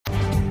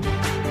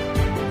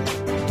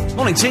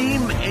Morning,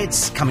 team.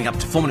 It's coming up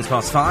to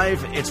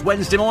 5:04. It's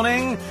Wednesday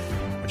morning,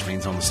 which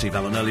means on the Steve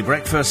Allen Early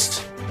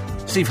Breakfast,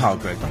 Steve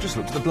Hargrave. I've just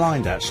looked at the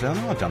blind, actually. I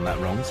know I've done that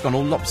wrong. It's gone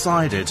all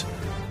lopsided.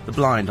 The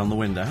blind on the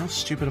window. How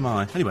stupid am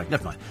I? Anyway,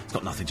 never mind. It's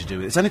got nothing to do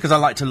with it. It's only because I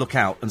like to look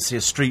out and see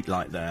a street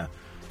light there.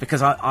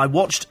 Because I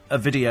watched a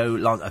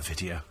video...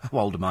 How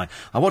old am I?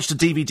 I watched a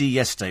DVD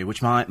yesterday,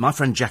 which my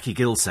friend Jackie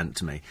Gill sent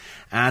to me.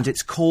 And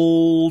it's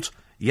called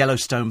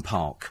Yellowstone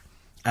Park.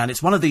 And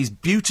it's one of these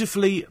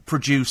beautifully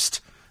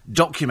produced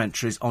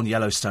documentaries on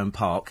Yellowstone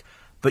Park,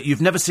 but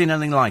you've never seen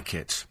anything like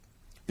it.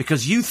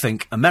 Because you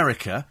think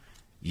America,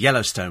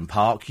 Yellowstone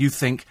Park, you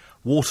think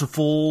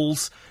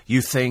waterfalls,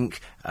 you think,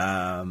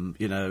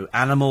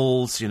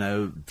 animals,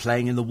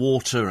 playing in the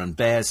water and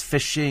bears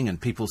fishing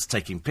and people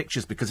taking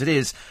pictures, because it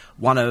is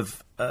one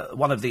of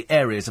the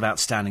areas of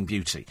outstanding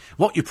beauty.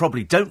 What you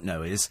probably don't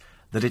know is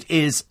that it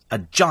is a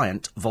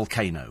giant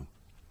volcano.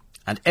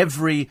 And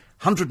every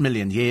 100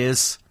 million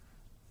years,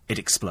 it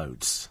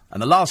explodes.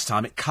 And the last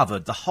time it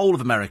covered the whole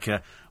of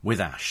America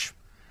with ash.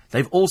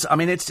 They've also,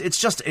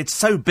 it's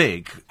so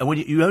big, and when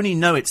you only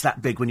know it's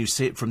that big when you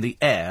see it from the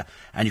air,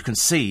 and you can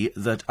see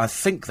that, I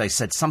think they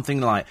said something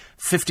like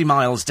 50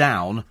 miles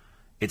down,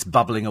 it's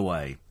bubbling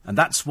away. And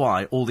that's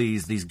why all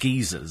these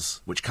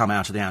geysers, which come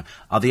out of the air,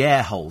 are the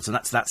air holes, and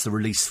that's the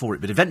release for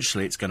it. But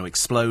eventually it's going to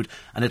explode,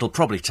 and it'll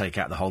probably take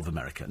out the whole of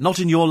America. Not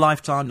in your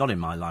lifetime, not in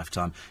my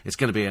lifetime. It's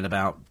going to be in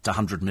about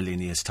 100 million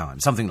years'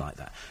 time, something like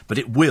that. But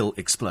it will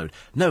explode.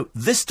 No,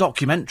 this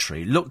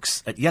documentary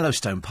looks at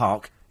Yellowstone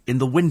Park in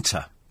the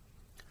winter,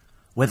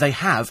 where they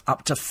have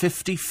up to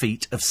 50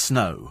 feet of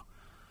snow.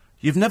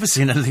 You've never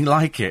seen anything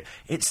like it.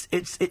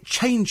 It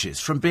changes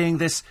from being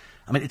this...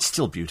 it's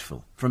still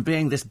beautiful. From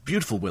being this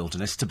beautiful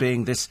wilderness to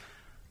being this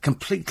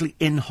completely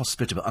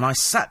inhospitable. And I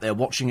sat there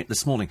watching it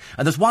this morning.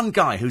 And there's one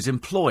guy who's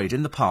employed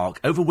in the park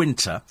over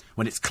winter,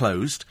 when it's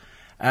closed,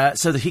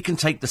 so that he can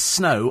take the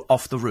snow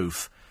off the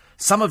roof.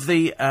 Some of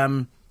the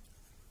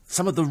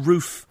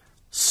roof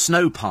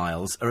snow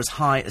piles are as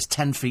high as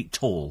 10 feet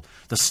tall.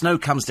 The snow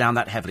comes down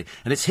that heavily,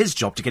 and it's his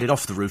job to get it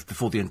off the roof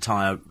before the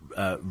entire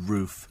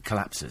roof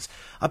collapses.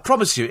 I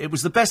promise you, it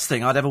was the best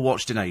thing I'd ever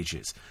watched in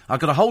ages. I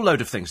got a whole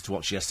load of things to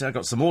watch yesterday. I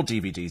got some more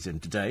DVDs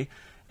in today,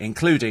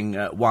 including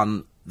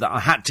one that I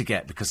had to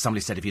get because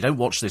somebody said, if you don't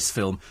watch this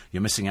film,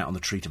 you're missing out on the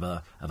treat of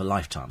a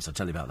lifetime. So I'll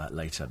tell you about that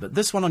later. But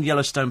this one on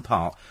Yellowstone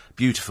Park,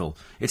 beautiful.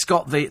 It's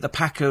got the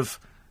pack of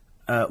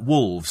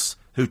wolves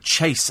who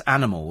chase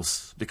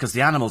animals, because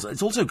the animals...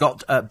 It's also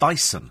got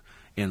bison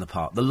in the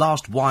park, the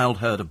last wild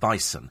herd of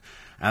bison,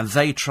 and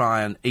they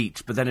try and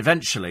eat, but then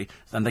eventually,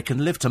 then they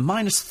can live to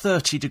minus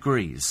 30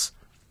 degrees.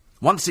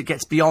 Once it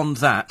gets beyond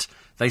that,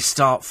 they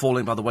start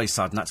falling by the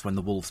wayside, and that's when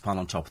the wolves pile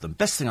on top of them.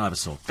 Best thing I ever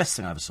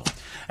saw.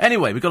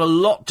 Anyway, we've got a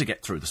lot to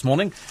get through this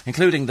morning,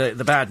 including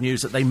the bad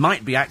news that they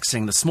might be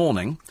axing this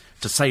morning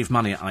to save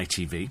money at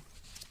ITV.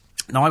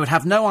 Now, I would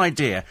have no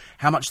idea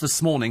how much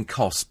This Morning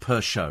costs per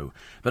show,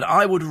 but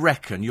I would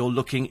reckon you're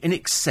looking in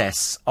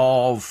excess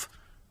of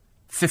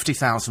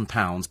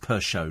 £50,000 per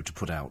show to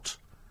put out.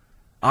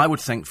 I would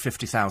think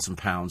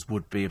 £50,000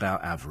 would be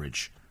about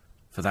average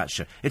for that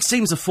show. It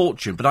seems a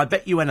fortune, but I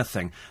bet you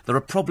anything, there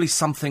are probably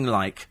something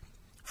like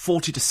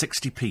 40 to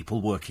 60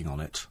 people working on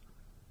it.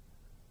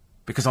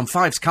 Because on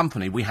Five's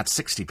Company, we had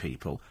 60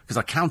 people, because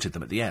I counted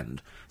them at the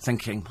end,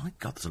 thinking, my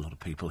God, there's a lot of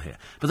people here.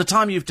 By the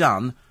time you've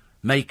done...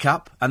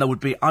 makeup, and there would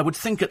be, I would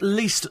think, at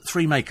least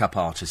 3 makeup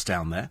artists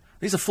down there.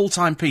 These are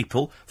full-time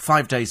people,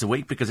 5 days a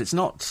week, because it's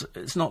not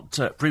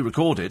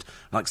pre-recorded,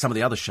 like some of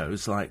the other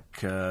shows, like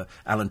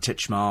Alan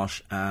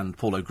Titchmarsh and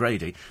Paul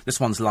O'Grady. This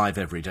one's live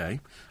every day.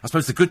 I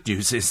suppose the good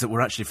news is that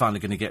we're actually finally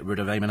going to get rid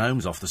of Eamon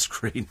Holmes off the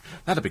screen.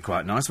 That'd be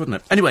quite nice, wouldn't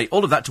it? Anyway,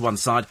 all of that to one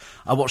side.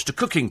 I watched a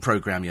cooking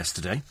programme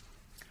yesterday.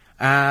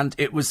 And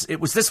it was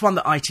this one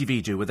that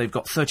ITV do, where they've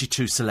got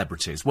 32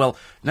 celebrities. Well,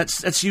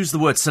 let's use the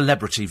word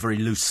celebrity very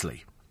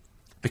loosely.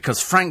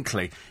 Because,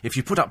 frankly, if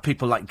you put up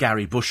people like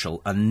Gary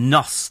Bushell, a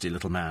nasty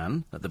little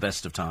man at the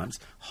best of times,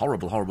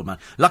 horrible, horrible man,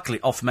 luckily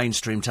off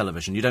mainstream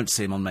television, you don't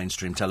see him on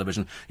mainstream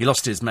television. He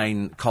lost his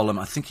main column.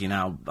 I think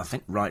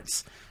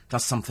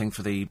does something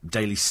for the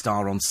Daily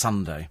Star on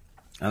Sunday.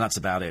 And that's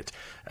about it.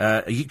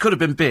 He could have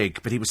been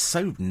big, but he was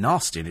so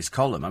nasty in his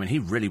column. I mean, he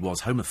really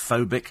was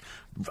homophobic.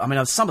 I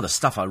mean, some of the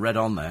stuff I read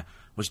on there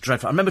was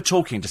dreadful. I remember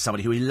talking to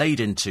somebody who he laid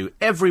into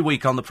every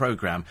week on the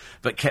programme,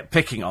 but kept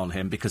picking on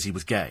him because he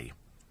was gay.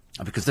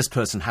 Because this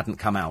person hadn't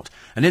come out.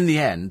 And in the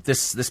end,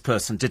 this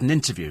person did an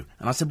interview.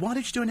 And I said, why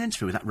did you do an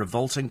interview with that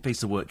revolting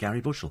piece of work, Gary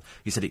Bushell?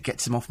 He said, it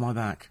gets him off my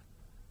back.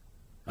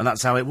 And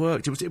that's how it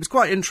worked. It was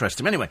quite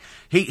interesting. Anyway,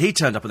 he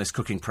turned up on this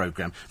cooking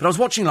programme. But I was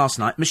watching last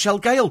night, Michelle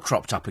Gale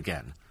cropped up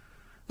again.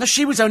 Now,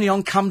 she was only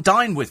on Come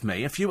Dine With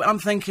Me. I'm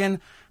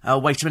thinking, oh,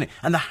 wait a minute.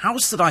 And the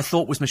house that I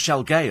thought was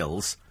Michelle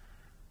Gale's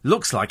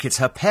looks like it's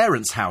her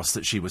parents' house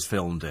that she was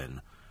filmed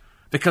in.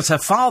 Because her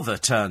father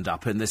turned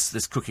up in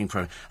this cooking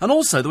program. And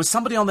also, there was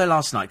somebody on there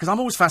last night, because I'm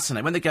always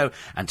fascinated when they go,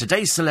 and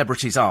today's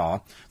celebrities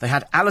are, they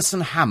had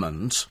Alison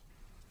Hammond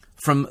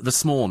from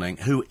This Morning,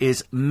 who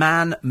is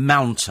Man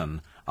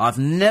Mountain. I've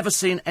never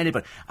seen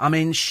anybody. I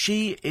mean,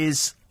 she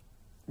is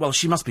well,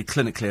 she must be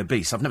clinically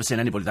obese. I've never seen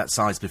anybody that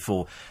size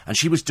before. And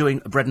she was doing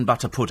bread and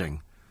butter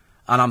pudding.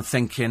 And I'm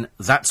thinking,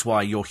 that's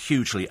why you're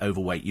hugely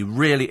overweight. You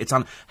really,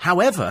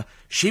 However,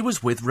 she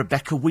was with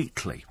Rebecca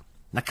Wheatley.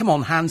 Now, come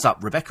on, hands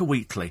up. Rebecca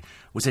Wheatley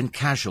was in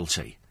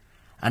Casualty.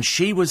 And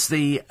she was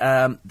the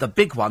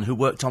big one who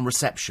worked on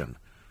reception.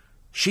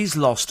 She's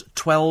lost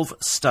 12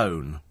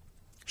 stone.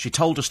 She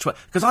told us,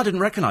 because I didn't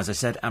recognise, I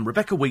said, and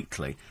Rebecca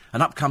Wheatley,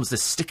 and up comes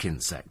this stick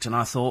insect, and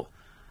I thought,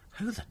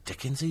 who the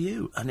dickens are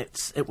you? And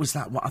it was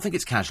that one, I think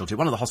it's Casualty,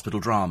 one of the hospital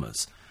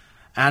dramas.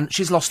 And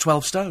she's lost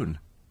 12 stone.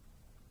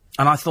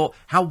 And I thought,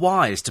 how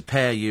wise to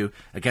pair you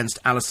against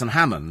Alison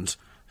Hammond,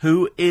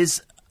 who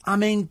is,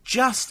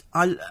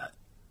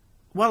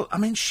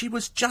 she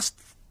was just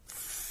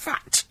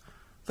fat.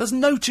 There's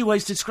no two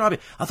ways to describe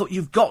it. I thought,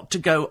 you've got to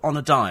go on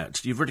a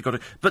diet. You've really got to...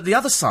 But the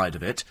other side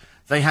of it,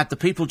 they had the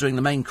people doing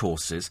the main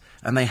courses,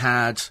 and they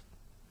had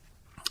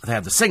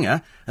the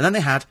singer, and then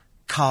they had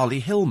Carly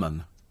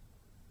Hillman.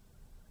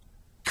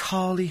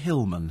 Carly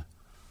Hillman.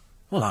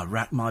 Well, I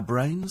racked my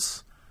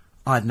brains.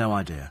 I had no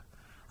idea.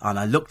 And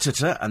I looked at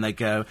her, and they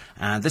go,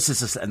 and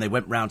and they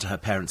went round to her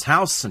parents'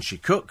 house, and she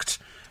cooked,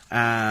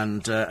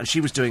 and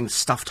she was doing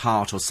stuffed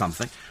heart or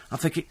something. I'm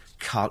thinking,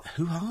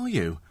 who are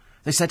you?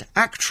 They said,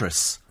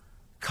 actress,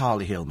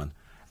 Carly Hillman.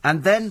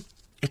 And then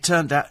it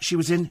turned out she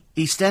was in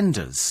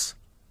EastEnders.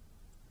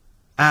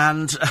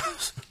 And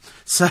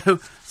so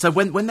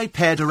when they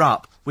paired her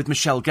up with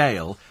Michelle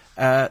Gale,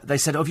 they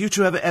said, have you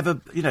two ever,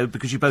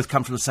 because you both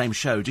come from the same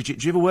show,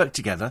 did you ever work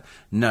together?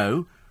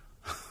 No.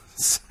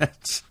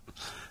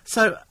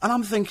 So, and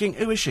I'm thinking,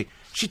 who is she?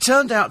 She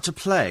turned out to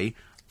play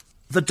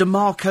the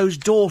DeMarco's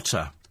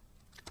daughter.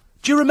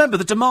 Do you remember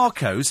the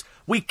DeMarcos?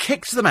 We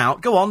kicked them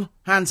out. Go on,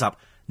 hands up.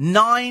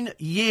 9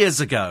 years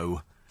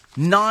ago.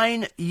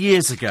 9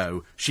 years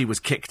ago, she was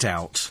kicked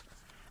out.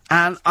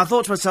 And I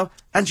thought to myself,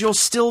 and you're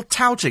still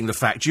touting the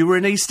fact you were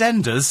in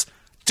EastEnders?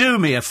 Do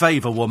me a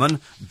favour,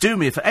 woman. Do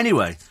me a favour.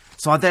 Anyway,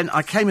 so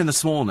I came in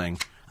this morning,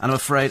 and I'm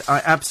afraid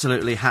I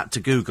absolutely had to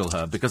Google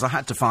her, because I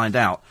had to find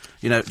out,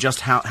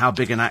 just how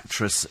big an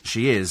actress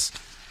she is.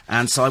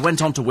 And so I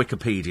went on to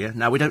Wikipedia.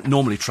 Now, we don't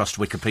normally trust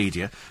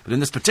Wikipedia, but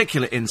in this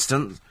particular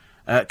instance,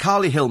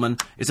 Carly Hillman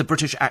is a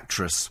British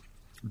actress,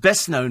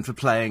 best known for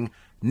playing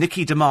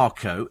Nikki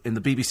DeMarco in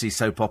the BBC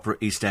soap opera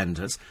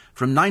EastEnders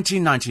from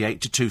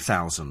 1998 to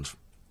 2000.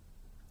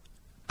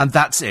 And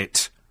that's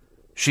it.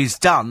 She's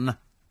done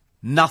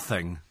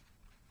nothing.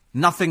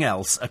 Nothing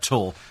else at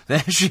all.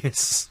 There she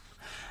is.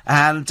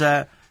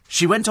 And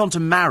she went on to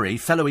marry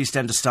fellow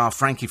EastEnders star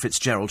Frankie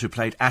Fitzgerald, who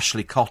played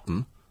Ashley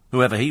Cotton,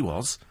 whoever he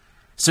was,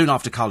 soon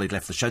after Carly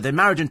left the show. They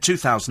married in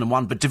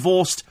 2001, but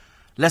divorced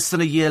less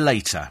than a year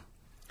later.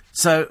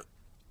 So,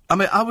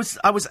 I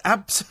was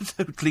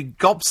absolutely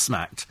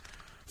gobsmacked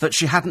that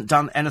she hadn't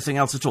done anything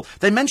else at all.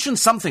 They mentioned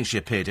something she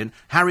appeared in,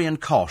 Harry and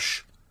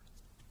Kosh.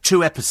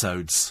 2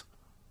 episodes.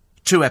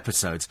 2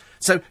 episodes.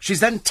 So she's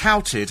then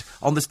touted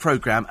on this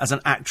programme as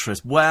an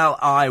actress. Well,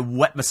 I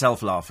wet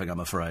myself laughing,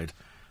 I'm afraid.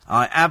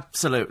 I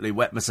absolutely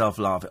wet myself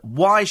laughing.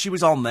 Why she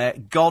was on there,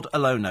 God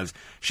alone knows.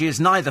 She is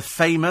neither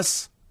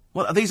famous...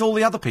 What, are these all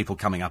the other people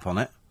coming up on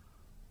it?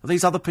 Are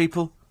these other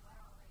people?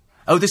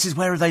 Oh, this is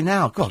Where Are They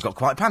Now? God, I got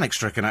quite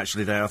panic-stricken,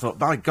 actually, there. I thought,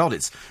 by God,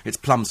 it's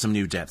plumbed some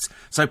new depths.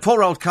 So,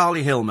 poor old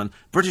Carly Hillman,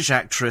 British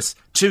actress,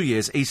 2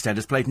 years,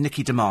 EastEnders, played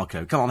Nikki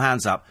DeMarco. Come on,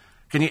 hands up.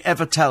 Can you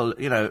ever tell,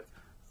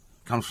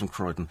 comes from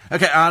Croydon.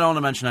 OK, I don't want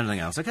to mention anything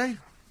else, OK?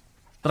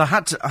 But I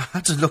had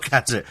to look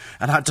at it,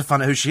 and I had to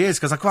find out who she is,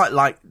 because I quite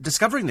like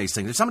discovering these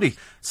things. If somebody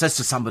says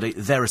to somebody,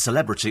 they're a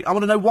celebrity, I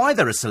want to know why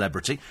they're a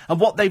celebrity, and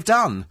what they've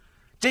done.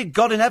 Dear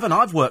God in heaven,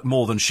 I've worked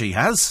more than she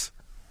has.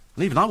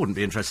 And even I wouldn't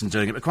be interested in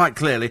doing it, but quite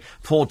clearly,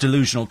 poor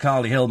delusional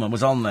Carly Hillman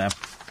was on there.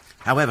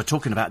 However,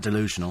 talking about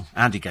delusional,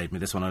 Andy gave me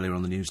this one earlier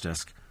on the news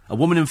desk. A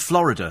woman in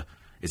Florida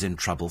is in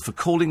trouble for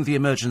calling the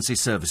emergency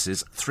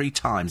services 3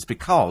 times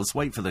because,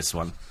 wait for this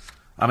one,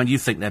 you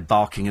think they're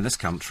barking in this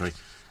country.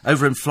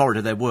 Over in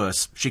Florida, they're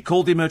worse. She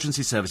called the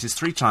emergency services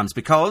 3 times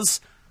because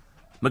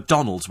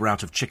McDonald's were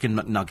out of chicken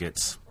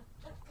McNuggets.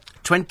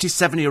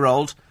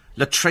 27-year-old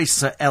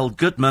Latresa L.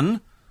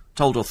 Goodman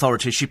told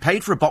authorities she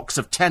paid for a box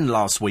of 10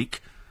 last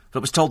week,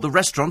 but was told the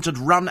restaurant had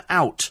run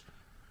out.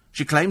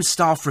 She claims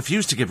staff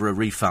refused to give her a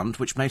refund,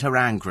 which made her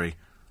angry.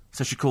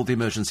 So she called the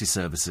emergency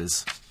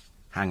services.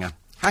 Hanger.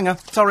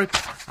 Sorry.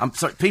 I'm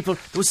sorry. People...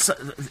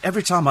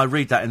 every time I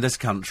read that in this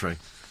country,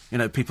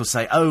 people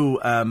say,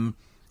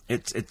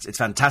 it's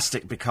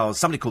fantastic because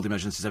somebody called the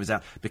emergency service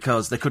out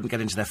because they couldn't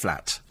get into their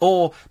flat.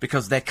 Or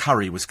because their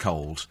curry was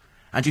cold.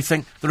 And you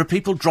think, there are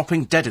people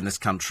dropping dead in this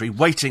country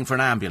waiting for an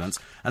ambulance,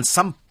 and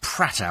some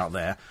prat out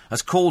there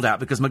has called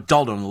out because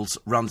McDonald's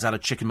runs out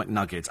of chicken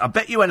McNuggets. I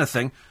bet you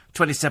anything,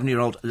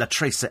 27-year-old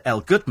Latresa L.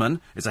 Goodman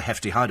is a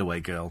hefty hideaway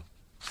girl.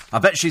 I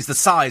bet she's the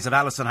size of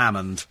Alison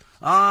Hammond.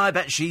 I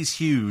bet she's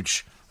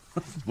huge.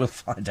 We'll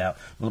find out.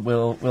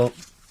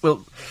 We'll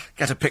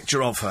get a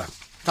picture of her.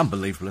 It's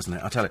unbelievable, isn't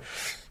it? I tell you.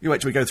 You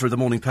wait till we go through the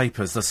morning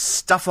papers. There's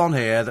stuff on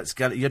here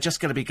you're just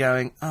going to be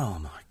going, oh,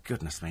 my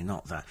goodness me,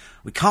 not that.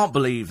 We can't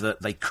believe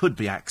that they could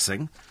be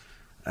axing.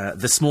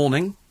 This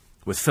morning,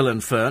 with Phil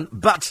and Fern.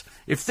 But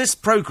if this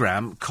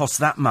programme costs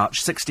that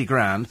much, 60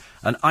 grand,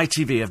 and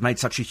ITV have made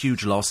such a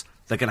huge loss,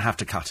 they're going to have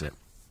to cut it.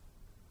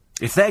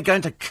 If they're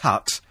going to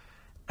cut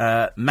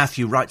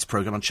Matthew Wright's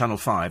programme on Channel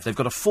 5, they've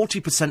got a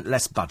 40%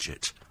 less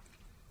budget.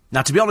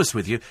 Now, to be honest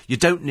with you, you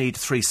don't need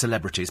 3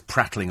 celebrities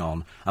prattling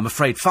on. I'm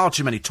afraid far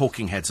too many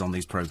talking heads on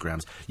these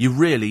programmes. You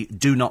really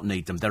do not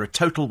need them. They're a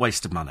total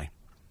waste of money.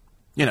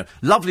 You know,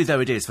 lovely though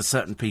it is for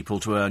certain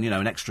people to earn,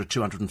 an extra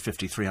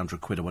 250,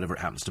 300 quid or whatever it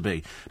happens to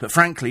be. But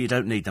frankly, you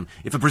don't need them.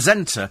 If a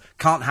presenter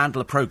can't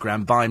handle a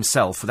programme by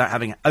himself without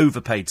having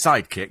overpaid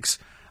sidekicks,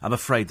 I'm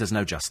afraid there's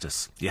no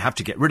justice. You have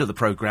to get rid of the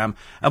programme,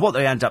 and what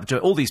they end up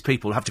doing, all these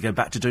people have to go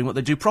back to doing what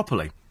they do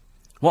properly.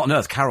 What on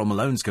earth Carol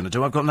Malone's going to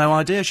do, I've got no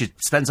idea. She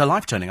spends her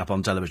life turning up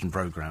on television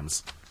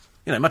programmes.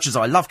 Much as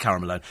I love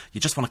Carol Malone,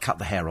 you just want to cut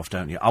the hair off,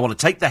 don't you? I want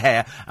to take the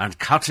hair and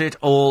cut it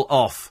all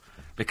off.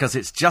 Because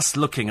it's just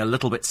looking a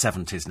little bit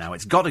 70s now.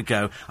 It's got to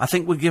go. I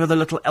think we'll give her the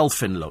little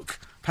elfin look.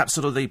 Perhaps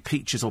sort of the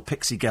Peaches or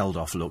Pixie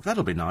Geldof look.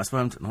 That'll be nice.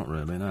 Well, not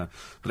really, no.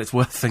 But it's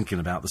worth thinking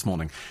about this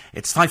morning.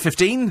 It's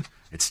 5:15.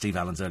 It's Steve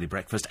Allen's Early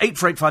Breakfast.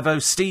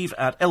 84850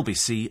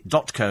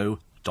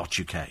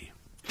 steve@lbc.co.uk.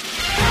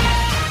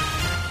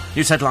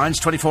 News headlines,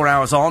 24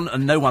 hours on,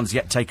 and no one's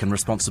yet taken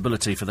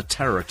responsibility for the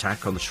terror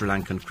attack on the Sri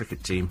Lankan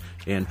cricket team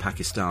in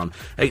Pakistan.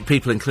 8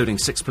 people, including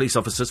 6 police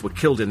officers, were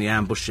killed in the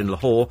ambush in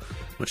Lahore,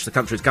 which the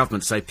country's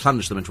government say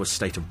plunged them into a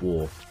state of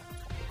war.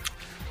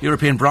 The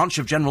European branch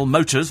of General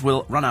Motors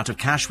will run out of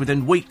cash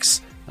within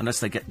weeks, unless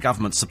they get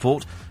government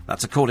support.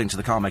 That's according to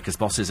the carmakers'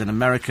 bosses in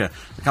America.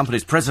 The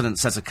company's president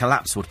says a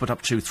collapse would put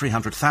up to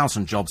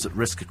 300,000 jobs at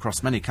risk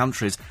across many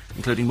countries,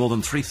 including more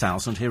than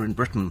 3,000 here in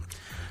Britain.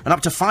 And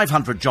up to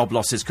 500 job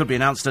losses could be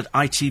announced at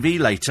ITV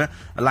later.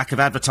 A lack of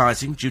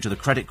advertising due to the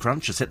credit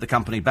crunch has hit the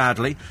company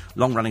badly.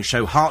 Long-running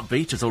show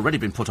Heartbeat has already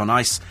been put on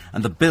ice,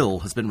 and the bill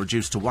has been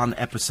reduced to 1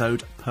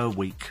 episode per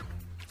week.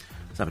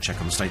 Let's have a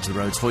check on the state of the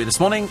roads for you this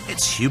morning.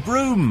 It's Hugh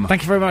Broom.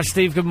 Thank you very much,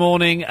 Steve. Good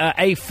morning.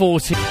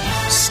 A40.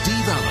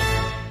 Steve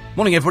Allen.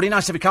 Morning, everybody.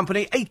 Nice to have your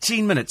company.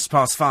 18 minutes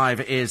past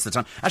 5 is the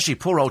time. Actually,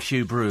 poor old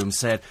Hugh Broom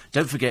said,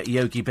 don't forget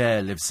Yogi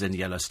Bear lives in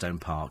Yellowstone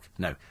Park.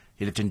 No,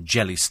 he lived in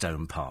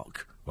Jellystone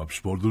Park. I'm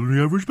smarter than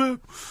the average bear.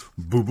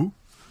 Boo-boo.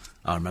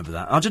 I remember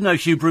that. I didn't know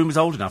Hugh Broom was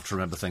old enough to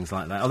remember things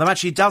like that. Although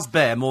actually he does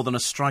bear more than a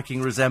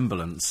striking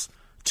resemblance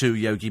to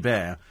Yogi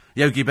Bear.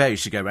 Yogi Bear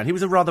used to go around. He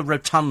was a rather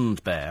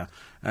rotund bear,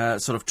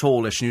 sort of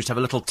tallish, and used to have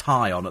a little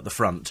tie on at the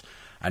front.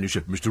 And you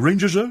said, Mr.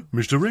 Ranger, sir,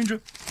 Mr. Ranger.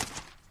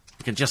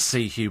 You can just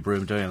see Hugh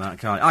Broom doing that,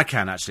 can't you? I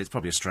can, actually. It's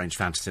probably a strange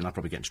fantasy, and I'll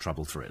probably get into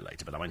trouble for it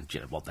later. But I mean,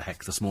 what the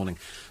heck this morning?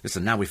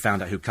 Listen, now we've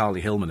found out who Carly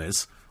Hillman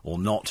is. Or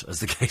not,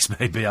 as the case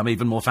may be. I'm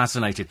even more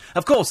fascinated.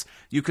 Of course,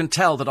 you can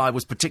tell that I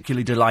was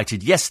particularly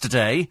delighted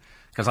yesterday,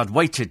 because I'd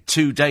waited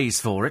 2 days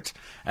for it,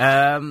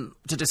 to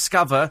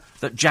discover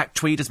that Jack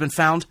Tweed has been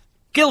found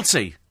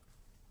guilty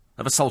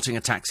of assaulting a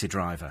taxi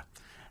driver.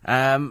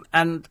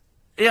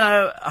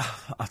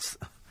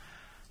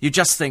 You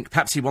just think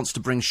perhaps he wants to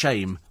bring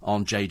shame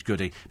on Jade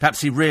Goody. Perhaps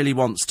he really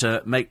wants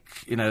to make,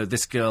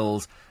 this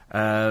girl's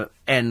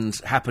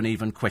end happen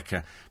even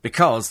quicker.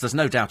 Because, there's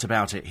no doubt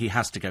about it, he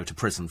has to go to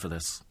prison for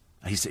this.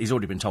 He's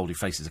already been told he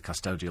faces a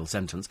custodial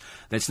sentence.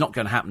 It's not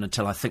going to happen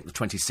until, I think, the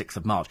 26th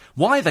of March.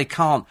 Why they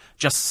can't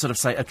just sort of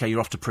say, OK, you're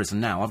off to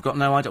prison now, I've got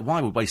no idea. Why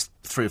would waste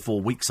 3 or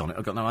 4 weeks on it?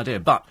 I've got no idea.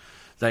 But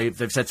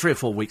they've said 3 or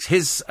 4 weeks.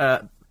 His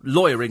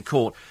lawyer in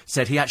court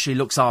said he actually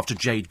looks after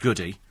Jade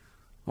Goody.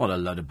 What a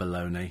load of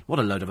baloney. What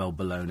a load of old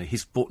baloney.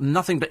 He's brought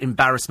nothing but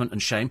embarrassment and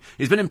shame.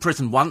 He's been in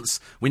prison once.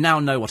 We now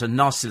know what a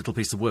nasty little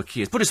piece of work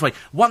he is. Put it this way,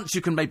 once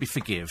you can maybe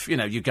forgive.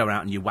 You go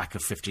out and you whack a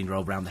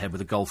 15-year-old round the head with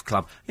a golf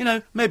club.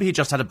 Maybe he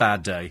just had a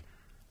bad day.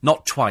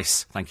 Not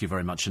twice, thank you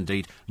very much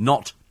indeed.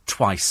 Not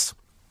twice.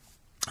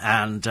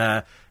 And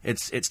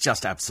it's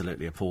just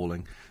absolutely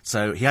appalling.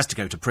 So he has to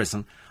go to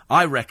prison.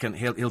 I reckon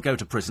he'll go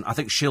to prison. I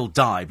think she'll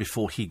die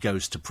before he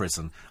goes to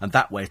prison. And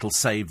that way it'll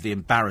save the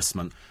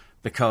embarrassment.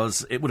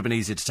 Because it would have been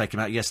easier to take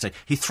him out yesterday.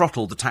 He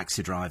throttled the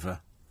taxi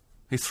driver.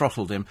 He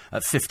throttled him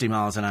at 50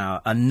 miles an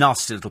hour. A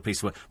nasty little piece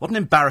of work. What an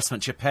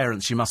embarrassment to your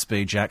parents you must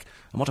be, Jack.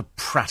 And what a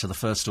prat of the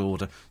First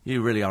Order.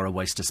 You really are a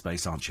waste of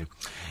space, aren't you?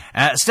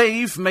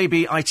 Steve,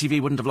 maybe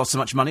ITV wouldn't have lost so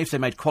much money if they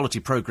made quality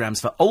programmes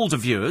for older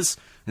viewers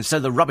instead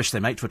of the rubbish they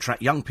make to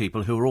attract young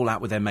people who are all out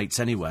with their mates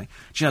anyway.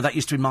 Do you know, that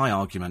used to be my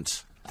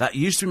argument. I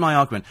used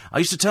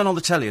to turn on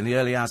the telly in the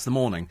early hours of the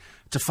morning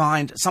to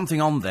find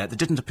something on there that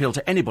didn't appeal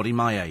to anybody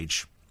my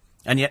age.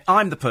 And yet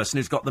I'm the person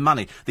who's got the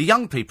money. The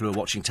young people who are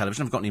watching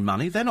television haven't got any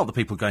money. They're not the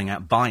people going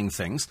out buying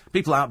things.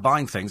 People out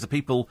buying things are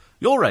people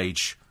your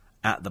age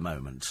at the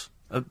moment.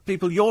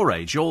 People your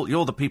age.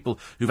 You're the people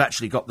who've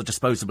actually got the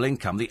disposable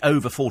income, the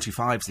over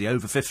 45s, the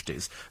over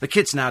 50s. The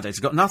kids nowadays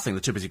have got nothing.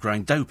 They're too busy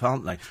growing dope,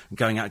 aren't they? And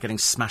going out getting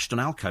smashed on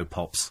Alco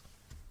Pops.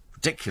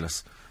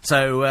 Ridiculous.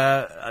 So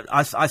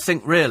I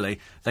think, really,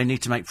 they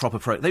need to make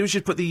proper they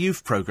should put the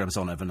youth programmes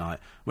on overnight,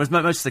 whereas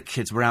most of the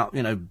kids were out,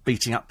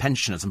 beating up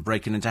pensioners and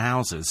breaking into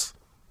houses.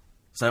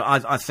 So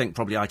I think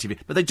probably ITV.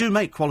 But they do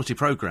make quality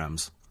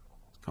programmes.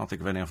 Can't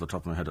think of any off the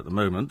top of my head at the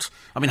moment.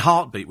 I mean,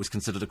 Heartbeat was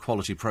considered a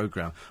quality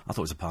programme. I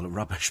thought it was a pile of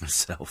rubbish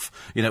myself.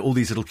 You know, all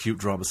these little cute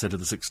dramas set in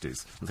the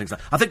 60s and things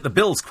like that. I think The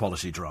Bill's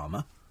quality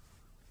drama.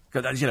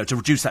 You know, to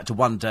reduce that to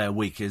 1 day a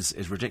week is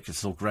ridiculous.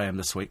 Saw Graham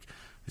this week.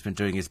 He's been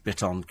doing his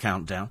bit on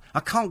Countdown.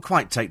 I can't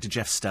quite take to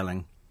Jeff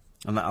Stelling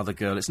and that other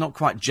girl. It's not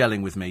quite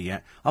gelling with me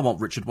yet. I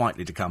want Richard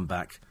Whiteley to come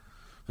back.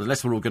 But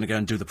unless we're all going to go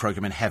and do the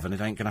programme in heaven,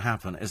 it ain't going to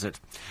happen, is it?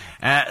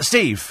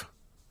 Steve...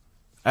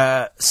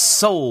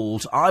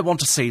 sold. I want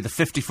to see the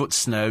 50-foot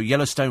snow,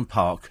 Yellowstone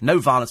Park. No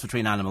violence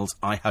between animals,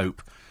 I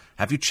hope.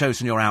 Have you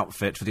chosen your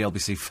outfit for the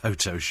LBC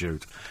photo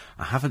shoot?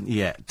 I haven't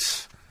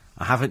yet.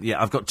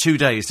 I've got 2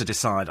 days to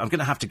decide. I'm going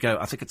to have to go,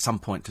 I think at some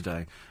point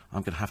today,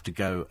 I'm going to have to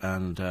go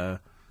and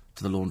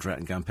to the laundrette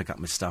and go and pick up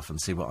my stuff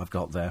and see what I've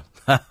got there.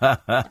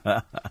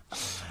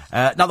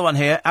 Another one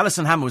here.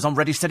 Alison Hammer was on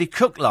Ready Steady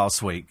Cook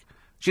last week.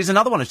 She's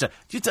another one.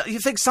 You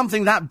think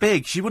something that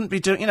big, she wouldn't be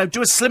doing... You know,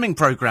 do a slimming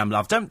programme,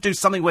 love. Don't do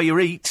something where you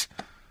eat.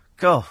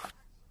 God,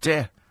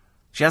 dear.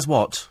 She has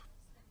what?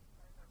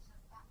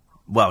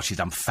 Well, she's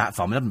done Fat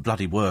Farm. It hasn't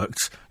bloody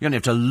worked. You only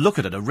have to look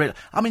at her.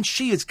 I mean,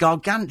 she is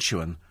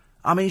gargantuan.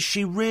 I mean,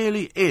 she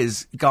really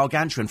is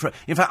gargantuan.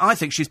 In fact, I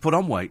think she's put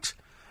on weight.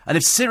 And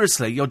if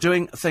seriously you're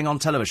doing a thing on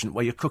television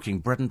where you're cooking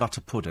bread and butter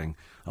pudding,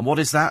 and what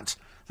is that?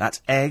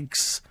 That's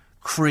eggs,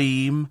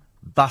 cream,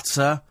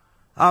 butter...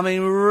 I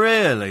mean,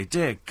 really,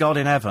 dear God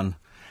in heaven.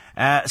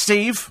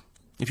 Steve,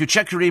 if you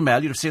check your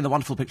email, you'd have seen the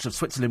wonderful picture of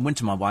Switzerland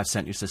winter my wife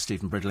sent you, says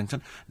Stephen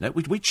Bridlington. No,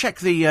 we check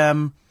the,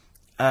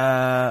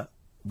 emails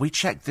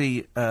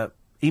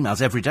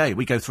every day.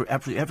 We go through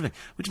everything.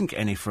 We didn't get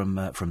any from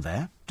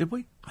there, did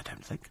we? I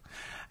don't think.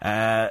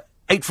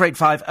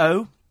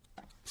 84850,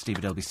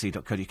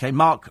 steve@lbc.co.uk.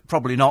 Mark,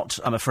 probably not,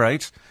 I'm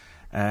afraid.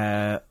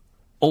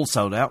 All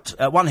sold out.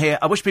 One here,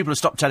 I wish people would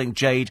stop telling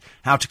Jade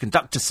how to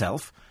conduct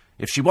herself.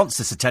 If she wants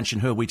this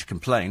attention, who are we to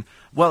complain?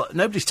 Well,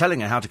 nobody's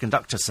telling her how to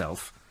conduct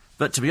herself.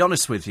 But to be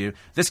honest with you,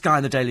 this guy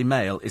in the Daily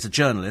Mail is a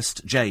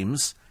journalist,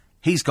 James.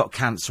 He's got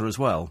cancer as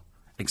well.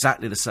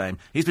 Exactly the same.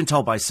 He's been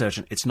told by his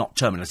surgeon it's not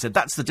terminal. I said,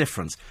 that's the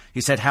difference.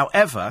 He said,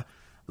 however,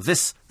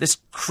 this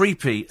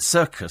creepy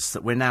circus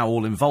that we're now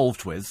all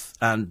involved with,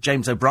 and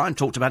James O'Brien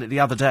talked about it the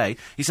other day,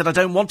 he said, I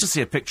don't want to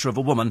see a picture of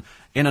a woman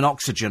in an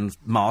oxygen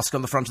mask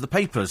on the front of the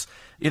papers.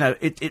 You know,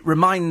 it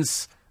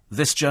reminds...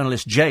 this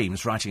journalist,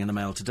 James, writing in the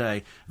Mail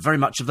today, very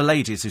much of the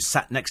ladies who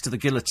sat next to the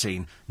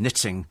guillotine,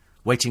 knitting,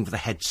 waiting for the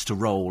heads to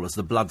roll as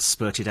the blood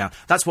spurted out.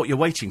 That's what you're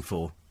waiting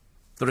for.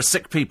 There are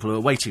sick people who are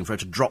waiting for her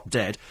to drop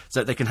dead so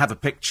that they can have a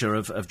picture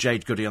of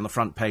Jade Goody on the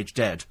front page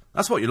dead.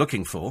 That's what you're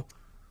looking for.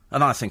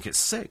 And I think it's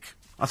sick.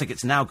 I think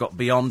it's now got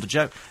beyond a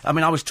joke. I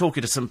mean, I was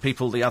talking to some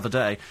people the other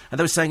day, and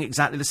they were saying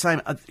exactly the same.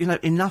 You know,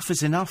 enough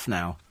is enough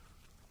now.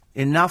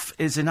 Enough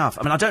is enough.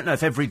 I mean, I don't know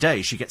if every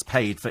day she gets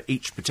paid for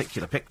each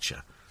particular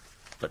picture.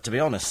 But to be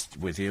honest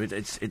with you,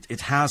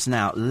 it has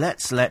now.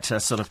 Let's let her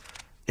sort of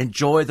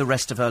enjoy the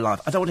rest of her life.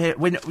 I don't want to hear...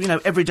 You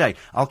know, every day,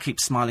 I'll keep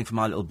smiling for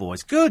my little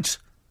boys. Good!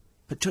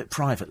 But do it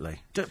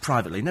privately. Do it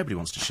privately. Nobody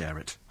wants to share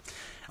it.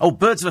 Oh,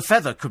 Birds of a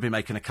Feather could be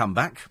making a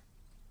comeback.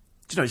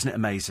 Do you know, isn't it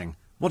amazing?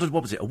 What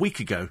was it? A week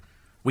ago,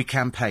 we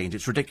campaigned.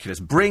 It's ridiculous.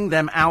 Bring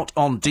them out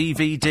on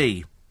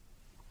DVD.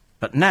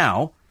 But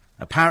now,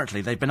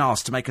 apparently, they've been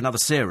asked to make another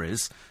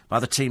series by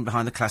the team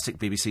behind the classic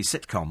BBC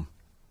sitcom.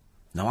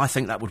 Now, I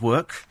think that would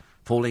work.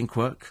 Pauline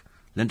Quirke,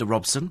 Linda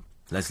Robson,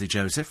 Leslie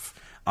Joseph.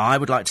 I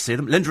would like to see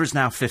them. Linda is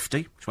now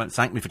 50. She won't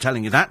thank me for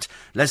telling you that.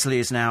 Leslie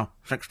is now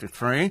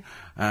 63,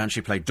 and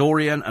she played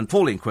Dorian, and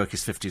Pauline Quirke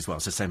is 50 as well,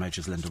 so same age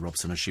as Linda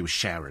Robson, and she was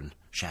Sharon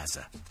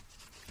Shazza.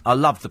 I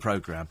loved the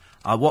programme.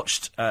 I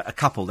watched a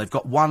couple. They've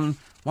got one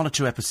or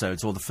two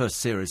episodes, or the first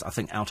series, I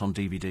think, out on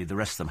DVD. The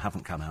rest of them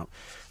haven't come out.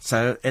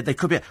 So they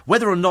could be...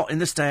 Whether or not in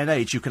this day and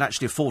age you can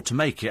actually afford to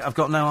make it, I've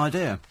got no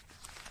idea.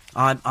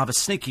 I have a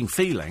sneaking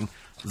feeling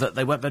that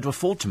they won't be able to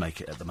afford to make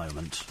it at the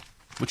moment,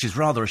 which is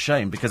rather a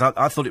shame, because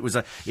I thought it was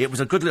a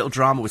good little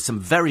drama with some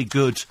very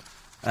good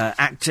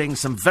acting,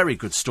 some very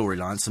good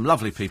storylines, some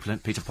lovely people in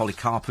it. Peter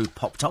Polycarpou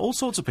popped up, all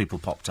sorts of people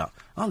popped up.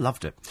 I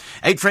loved it.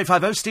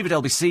 84850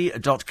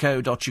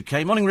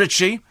 steve@lbc.co.uk. Morning,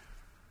 Richie,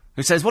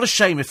 who says, what a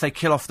shame if they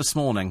kill off This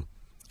Morning.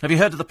 Have you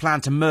heard of the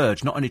plan to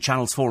merge not only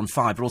Channels 4 and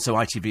 5, but also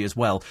ITV as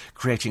well,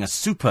 creating a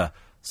super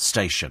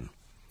station?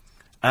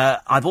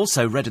 I've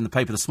also read in the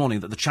paper this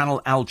morning that the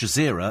channel Al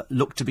Jazeera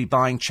look to be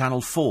buying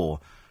Channel 4.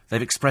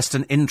 They've expressed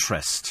an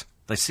interest.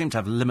 They seem to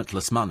have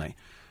limitless money.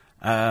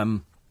 I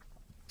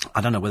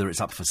don't know whether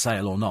it's up for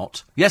sale or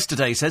not.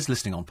 Yesterday, he says,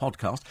 listening on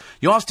podcast,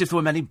 you asked if there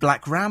were many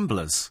black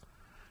ramblers.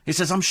 He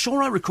says, I'm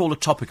sure I recall a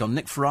topic on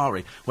Nick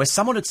Ferrari where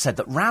someone had said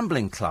that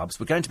rambling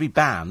clubs were going to be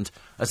banned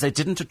as they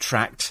didn't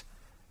attract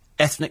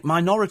ethnic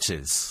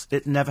minorities.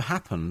 It never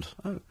happened.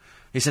 Oh.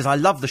 He says, I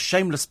love the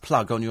shameless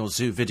plug on your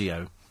zoo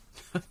video.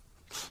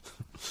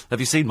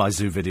 Have you seen my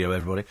zoo video,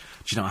 everybody? Do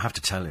you know, I have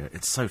to tell you,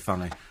 it's so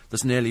funny.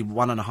 There's nearly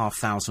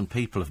 1,500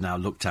 people have now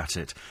looked at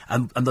it.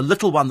 And the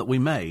little one that we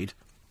made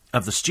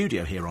of the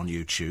studio here on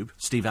YouTube,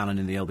 Steve Allen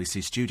in the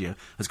LBC studio,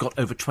 has got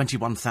over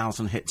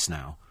 21,000 hits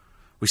now.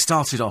 We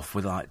started off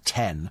with like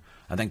 10,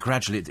 and then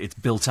gradually it's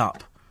built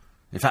up.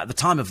 In fact, at the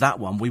time of that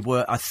one, we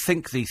were, I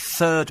think, the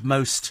third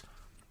most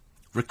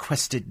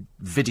requested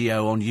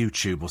video on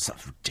YouTube or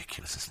something.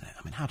 Ridiculous, isn't it?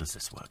 I mean, how does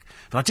this work?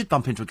 But I did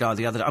bump into a guy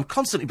the other day. I'm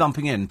constantly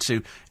bumping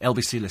into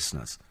LBC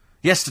listeners.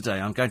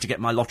 Yesterday, I'm going to get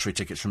my lottery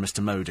tickets from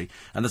Mr. Modi,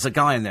 and there's a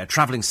guy in there,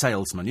 travelling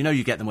salesman. You know,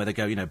 you get them where they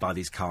go, buy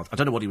these cards. I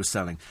don't know what he was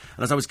selling.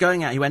 And as I was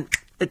going out, he went,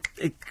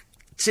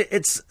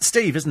 it's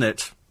Steve, isn't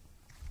it?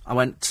 I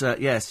went,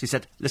 yes. He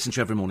said, listen to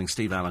you every morning,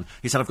 Steve Allen.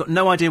 He said, I've got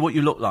no idea what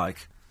you look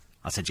like.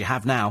 I said, you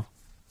have now.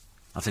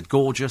 I said,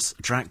 gorgeous,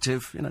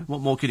 attractive,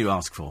 what more could you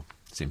ask for?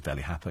 Seemed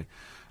fairly happy.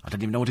 I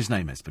don't even know what his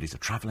name is, but he's a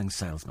travelling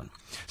salesman.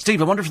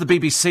 Steve, I wonder if the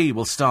BBC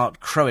will start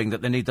crowing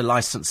that they need the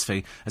licence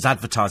fee, as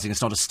advertising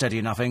is not a steady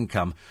enough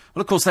income.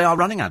 Well, of course, they are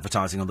running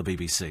advertising on the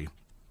BBC.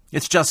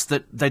 It's just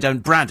that they don't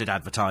brand it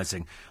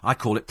advertising. I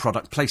call it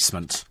product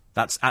placement.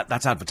 That's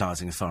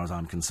advertising as far as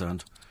I'm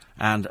concerned.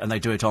 And they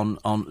do it on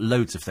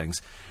loads of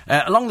things.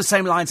 Along the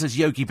same lines as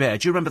Yogi Bear,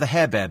 do you remember the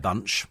Hair Bear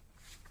Bunch?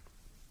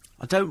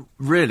 I don't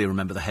really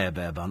remember the Hair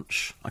Bear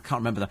Bunch. I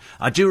can't remember that.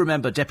 I do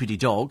remember Deputy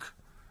Dog.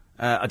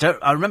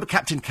 I remember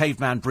Captain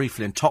Caveman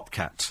briefly and Top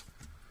Cat.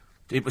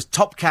 It was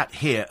Top Cat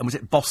here, and was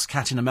it Boss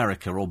Cat in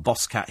America, or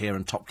Boss Cat here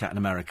and Top Cat in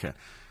America?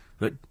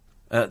 But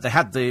they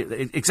had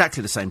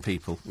exactly the same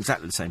people.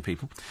 Exactly the same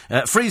people.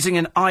 Freezing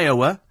in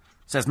Iowa,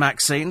 says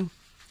Maxine.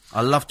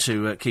 I love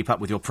to keep up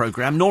with your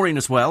programme. Noreen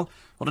as well.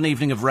 What an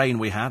evening of rain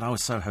we had. I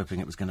was so hoping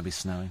it was going to be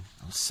snowing.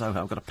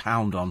 I've got a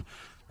pound on.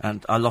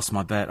 And I lost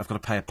my bet. I've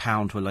got to pay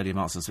 £1 to a Lady of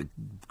Marston's. It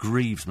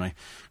grieves me.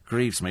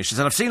 She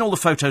said, I've seen all the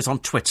photos on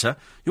Twitter.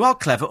 You are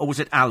clever, or was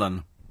it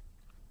Alan?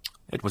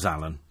 It was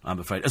Alan, I'm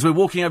afraid. As we were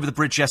walking over the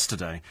bridge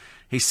yesterday,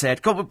 he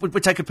said, God, we'll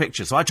take a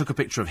picture. So I took a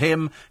picture of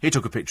him, he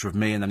took a picture of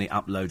me, and then he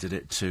uploaded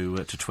it to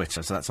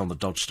Twitter. So that's on the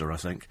Dodgster, I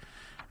think.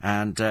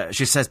 And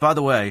she says, by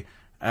the way,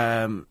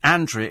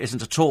 Andrea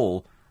isn't at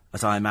all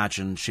as I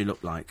imagined she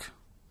looked like.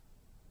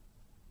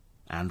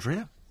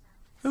 Andrea?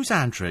 Who's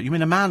Andrea? You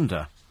mean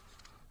Amanda?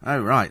 Oh,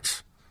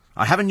 right.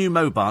 I have a new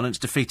mobile and it's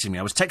defeating me.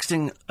 I was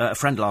texting a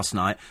friend last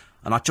night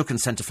and I took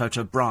and sent a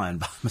photo of Brian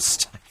by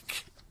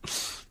mistake.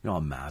 You're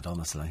mad,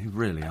 honestly. You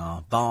really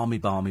are. Balmy,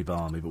 but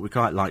we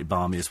quite like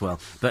balmy as well.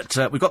 But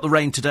we've got the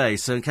rain today,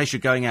 so in case you're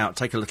going out,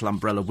 take a little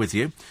umbrella with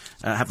you.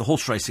 Have the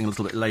horse racing a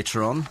little bit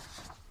later on.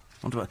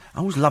 I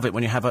always love it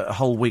when you have a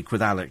whole week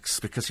with Alex,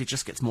 because he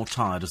just gets more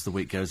tired as the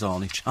week goes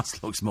on. He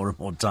just looks more and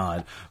more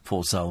tired.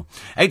 Poor soul.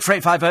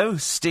 84850,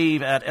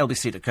 steve at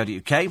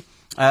lbc.co.uk.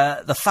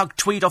 The thug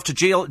tweed off to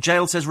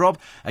jail, says Rob.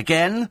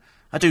 Again,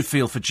 I do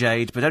feel for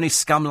Jade, but only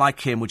scum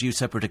like him would use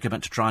her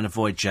predicament to try and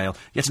avoid jail.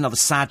 Yet another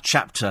sad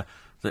chapter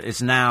that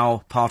is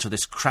now part of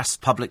this crass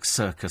public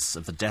circus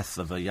of the death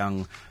of a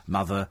young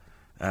mother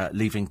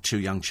leaving 2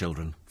 young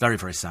children. Very,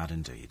 very sad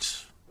indeed.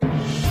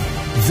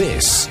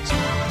 This,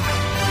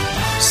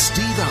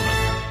 Steve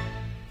Allen.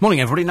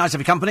 Morning, everybody. Nice to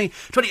have your company.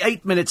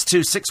 28 minutes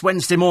to 6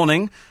 Wednesday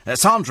morning.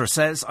 Sandra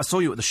says, I saw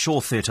you at the Shaw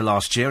Theatre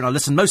last year, and I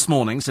listen most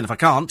mornings, and if I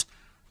can't,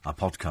 I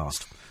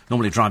podcast.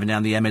 Normally driving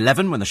down the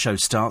M11 when the show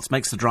starts.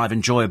 Makes the drive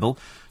enjoyable.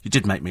 You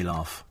did make me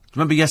laugh.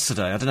 Remember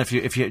yesterday? I don't know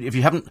if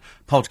you haven't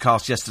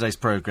podcast yesterday's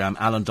programme,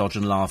 Alan Dodge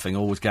and Laughing,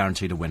 always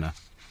guaranteed a winner.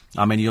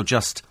 I mean, you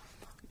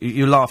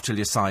laugh till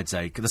your sides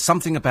ache. There's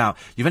something about,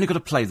 you've only got to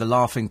play The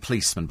Laughing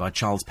Policeman by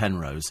Charles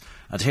Penrose,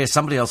 and to hear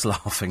somebody else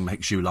laughing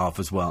makes you laugh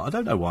as well. I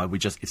don't know why,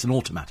 it's an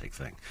automatic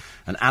thing.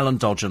 And Alan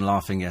Dodge and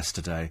Laughing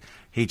yesterday,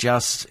 he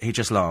just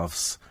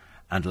laughs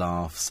and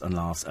laughs and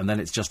laughs, and then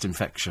it's just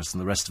infectious,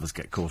 and the rest of us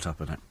get caught up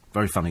in it.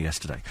 Very funny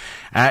yesterday.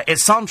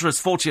 It's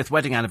Sandra's 40th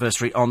wedding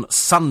anniversary on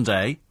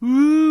Sunday.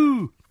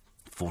 Woo!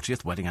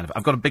 40th wedding anniversary.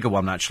 I've got a bigger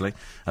one, actually.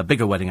 A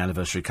bigger wedding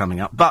anniversary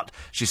coming up. But,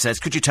 she says,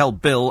 could you tell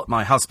Bill,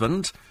 my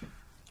husband,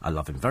 I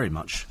love him very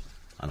much,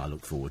 and I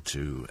look forward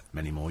to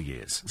many more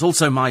years. It's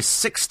also my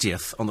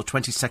 60th on the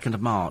 22nd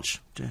of March.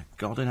 Dear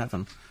God in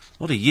heaven.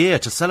 What a year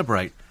to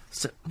celebrate.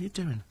 What are you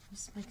doing?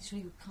 Just making sure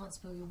you can't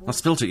spill your water. I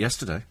spilt it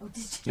yesterday. Oh,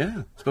 did you?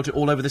 Yeah, spilt it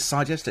all over this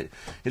side yesterday.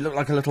 It looked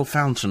like a little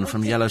fountain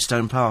from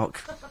Yellowstone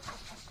Park.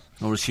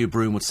 Or as Hugh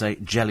Broome would say,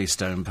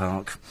 Jellystone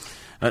Park.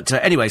 But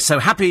anyway, so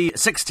happy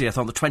 60th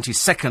on the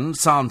 22nd,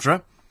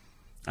 Sandra.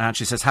 And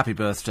she says, happy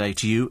birthday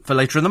to you for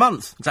later in the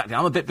month. Exactly,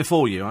 I'm a bit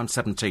before you, I'm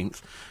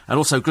 17th. And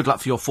also, good luck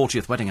for your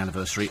 40th wedding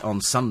anniversary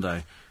on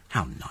Sunday.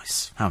 How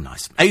nice, how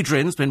nice.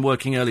 Adrian's been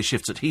working early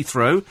shifts at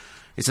Heathrow.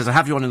 He says, I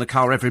have you on in the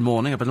car every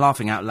morning. I've been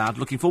laughing out loud,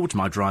 looking forward to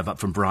my drive up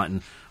from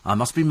Brighton. I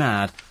must be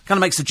mad. Kind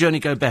of makes the journey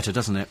go better,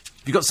 doesn't it?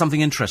 If you've got something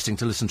interesting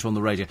to listen to on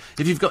the radio.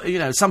 If you've got,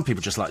 some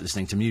people just like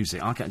listening to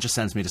music. It just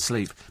sends me to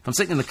sleep. If I'm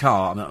sitting in the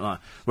car,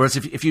 whereas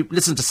if you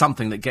listen to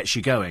something that gets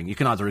you going, you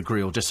can either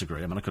agree or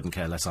disagree. I mean, I couldn't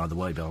care less either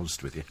way, to be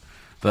honest with you.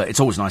 But it's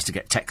always nice to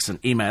get texts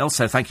and emails,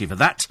 so thank you for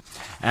that.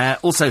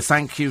 Also,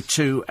 thank you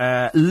to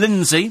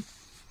Lindsay.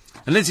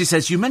 And Lindsay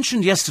says, you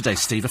mentioned yesterday,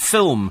 Steve, a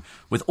film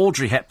with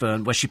Audrey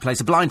Hepburn where she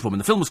plays a blind woman.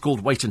 The film was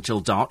called Wait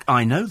Until Dark.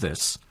 I know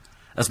this,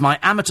 as my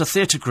amateur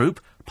theatre group,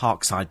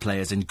 Parkside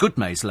Players in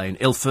Goodmays Lane,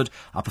 Ilford,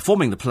 are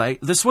performing the play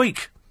this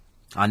week.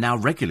 I now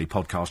regularly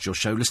podcast your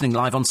show, listening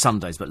live on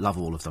Sundays, but love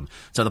all of them.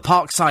 So the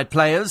Parkside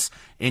Players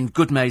in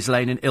Goodmays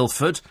Lane in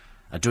Ilford,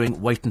 are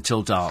doing Wait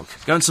Until Dark.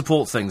 Go and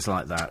support things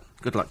like that.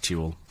 Good luck to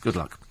you all. Good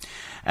luck.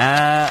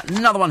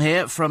 Another one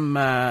here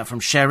from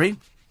Sherry,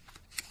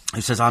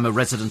 who says, I'm a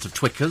resident of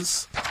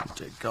Twickers. Oh,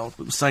 dear God,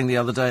 we were saying the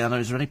other day, I know,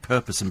 is there any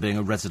purpose in being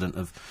a resident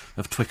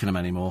of Twickenham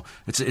anymore?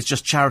 It's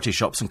just charity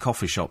shops and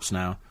coffee shops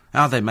now.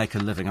 How they make a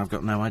living, I've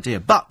got no idea.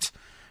 But,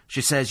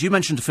 she says, you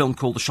mentioned a film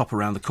called The Shop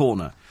Around the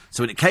Corner.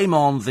 So when it came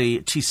on the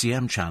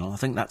TCM channel, I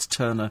think that's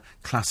Turner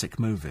Classic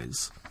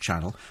Movies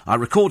channel, I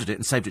recorded it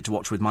and saved it to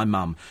watch with my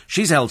mum.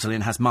 She's elderly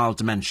and has mild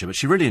dementia, but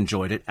she really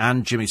enjoyed it,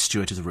 and Jimmy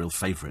Stewart is a real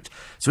favourite.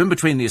 So in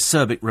between the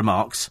acerbic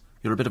remarks,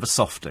 you're a bit of a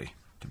softie.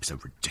 Don't be so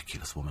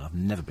ridiculous, woman. I've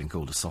never been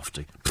called a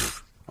softie.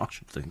 Pfft, I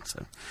should think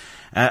so.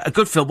 A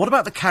good film. What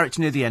about the character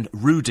near the end,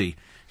 Rudy?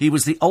 He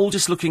was the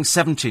oldest-looking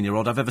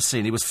 17-year-old I've ever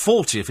seen. He was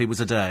 40 if he was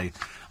a day.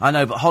 I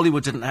know, but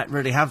Hollywood didn't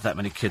really have that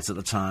many kids at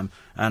the time.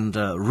 And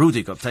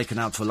Rudy got taken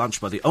out for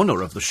lunch by the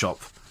owner of the shop,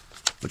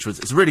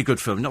 it's a really good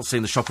film. You've not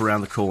seen The Shop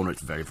Around the Corner.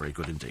 It's very, very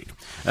good indeed.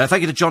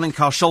 Thank you to John in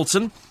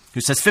Carshalton, who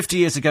says 50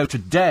 years ago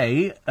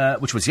today,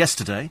 which was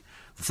yesterday,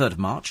 the 3rd of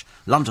March,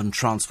 London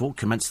Transport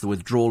commenced the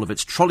withdrawal of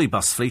its trolley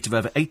bus fleet of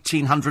over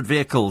 1,800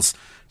 vehicles,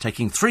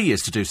 taking 3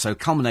 years to do so,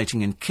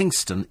 culminating in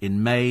Kingston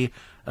in May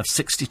of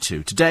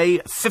 62. Today,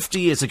 50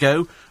 years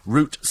ago,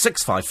 Route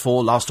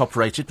 654 last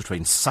operated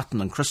between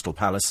Sutton and Crystal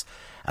Palace,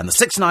 and the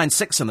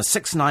 696 and the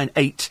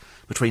 698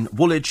 between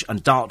Woolwich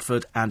and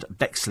Dartford and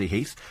Bexley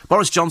Heath.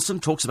 Boris Johnson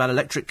talks about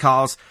electric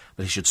cars,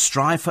 but he should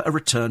strive for a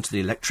return to the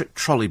electric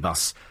trolley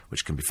bus,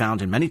 which can be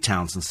found in many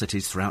towns and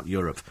cities throughout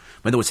Europe.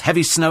 When there was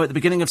heavy snow at the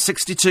beginning of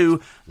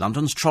 62,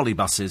 London's trolley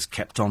buses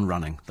kept on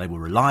running. They were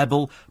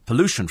reliable,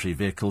 pollution-free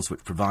vehicles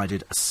which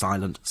provided a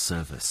silent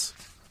service.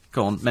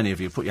 Go on, many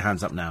of you, put your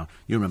hands up now.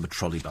 You remember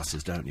trolley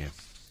buses, don't you?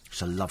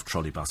 I love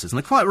trolley buses. And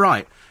they're quite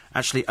right.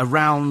 Actually,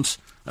 around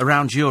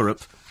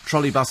Europe,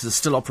 trolley buses are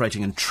still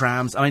operating in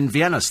trams. I mean,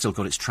 Vienna's still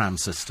got its tram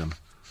system.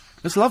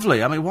 It's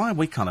lovely. I mean, why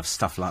we can't have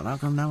stuff like that? I've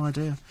got no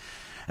idea.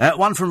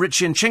 One from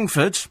Richie in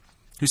Chingford,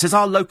 who says,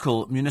 our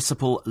local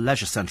municipal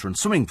leisure centre and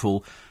swimming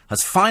pool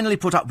has finally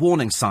put up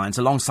warning signs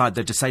alongside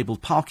their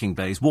disabled parking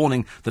bays,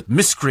 warning that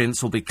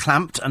miscreants will be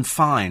clamped and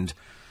fined.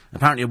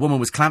 Apparently a woman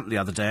was clamped the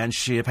other day, and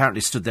she apparently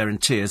stood there in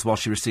tears while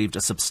she received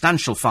a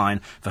substantial fine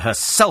for her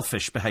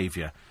selfish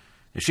behaviour.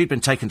 If she'd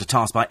been taken to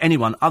task by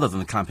anyone other than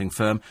the clamping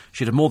firm,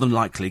 she'd have more than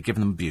likely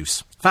given them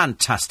abuse.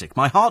 Fantastic.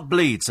 My heart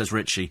bleeds, says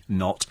Richie.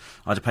 Not.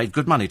 I'd have paid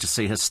good money to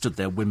see her stood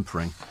there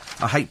whimpering.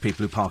 I hate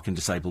people who park in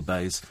disabled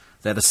bays.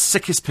 They're the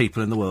sickest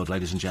people in the world,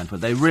 ladies and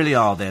gentlemen. They really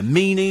are. They're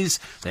meanies,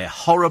 they're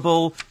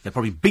horrible, they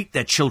probably beat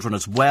their children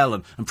as well,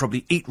 and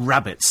probably eat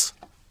rabbits.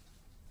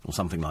 Or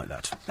something like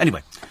that.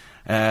 Anyway,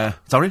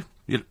 sorry?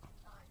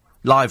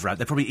 Live rabbits.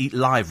 They probably eat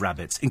live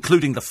rabbits,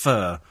 including the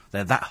fur.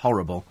 They're that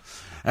horrible.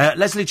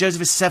 Leslie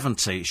Joseph is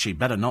 70. She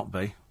better not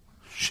be.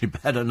 She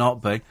better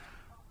not be.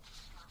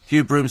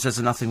 Hugh Broom says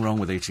there's nothing wrong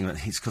with eating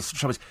that. Because the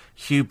trouble is,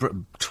 Hugh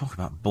Broom... Talk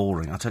about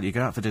boring. I tell you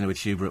go out for dinner with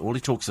Hugh Broom, all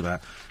he talks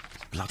about...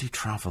 bloody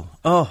travel.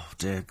 Oh,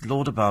 dear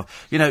Lord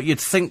above. You know, you'd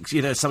think,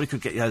 you know, somebody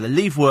could get, you know, they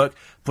leave work,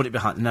 put it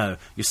behind. No.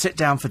 You sit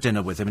down for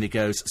dinner with him and he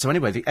goes, so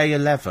anyway, the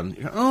A11.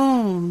 You go,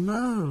 oh,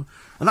 no.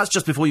 And that's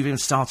just before you've even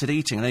started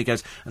eating. And then he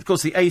goes, of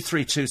course, the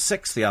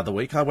A326 the other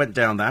week, I went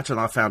down that and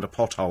I found a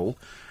pothole.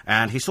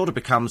 And he sort of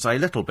becomes a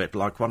little bit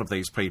like one of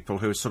these people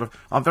who sort of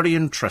are very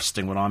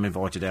interesting when I'm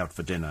invited out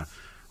for dinner.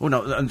 Oh,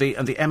 no, and the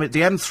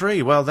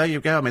M3, well, there you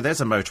go. I mean,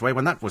 there's a motorway.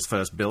 When that was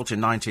first built in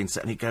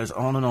 1970, he goes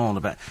on and on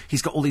about...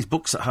 He's got all these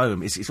books at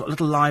home. He's got a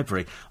little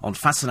library on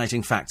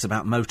fascinating facts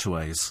about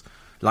motorways,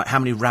 like how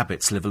many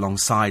rabbits live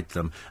alongside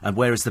them, and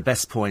where is the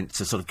best point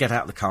to sort of get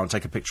out of the car and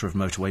take a picture of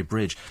Motorway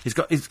Bridge. He's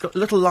got a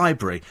little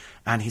library,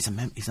 and he's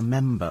a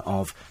member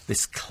of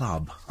this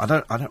club. I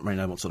don't really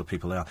know what sort of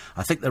people they are.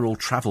 I think they're all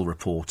travel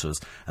reporters,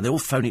 and they all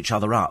phone each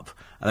other up,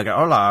 and they go,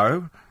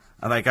 hello...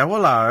 And they go,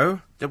 hello,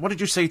 what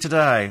did you see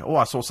today? Oh,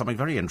 I saw something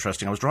very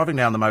interesting. I was driving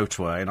down the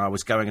motorway and I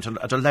was going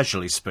at a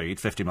leisurely speed,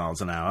 50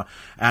 miles an hour,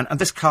 and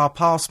this car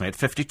passed me at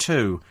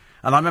 52.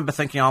 And I remember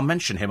thinking, I'll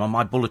mention him on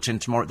my bulletin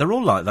tomorrow. They're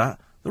all like that.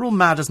 They're all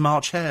mad as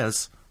March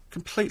hares.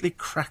 Completely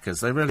crackers,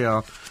 they really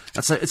are.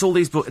 And so it's all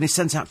these books, and he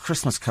sends out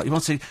Christmas cards. You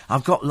want to see,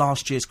 I've got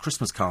last year's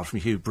Christmas card from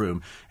Hugh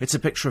Broom. It's a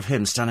picture of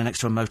him standing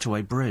next to a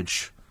motorway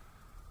bridge.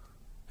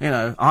 You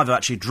know, I've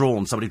actually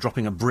drawn somebody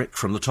dropping a brick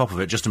from the top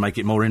of it just to make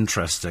it more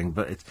interesting,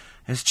 but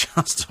it's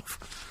just...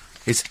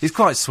 He's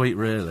quite sweet,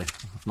 really.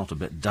 Not a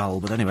bit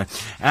dull, but anyway.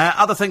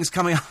 Other things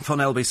coming up on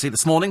LBC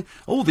this morning.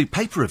 Oh, the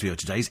paper reviewer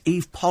today is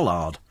Eve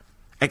Pollard,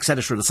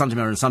 ex-editor of the Sunday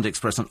Mirror and Sunday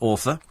Express and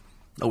author.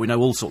 Oh, we know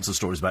all sorts of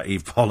stories about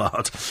Eve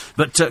Pollard.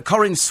 But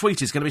Corinne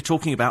Sweet is going to be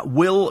talking about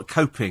will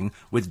coping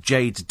with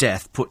Jade's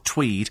death put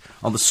Tweed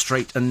on the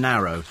straight and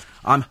narrow.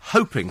 I'm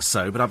hoping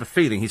so, but I have a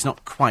feeling he's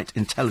not quite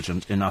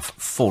intelligent enough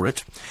for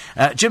it.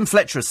 Jim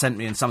Fletcher has sent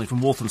me in something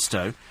from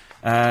Walthamstow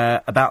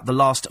about the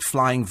last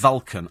flying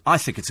Vulcan. I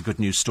think it's a good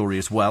news story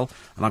as well,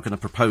 and I'm going to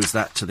propose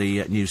that to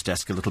the news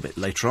desk a little bit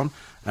later on.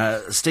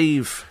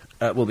 Steve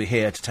will be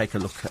here to take a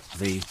look at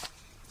the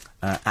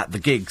at the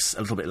gigs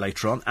a little bit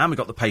later on, and we've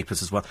got the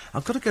papers as well.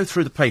 I've got to go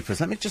through the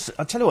papers.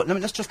 I'll tell you what,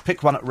 let's just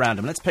pick one at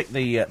random. Let's pick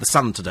the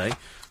Sun today.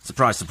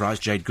 Surprise, surprise,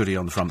 Jade Goody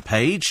on the front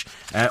page.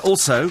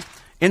 Also,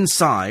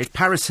 inside,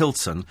 Paris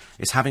Hilton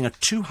is having a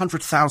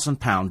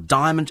 £200,000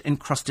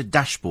 diamond-encrusted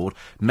dashboard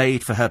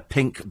made for her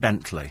pink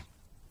Bentley.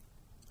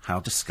 How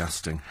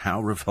disgusting,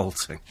 how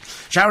revolting.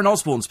 Sharon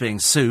Osbourne's being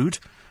sued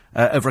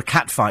over a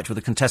catfight with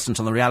a contestant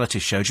on the reality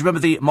show. Do you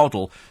remember the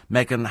model,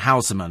 Megan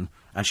Hauserman?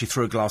 And she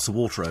threw a glass of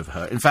water over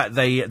her. In fact,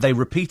 they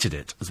repeated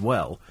it as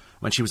well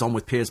when she was on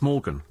with Piers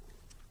Morgan.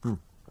 Oh,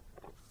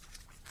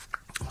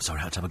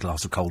 sorry, I had to have a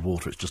glass of cold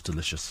water. It's just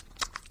delicious.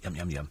 Yum,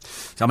 yum, yum.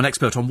 So I'm an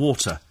expert on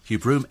water. Hugh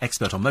Broome,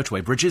 expert on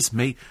motorway bridges.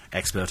 Me,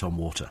 expert on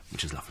water,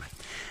 which is lovely.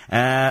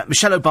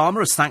 Michelle Obama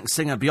has thanked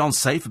singer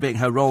Beyoncé for being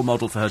her role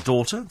model for her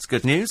daughter. It's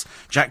good news.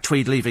 Jack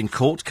Tweed leaving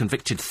court,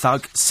 convicted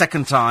thug.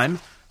 Second time.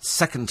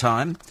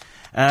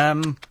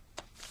 What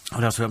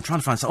else? I'm trying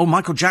to find...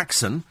 Michael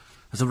Jackson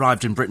has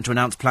arrived in Britain to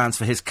announce plans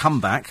for his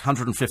comeback.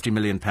 £150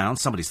 million.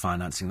 Somebody's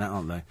financing that,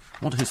 aren't they? I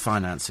wonder who's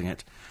financing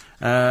it.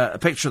 A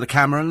picture of the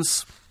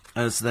Camerons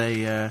as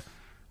they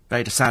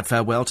bade a sad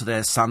farewell to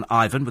their son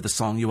Ivan with the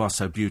song You Are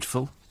So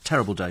Beautiful.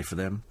 Terrible day for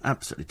them.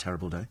 Absolutely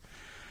terrible day.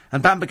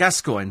 And Bamber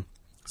Gascoigne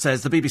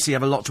says the BBC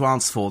have a lot to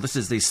answer for. This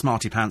is the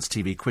Smarty Pants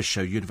TV quiz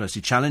show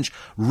University Challenge,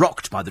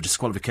 rocked by the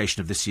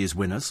disqualification of this year's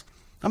winners.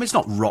 I mean, it's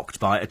not rocked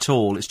by it at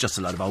all. It's just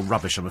a load of old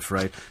rubbish, I'm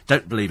afraid.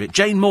 Don't believe it.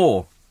 Jane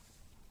Moore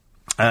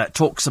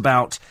talks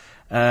about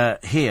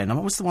here. Now,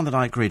 what was the one that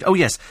I agreed? Oh,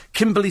 yes,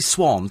 Kimberly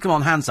Swan. Come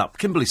on, hands up.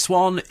 Kimberly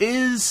Swan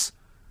is...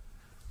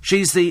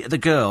 She's the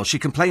girl. She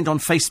complained on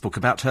Facebook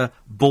about her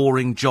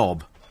boring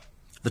job.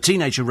 The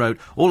teenager wrote,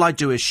 all I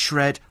do is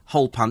shred,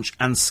 hole punch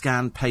and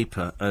scan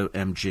paper,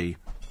 OMG.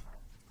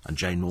 And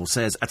Jane Moore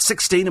says, at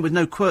 16 and with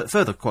no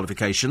further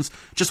qualifications,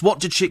 just what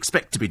did she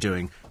expect to be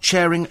doing?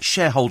 Chairing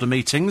shareholder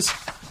meetings?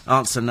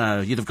 Answer, no.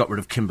 You'd have got rid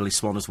of Kimberly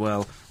Swan as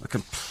well. A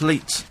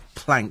complete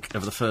plank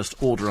of the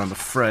First Order, I'm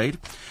afraid.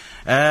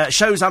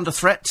 Shows under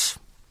threat.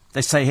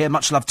 They say here,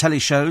 much loved telly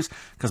shows,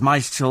 because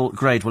Michael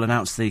Grade will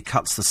announce the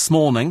cuts this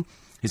morning.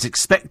 He's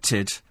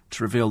expected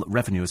to reveal that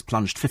revenue has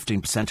plunged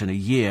 15% in a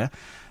year.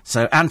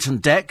 So Ant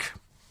and Dec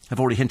have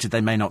already hinted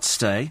they may not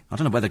stay. I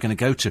don't know where they're going to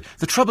go to.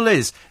 The trouble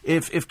is,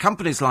 if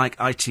companies like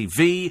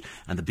ITV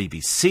and the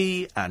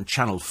BBC and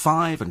Channel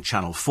 5 and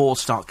Channel 4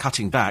 start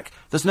cutting back,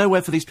 there's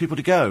nowhere for these people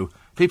to go.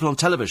 People on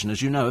television,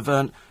 as you know, have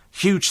earned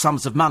huge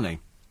sums of money.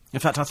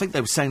 In fact, I think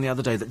they were saying the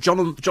other day that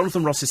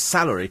Jonathan Ross's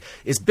salary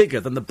is bigger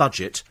than the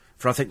budget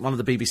for, I think, one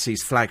of the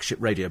BBC's flagship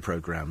radio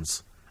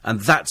programmes. And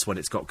that's when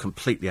it's got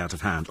completely out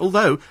of hand.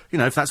 Although, you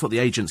know, if that's what the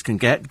agents can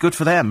get, good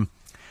for them.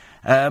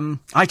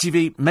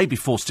 ITV may be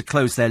forced to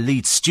close their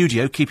Leeds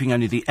studio, keeping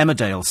only the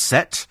Emmerdale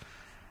set.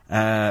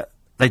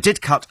 They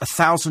did cut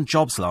 1,000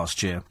 jobs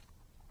last year.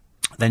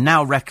 They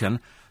now reckon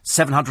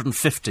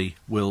 750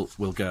 will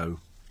go.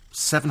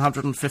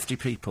 750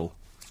 people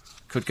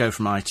could go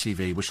from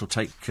ITV. We shall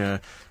take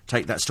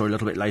that story a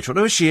little bit later on.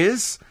 Oh, here she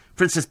is,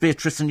 Princess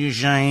Beatrice and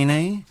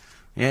Eugenie.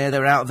 Yeah,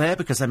 they're out there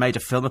because they made a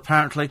film.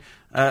 Apparently,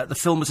 the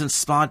film was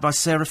inspired by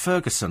Sarah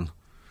Ferguson.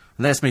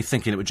 And there's me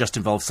thinking it would just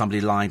involve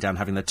somebody lying down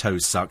having their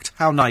toes sucked.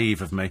 How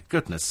naive of me.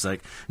 Goodness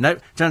sake. No,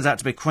 turns out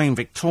to be Queen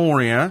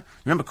Victoria.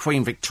 Remember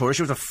Queen Victoria?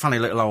 She was a funny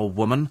little old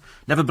woman.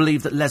 Never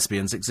believed that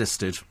lesbians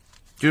existed.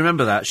 Do you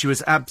remember that? She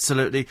was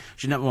absolutely...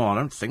 Well, I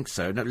don't think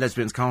so. No,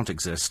 lesbians can't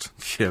exist.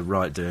 Yeah,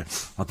 right, dear.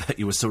 I bet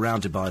you were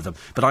surrounded by them.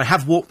 But I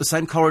have walked the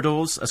same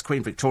corridors as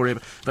Queen Victoria.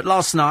 But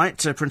last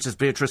night, Princess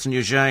Beatrice and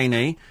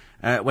Eugenie...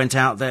 went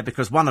out there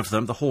because one of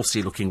them, the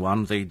horsey-looking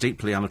one, the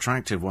deeply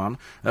unattractive one,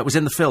 was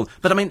in the film.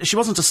 But, I mean, she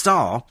wasn't a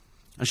star,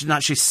 and she didn't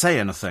actually say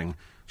anything.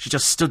 She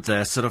just stood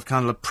there, sort of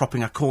kind of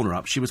propping her corner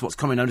up. She was what's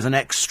commonly known as an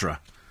extra.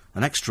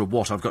 An extra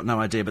what? I've got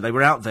no idea. But they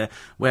were out there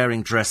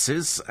wearing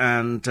dresses,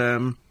 and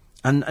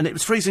it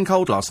was freezing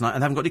cold last night,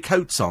 and they haven't got any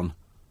coats on.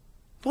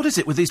 What is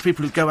it with these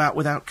people who go out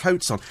without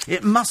coats on?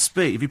 It must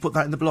be. If you put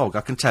that in the blog,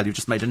 I can tell you've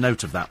just made a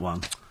note of that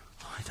one.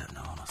 I don't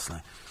know, honestly.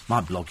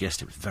 My blog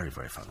yesterday was very,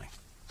 very funny.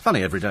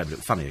 Funny every day, but it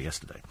was funnier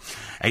yesterday.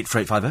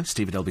 84850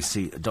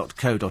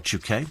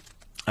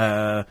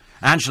 steve@lbc.co.uk.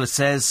 Angela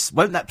says,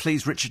 won't that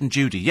please Richard and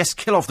Judy? Yes,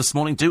 kill off this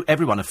morning, do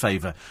everyone a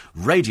favour.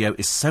 Radio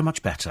is so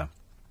much better.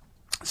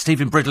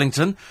 Steve in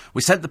Bridlington,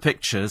 we sent the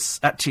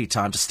pictures at tea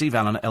time to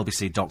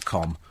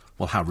steveallen@lbc.com.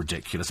 Well, how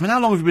ridiculous. I mean, how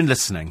long have you been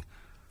listening?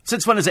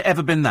 Since when has it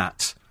ever been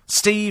that?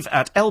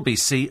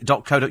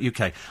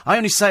 steve@lbc.co.uk. I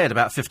only say it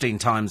about 15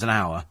 times an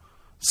hour.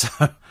 So,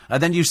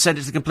 and then you sent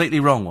it to the completely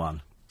wrong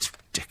one. It's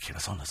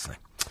ridiculous, honestly.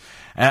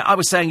 I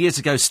was saying years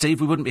ago, Steve,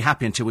 we wouldn't be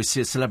happy until we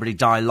see a celebrity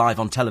die live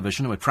on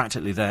television, and we're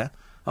practically there.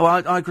 Oh,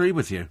 I agree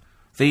with you.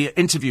 The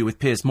interview with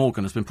Piers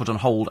Morgan has been put on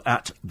hold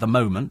at the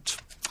moment.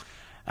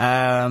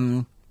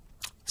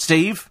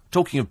 Steve,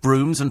 talking of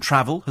brooms and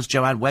travel, has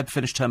Joanne Webb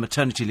finished her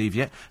maternity leave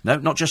yet? No,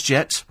 not just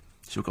yet.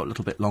 She's got a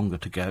little bit longer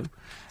to go.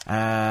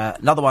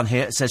 Another one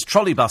here, it says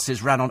trolley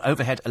buses ran on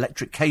overhead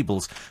electric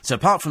cables, so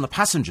apart from the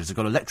passengers who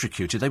got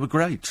electrocuted, they were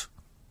great.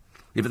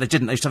 Yeah, but they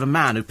didn't. They used to have a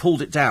man who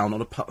pulled it down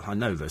on a... I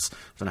know this. I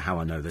don't know how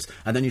I know this.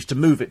 And then used to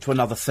move it to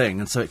another thing,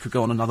 and so it could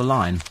go on another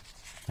line.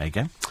 There you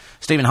go.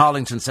 Stephen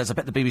Harlington says, I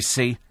bet the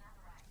BBC...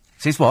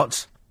 Sees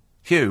what?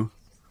 Hugh?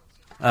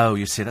 Oh,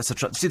 you see, that's the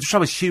trouble. See, the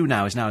trouble is Hugh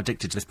now is now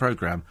addicted to this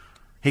programme.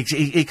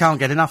 He can't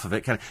get enough of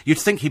it, can he? You'd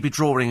think he'd be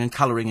drawing and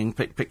colouring in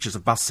pictures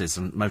of buses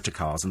and motor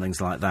cars and things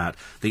like that.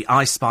 The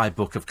I Spy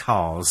book of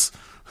cars.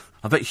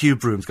 I bet Hugh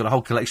Broom's got a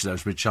whole collection of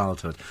those from his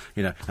childhood.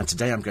 You know, and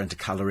today I'm going to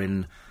colour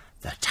in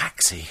the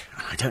taxi.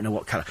 I don't know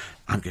what colour.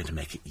 I'm going to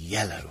make it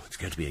yellow. It's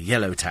going to be a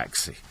yellow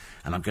taxi.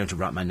 And I'm going to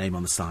write my name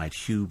on the side,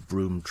 Hugh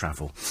Broom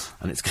Travel.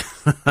 And it's...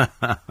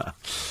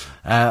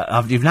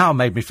 you've now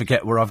made me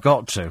forget where I've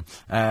got to.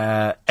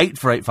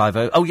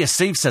 84850. Oh, yes,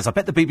 Steve says, I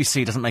bet the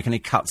BBC doesn't make any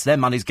cuts. Their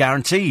money's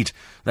guaranteed.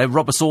 They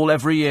rob us all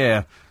every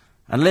year.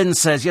 And Lynn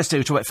says, yesterday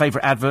we talked about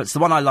favourite adverts. The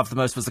one I loved the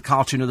most was the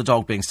cartoon of the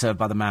dog being served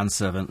by the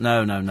manservant.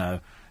 No.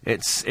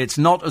 It's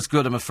not as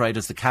good, I'm afraid,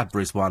 as the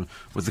Cadbury's one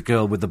with the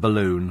girl with the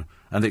balloon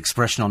and the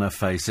expression on her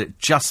face. It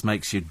just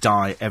makes you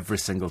die every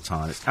single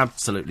time. It's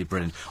absolutely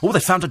brilliant. Oh, they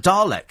found a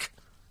Dalek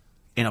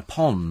in a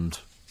pond.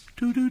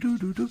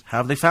 How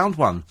have they found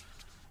one?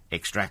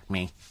 Extract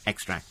me. And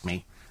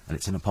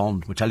it's in a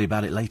pond. We'll tell you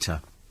about it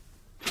later.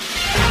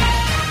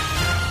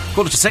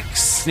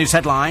 6:45, news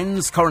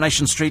headlines.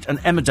 Coronation Street and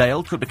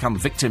Emmerdale could become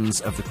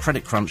victims of the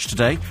credit crunch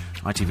today.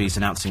 ITV's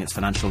announcing its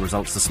financial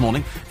results this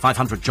morning.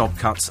 500 job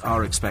cuts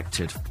are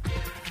expected.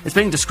 It's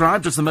being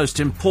described as the most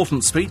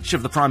important speech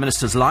of the Prime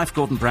Minister's life.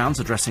 Gordon Brown's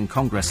addressing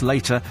Congress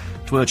later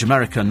to urge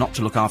America not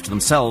to look after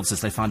themselves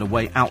as they find a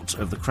way out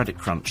of the credit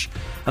crunch.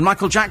 And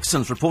Michael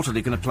Jackson's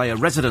reportedly going to play a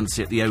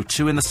residency at the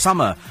O2 in the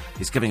summer.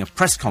 He's giving a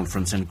press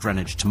conference in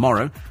Greenwich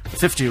tomorrow. The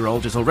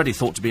 50-year-old is already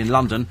thought to be in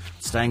London,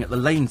 staying at the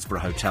Lanesborough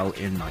Hotel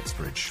in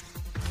Knightsbridge.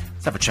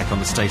 Let's have a check on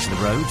the state of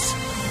the roads.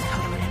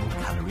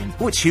 Colour in.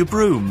 Oh, it's Hugh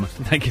Broom.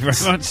 Thank you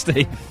very much,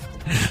 Steve.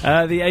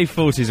 The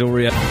A40's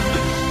already...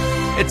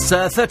 It's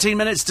 13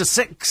 minutes to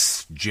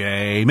 6.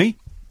 Jamie,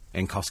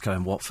 in Costco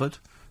in Watford,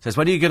 says,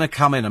 when are you going to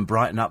come in and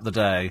brighten up the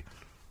day?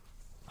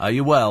 Are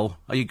you well?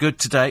 Are you good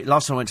today?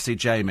 Last time I went to see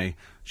Jamie,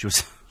 she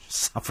was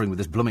suffering with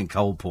this blooming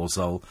cold, poor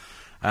soul.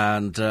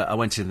 And I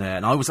went in there,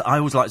 and I was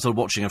like sort of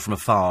watching her from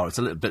afar.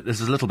 This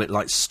is a little bit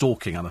like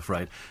stalking, I'm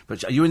afraid.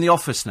 But are you in the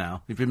office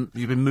now? You've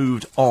been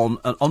moved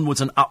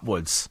onwards and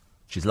upwards.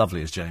 She's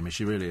lovely, is Jamie.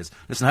 She really is.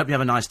 Listen, I hope you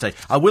have a nice day.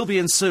 I will be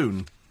in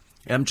soon.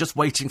 I'm just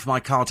waiting for my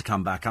car to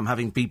come back. I'm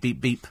having beep, beep,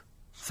 beep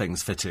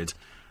things fitted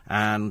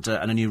and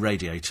a new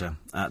radiator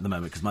at the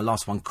moment because my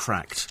last one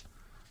cracked.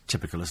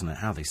 Typical, isn't it?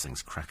 How these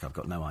things crack, I've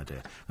got no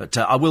idea. But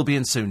I will be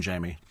in soon,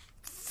 Jamie.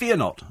 Fear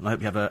not, and I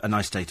hope you have a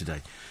nice day today.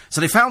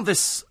 So they found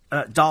this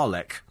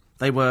Dalek.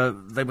 They were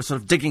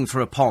sort of digging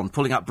through a pond,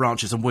 pulling up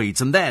branches and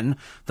weeds, and then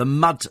the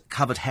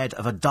mud-covered head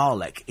of a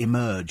Dalek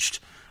emerged.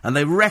 And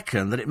they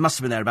reckon that it must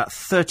have been there about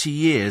 30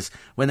 years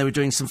when they were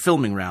doing some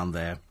filming round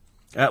there.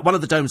 One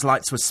of the dome's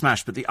lights was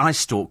smashed, but the eye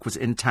stalk was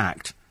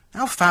intact.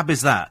 How fab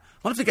is that?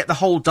 What if they get the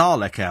whole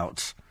Dalek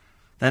out?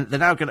 Then they're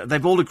now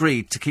they've all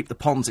agreed to keep the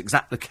pond's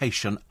exact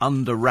location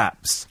under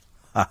wraps.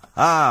 Ha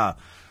ha!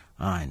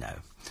 I know.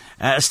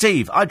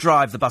 Steve, I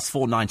drive the bus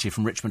 490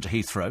 from Richmond to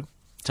Heathrow,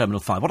 Terminal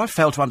 5. What I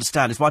fail to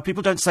understand is why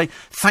people don't say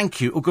thank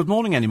you or good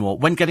morning anymore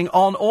when getting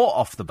on or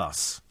off the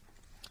bus.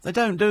 They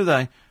don't, do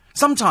they?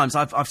 Sometimes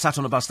I've sat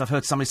on a bus and I've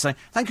heard somebody say,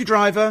 thank you,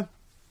 driver.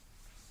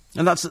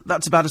 And that's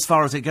about as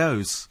far as it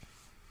goes.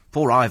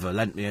 Poor Ivor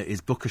lent me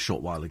his book a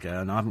short while ago,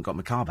 and I haven't got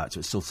my car back, so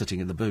it's still sitting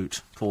in the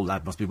boot. Poor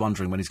lad must be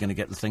wondering when he's going to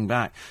get the thing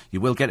back. You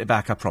will get it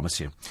back, I promise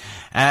you.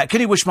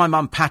 Can you wish my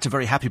mum Pat a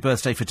very happy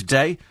birthday for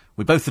today?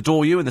 We both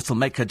adore you, and this will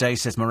make her day,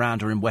 says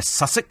Miranda in West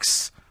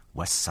Sussex.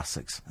 West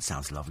Sussex. That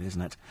sounds lovely,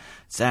 isn't it?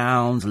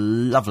 Sounds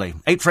lovely.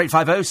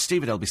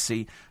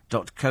 84850,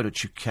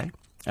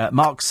 steve@lbc.co.uk.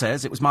 Mark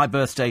says, it was my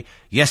birthday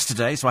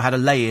yesterday, so I had a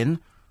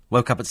lay-in.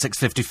 Woke up at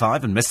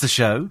 6:55 and missed the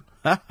show.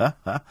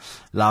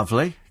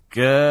 Lovely.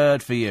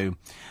 Good for you.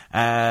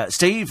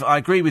 Steve, I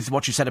agree with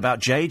what you said about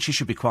Jade. She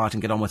should be quiet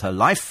and get on with her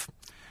life.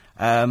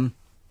 You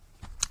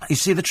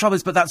see, the trouble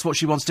is, but that's what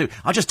she wants to do.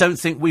 I just don't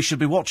think we should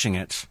be watching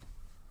it.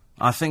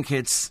 I think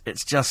it's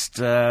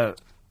just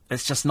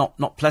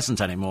not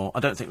pleasant anymore. I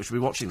don't think we should be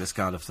watching this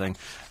kind of thing.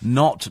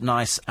 Not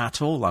nice at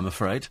all, I'm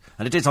afraid.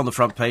 And it is on the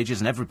front pages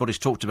and everybody's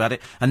talked about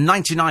it. And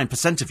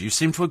 99% of you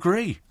seem to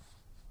agree.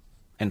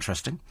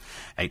 Interesting.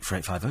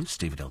 84850,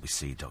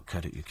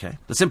 steve@lbc.co.uk.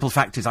 The simple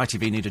fact is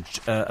ITV needed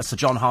a Sir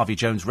John Harvey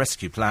Jones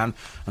rescue plan,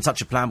 and such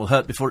a plan will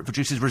hurt before it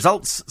produces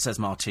results, says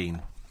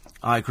Martine.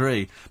 I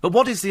agree. But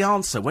what is the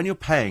answer when you're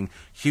paying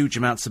huge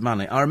amounts of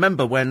money? I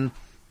remember when...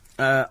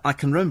 I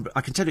can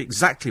tell you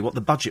exactly what the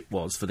budget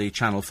was for the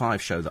Channel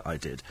 5 show that I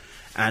did,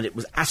 and it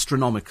was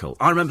astronomical.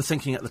 I remember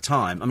thinking at the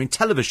time, I mean,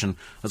 television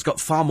has got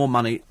far more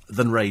money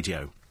than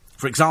radio.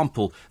 For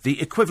example, the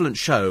equivalent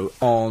show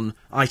on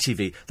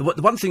ITV, the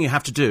one thing you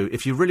have to do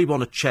if you really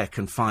want to check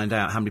and find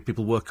out how many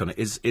people work on it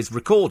is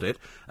record it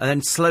and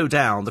then slow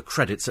down the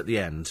credits at the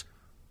end.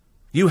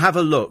 You have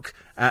a look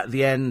at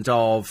the end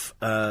of,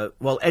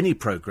 any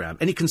programme,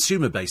 any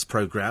consumer-based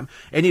programme,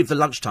 any of the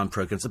lunchtime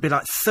programmes, there'll be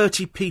like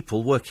 30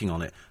 people working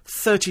on it.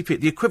 30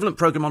 people. The equivalent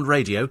programme on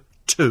radio,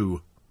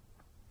 2.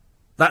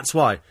 That's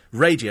why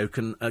radio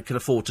can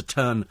afford to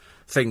turn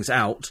things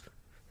out,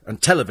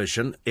 and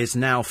television is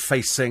now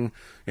facing,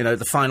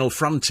 the final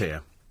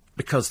frontier,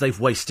 because they've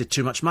wasted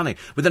too much money.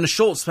 Within a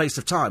short space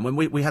of time, when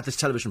we had this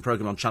television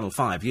programme on Channel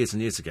 5 years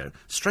and years ago,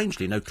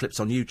 strangely no clips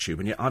on YouTube,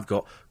 and yet I've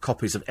got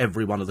copies of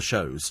every one of the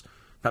shows.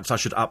 Perhaps I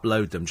should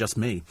upload them, just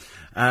me.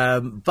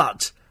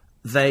 But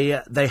they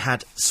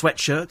had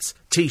sweatshirts,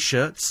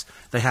 T-shirts,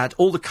 they had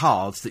all the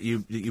cards that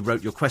you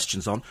wrote your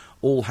questions on,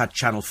 all had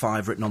Channel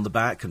 5 written on the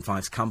back, and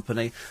 5's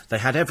company. They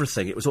had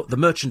everything. It was the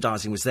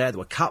merchandising was there. There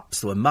were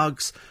cups, there were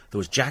mugs, there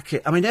was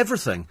jacket. I mean,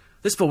 everything.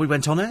 This before we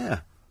went on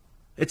air.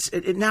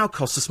 It now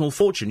costs a small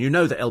fortune. You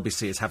know that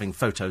LBC is having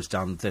photos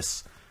done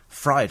this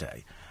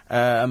Friday.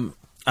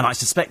 And I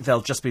suspect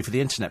they'll just be for the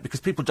internet, because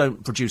people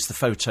don't produce the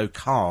photo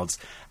cards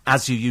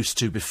as you used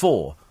to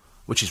before,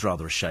 which is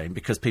rather a shame,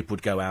 because people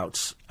would go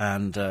out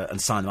and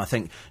sign them. I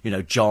think,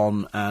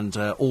 John and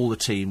all the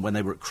team, when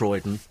they were at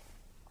Croydon,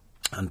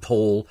 and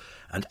Paul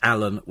and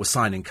Alan were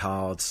signing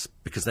cards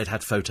because they'd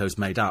had photos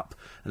made up.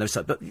 And they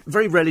were but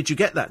very rarely do you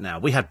get that now.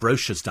 We had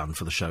brochures done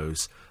for the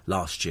shows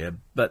last year,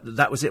 but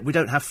that was it. We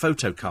don't have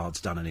photo cards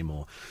done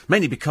anymore.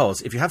 Mainly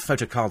because if you have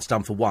photo cards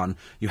done for one,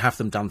 you have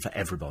them done for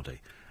everybody.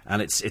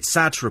 And it's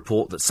sad to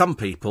report that some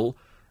people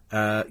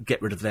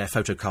get rid of their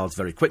photo cards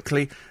very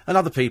quickly, and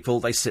other people,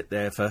 they sit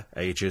there for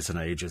ages and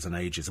ages and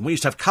ages. And we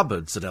used to have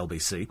cupboards at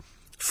LBC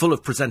full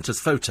of presenters'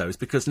 photos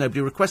because nobody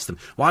requests them.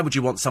 Why would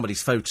you want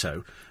somebody's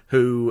photo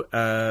who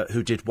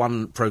did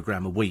one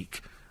programme a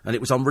week and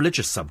it was on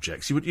religious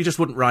subjects? You just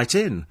wouldn't write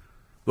in.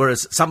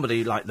 Whereas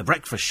somebody like The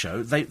Breakfast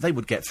Show, they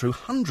would get through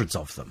hundreds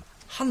of them.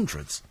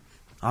 Hundreds.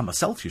 I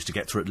myself used to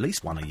get through at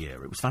least one a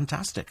year. It was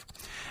fantastic.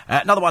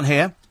 Another one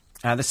here.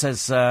 This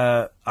says,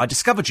 I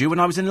discovered you when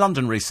I was in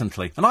London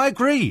recently. And I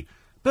agree.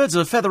 Birds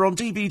of a Feather on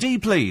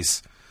DVD,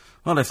 please.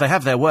 Well, if they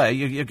have their way,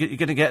 you're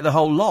going to get the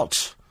whole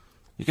lot.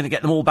 You're going to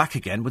get them all back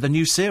again with a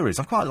new series.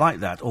 I quite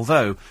like that,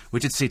 although we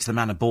did see To the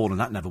Man Born,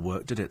 and that never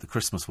worked, did it? The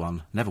Christmas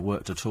one never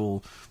worked at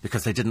all,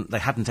 because they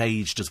hadn't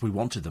aged as we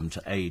wanted them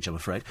to age, I'm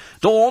afraid.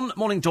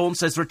 Morning Dawn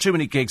says there are too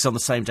many gigs on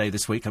the same day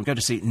this week. I'm going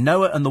to see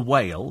Noah and the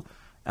Whale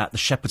at the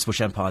Shepherd's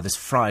Bush Empire this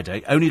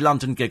Friday. Only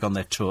London gig on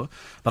their tour.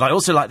 But I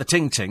also like the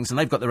Ting Tings, and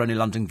they've got their only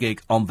London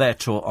gig on their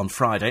tour on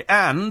Friday.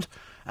 And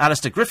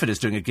Alistair Griffin is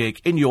doing a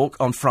gig in York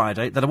on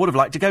Friday that I would have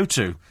liked to go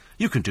to.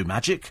 You can do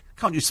magic.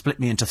 Can't you split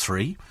me into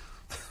 3?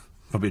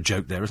 Probably a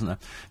joke there, isn't there?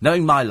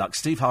 Knowing my luck,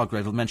 Steve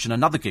Hargrave will mention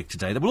another gig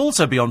today that will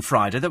also be on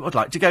Friday that I would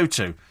like to go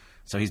to.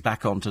 So he's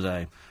back on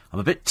today. I'm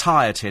a bit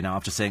tired here now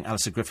after seeing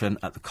Alistair Griffin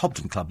at the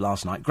Cobden Club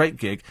last night. Great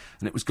gig.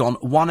 And it was gone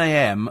 1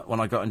 a.m. when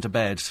I got into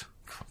bed.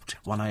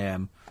 1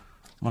 a.m.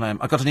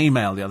 I got an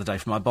email the other day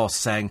from my boss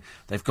saying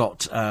they've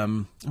got...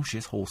 she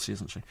is horsey,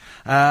 isn't she?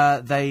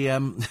 They're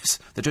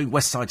doing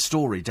West Side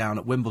Story down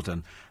at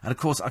Wimbledon. And, of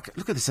course,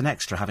 look at this, an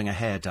extra having her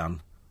hair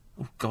done.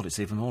 Oh, God, it's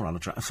even more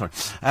unattractive. Sorry.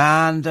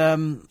 And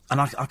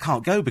I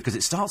can't go because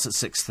it starts at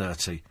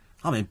 6:30.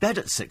 I'm in bed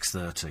at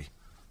 6:30.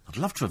 I'd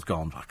love to have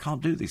gone, but I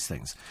can't do these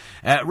things.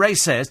 Ray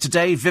says,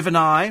 today, Viv and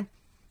I...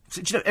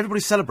 Do you know,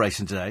 everybody's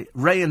celebrating today.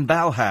 Ray and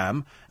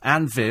Balham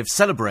and Viv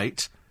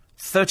celebrate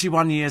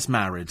 31 years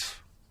married.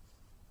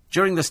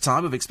 During this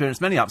time, we've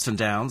experienced many ups and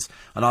downs,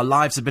 and our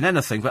lives have been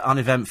anything but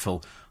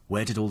uneventful.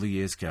 Where did all the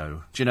years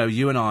go? Do you know,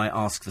 you and I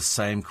ask the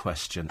same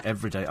question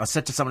every day. I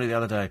said to somebody the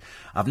other day,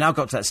 I've now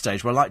got to that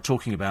stage where I like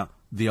talking about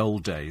the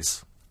old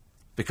days.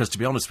 Because, to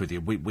be honest with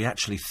you, we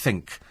actually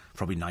think,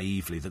 probably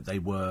naively, that they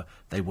were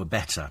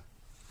better.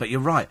 But you're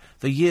right,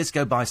 the years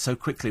go by so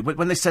quickly.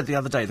 When they said the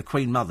other day the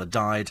Queen Mother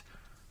died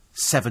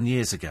 7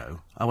 years ago,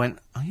 I went,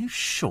 are you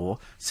sure?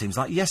 Seems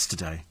like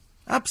yesterday.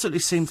 Absolutely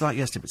seems like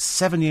yesterday, but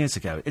 7 years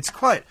ago. It's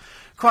quite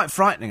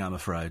frightening, I'm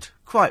afraid.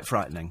 Quite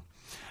frightening.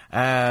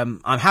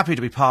 I'm happy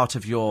to be part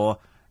of your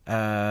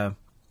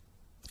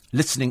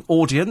listening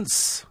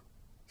audience.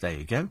 There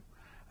you go.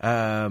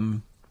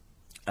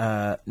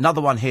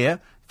 Another one here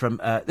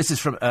from this is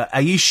from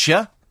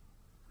Aisha,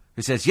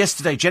 who says,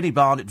 yesterday Jenny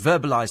Barnett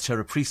verbalised her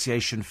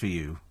appreciation for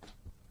you.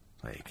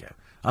 There you go.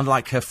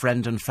 Unlike her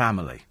friend and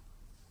family.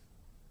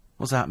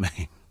 What's that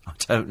mean? I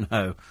don't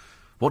know.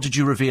 What did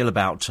you reveal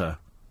about her?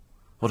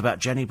 What about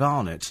Jenny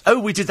Barnett? Oh,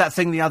 we did that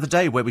thing the other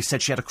day where we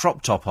said she had a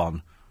crop top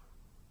on.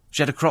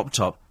 She had a crop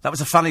top. That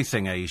was a funny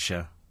thing,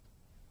 Aisha.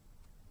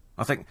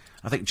 I think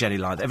Jenny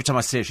lied. Every time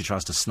I see her, she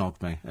tries to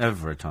snog me.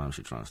 Every time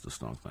she tries to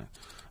snog me.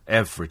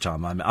 Every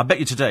time I bet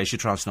you today she'll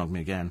try and snog me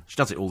again. She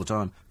does it all the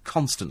time.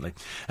 Constantly.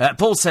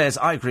 Paul says,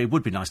 I agree, it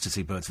would be nice to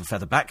see Birds of a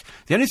Feather back.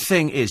 The only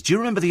thing is, do you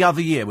remember the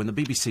other year when the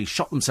BBC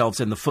shot themselves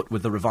in the foot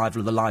with the revival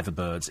of the Liver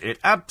Birds? It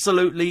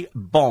absolutely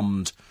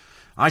bombed.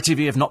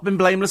 ITV have not been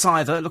blameless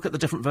either. Look at the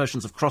different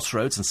versions of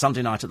Crossroads and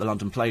Sunday Night at the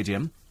London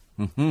Palladium.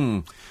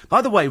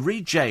 By the way,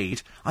 Reed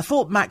Jade, I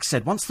thought Max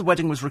said once the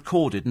wedding was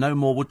recorded, no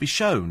more would be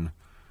shown.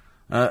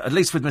 At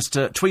least with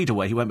Mr.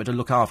 Tweedaway, he went to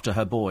look after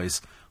her boys.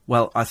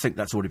 Well, I think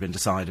that's already been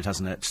decided,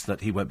 hasn't it,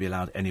 that he won't be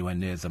allowed anywhere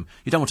near them.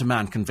 You don't want a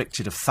man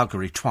convicted of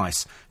thuggery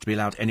twice to be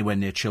allowed anywhere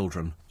near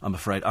children, I'm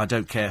afraid. I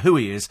don't care who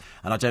he is,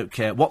 and I don't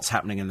care what's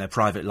happening in their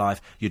private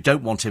life. You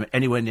don't want him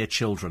anywhere near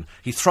children.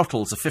 He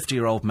throttles a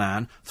 50-year-old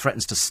man,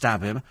 threatens to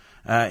stab him.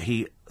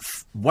 He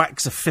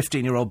whacks a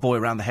 15-year-old boy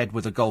around the head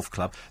with a golf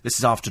club. This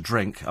is after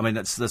drink. I mean,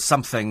 there's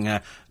something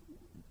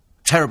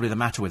terribly the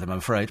matter with him, I'm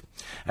afraid.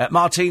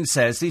 Martine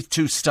says, these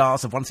two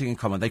stars have one thing in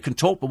common. They can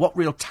talk, but what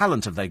real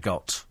talent have they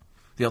got?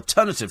 The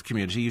alternative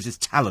community uses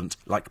talent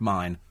like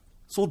mine.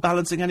 Sword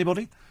balancing,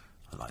 anybody?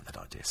 I like that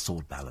idea,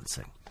 sword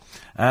balancing.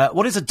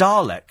 What is a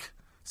Dalek,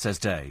 says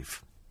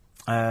Dave.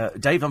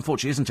 Dave,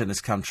 unfortunately, isn't in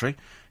this country.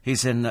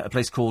 He's in a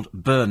place called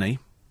Burnley,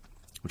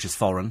 which is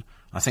foreign.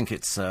 I think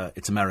it's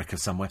America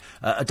somewhere.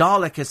 A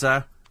Dalek is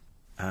a...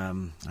 how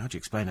do you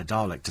explain a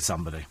Dalek to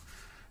somebody?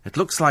 It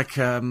looks like,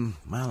 well,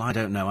 I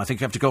don't know. I think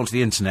you have to go onto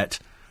the internet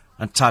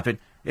and type in...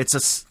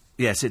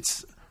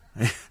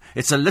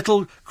 It's a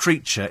little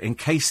creature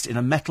encased in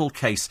a metal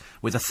case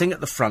with a thing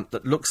at the front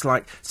that looks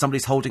like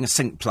somebody's holding a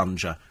sink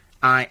plunger.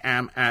 I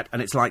am at...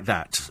 And it's like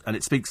that. And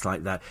it speaks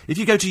like that. If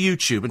you go to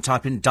YouTube and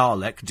type in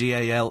Dalek,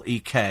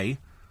 D-A-L-E-K,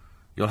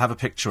 you'll have a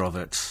picture of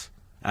it.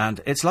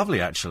 And it's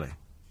lovely, actually.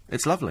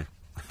 It's lovely.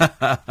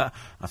 I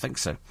think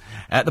so.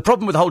 The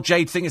problem with the whole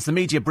Jade thing is the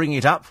media bringing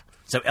it up.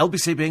 So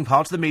LBC, being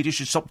part of the media,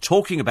 should stop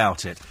talking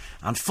about it.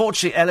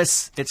 Unfortunately,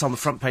 Ellis, it's on the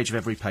front page of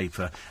every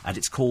paper, and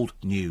it's called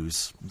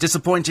news.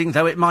 Disappointing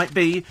though it might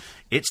be,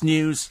 it's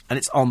news, and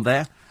it's on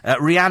there.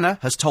 Rihanna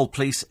has told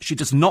police she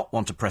does not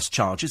want to press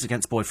charges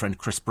against boyfriend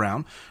Chris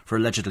Brown for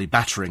allegedly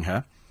battering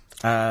her.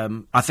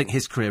 I think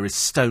his career is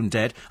stone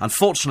dead.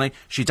 Unfortunately,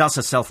 she does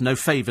herself no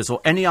favours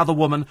or any other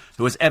woman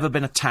who has ever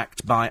been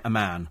attacked by a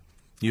man.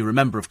 You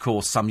remember, of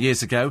course, some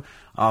years ago,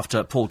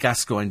 after Paul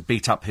Gascoigne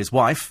beat up his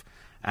wife,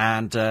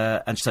 and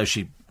so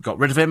she got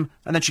rid of him,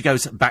 and then she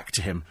goes back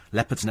to him.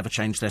 Leopards never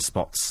change their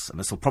spots, and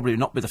this will probably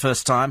not be the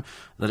first time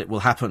that it will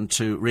happen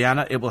to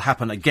Rihanna. It will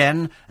happen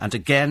again and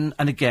again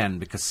and again,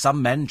 because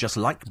some men just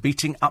like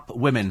beating up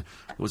women.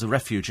 There was a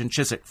refuge in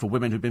Chiswick for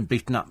women who'd been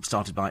beaten up,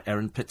 started by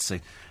Erin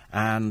Pitsey,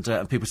 and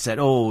people said,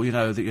 oh, you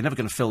know, that you're never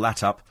going to fill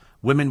that up.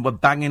 Women were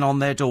banging on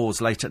their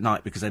doors late at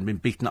night because they'd been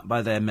beaten up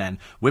by their men.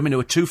 Women who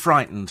were too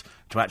frightened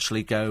to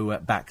actually go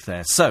back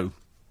there. So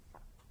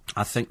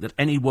I think that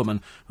any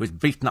woman who is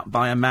beaten up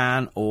by a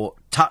man or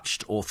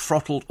touched or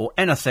throttled or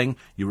anything,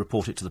 you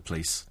report it to the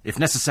police. If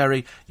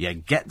necessary, you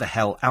get the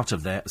hell out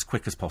of there as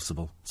quick as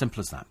possible.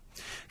 Simple as that.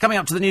 Coming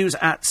up to the news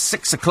at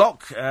 6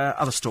 o'clock,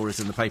 other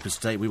stories in the papers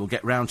today we will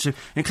get round to,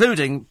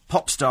 including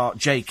pop star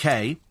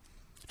JK,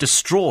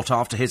 distraught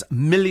after his £1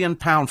 million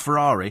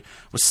Ferrari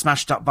was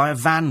smashed up by a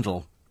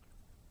vandal.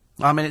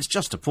 I mean, it's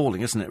just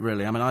appalling, isn't it,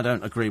 really? I mean, I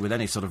don't agree with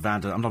any sort of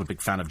vandal. I'm not a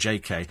big fan of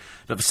JK.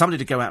 But for somebody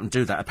to go out and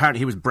do that, apparently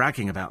he was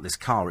bragging about this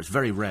car. It's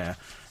very rare.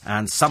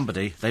 And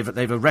somebody,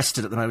 they've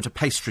arrested at the moment a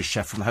pastry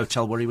chef from the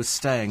hotel where he was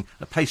staying,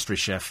 a pastry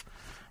chef,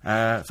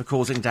 for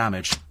causing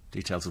damage.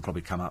 Details will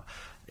probably come up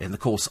in the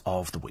course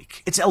of the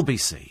week. It's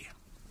LBC.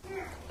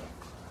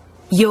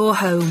 Your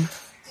home.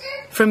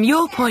 From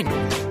your point...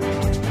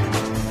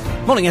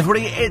 Morning,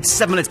 everybody. It's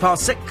 7 minutes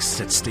past 6.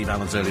 It's Steve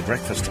Allen's Early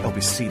Breakfast,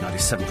 LBC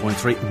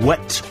 97.3.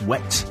 Wet,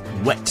 wet,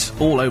 wet,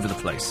 all over the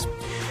place.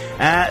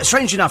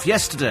 Strange enough,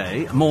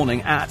 yesterday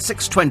morning at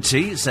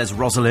 6:20, says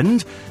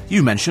Rosalind,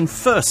 you mentioned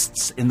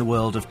firsts in the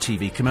world of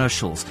TV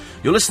commercials.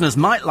 Your listeners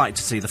might like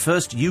to see the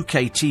first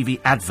UK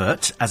TV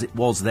advert, as it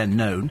was then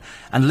known,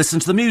 and listen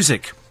to the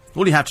music.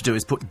 All you have to do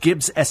is put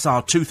Gibbs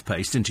SR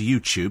toothpaste into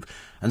YouTube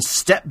and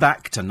step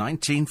back to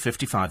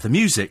 1955. The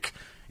music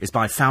is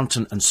by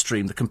Fountain and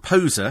Stream. The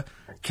composer,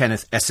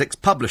 Kenneth Essex.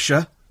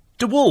 Publisher,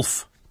 De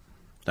Wolfe.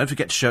 Don't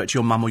forget to show it to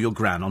your mum or your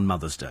gran on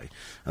Mother's Day.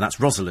 And that's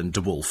Rosalind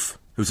De Wolfe,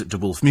 who's at De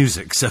Wolfe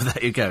Music. So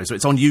there you go. So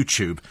it's on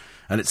YouTube,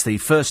 and it's the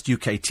first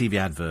UK TV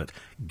advert,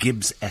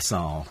 Gibbs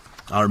SR.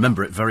 I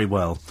remember it very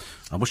well.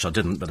 I wish I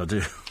didn't, but I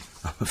do,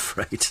 I'm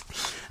afraid.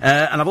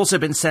 And I've also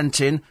been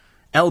sent in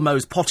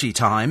Elmo's Potty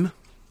Time.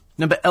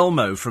 Remember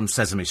Elmo from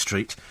Sesame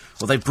Street?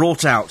 Well, they've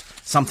brought out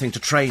something to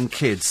train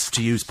kids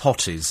to use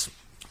potties.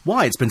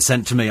 Why it's been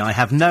sent to me, I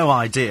have no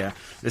idea.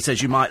 It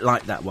says you might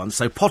like that one.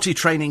 So potty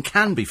training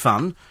can be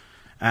fun,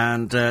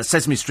 and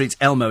Sesame Street's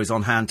Elmo is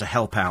on hand to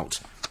help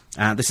out.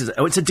 And this is...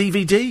 Oh, it's a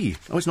DVD.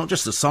 Oh, it's not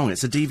just a song,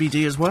 it's a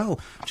DVD as well,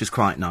 which is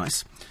quite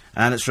nice.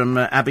 And it's from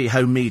Abbey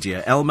Home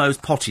Media, Elmo's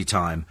Potty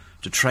Time,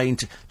 to train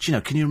to... Do you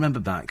know, can you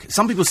remember back?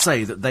 Some people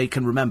say that they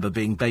can remember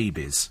being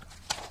babies,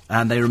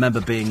 and they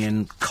remember being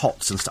in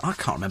cots and stuff. I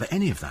can't remember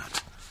any of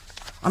that.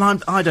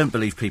 And I don't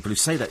believe people who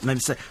say that. Maybe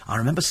say, I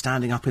remember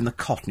standing up in the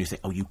cot, and you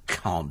think, oh, you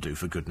can't do,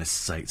 for goodness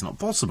sake. It's not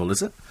possible,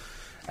 is it?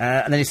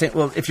 And then you think,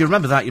 well, if you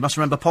remember that, you must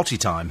remember Potty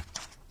Time.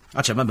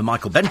 Actually, I remember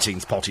Michael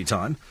Benting's Potty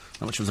Time,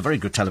 which was a very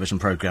good television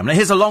programme. Now,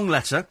 here's a long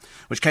letter,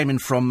 which came in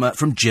from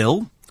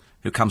Jill,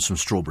 who comes from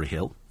Strawberry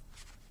Hill.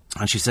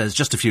 And she says,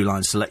 just a few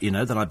lines to let you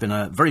know that I've been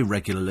a very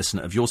regular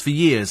listener of yours for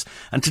years.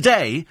 And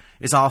today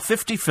is our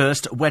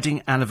 51st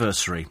wedding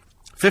anniversary.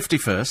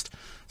 51st.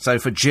 So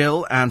for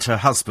Jill and her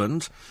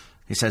husband...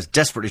 He says,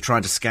 desperately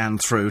trying to scan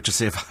through to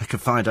see if I can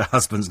find her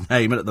husband's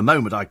name, and at the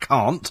moment I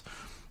can't.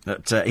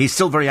 But he's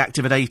still very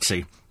active at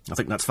 80. I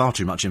think that's far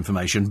too much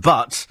information,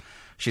 but...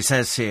 She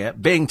says here,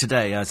 being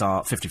today as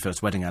our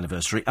 51st wedding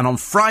anniversary, and on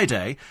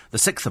Friday, the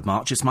 6th of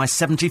March, is my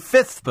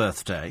 75th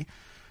birthday,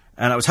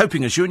 and I was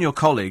hoping as you and your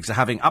colleagues are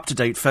having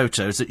up-to-date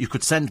photos that you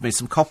could send me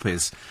some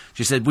copies.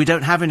 She said, we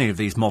don't have any of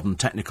these modern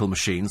technical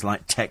machines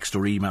like text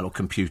or email or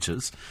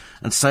computers,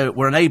 and so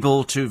we're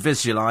unable to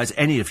visualise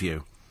any of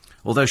you.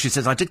 Although she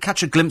says, I did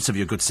catch a glimpse of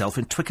your good self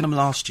in Twickenham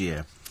last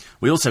year.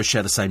 We also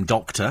share the same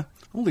doctor.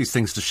 All these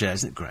things to share,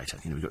 isn't it great?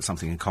 You know, we've got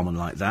something in common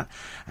like that.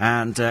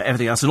 And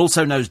everything else. And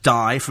also knows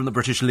Di from the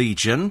British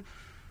Legion.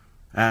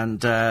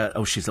 And,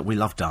 we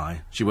love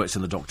Di. She works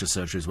in the doctor's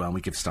surgery as well, and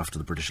we give stuff to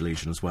the British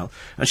Legion as well.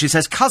 And she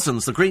says,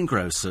 cousins, the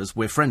greengrocers,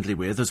 we're friendly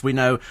with, as we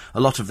know a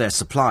lot of their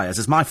suppliers,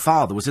 as my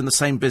father was in the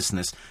same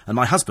business, and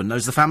my husband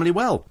knows the family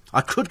well.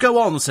 I could go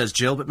on, says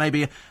Jill, but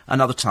maybe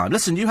another time.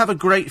 Listen, you have a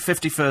great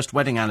 51st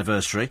wedding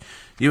anniversary,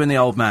 you and the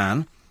old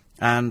man,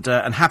 and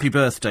happy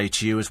birthday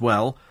to you as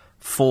well.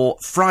 For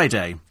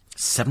Friday,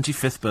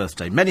 75th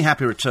birthday. Many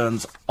happy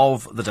returns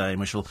of the day, and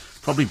we shall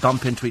probably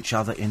bump into each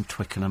other in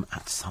Twickenham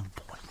at some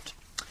point.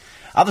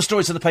 Other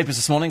stories in the papers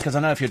this morning, because I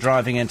know if you're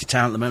driving into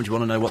town at the moment, you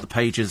want to know what the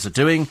pages are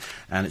doing,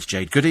 and it's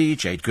Jade Goody.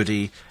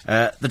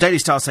 The Daily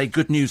Star say,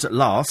 good news at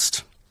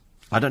last.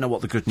 I don't know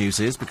what the good news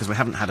is, because we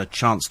haven't had a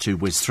chance to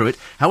whiz through it.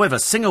 However,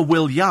 singer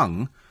Will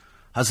Young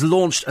has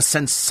launched a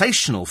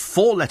sensational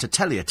 4-letter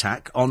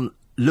tele-attack on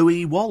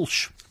Louis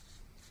Walsh.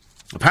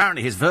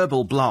 Apparently his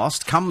verbal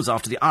blast comes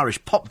after the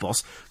Irish pop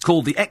boss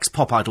called the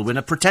ex-Pop Idol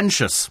winner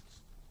pretentious.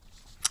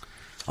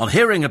 On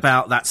hearing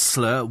about that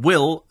slur,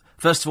 Will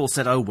first of all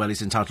said, oh, well,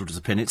 he's entitled to his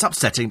opinion. It's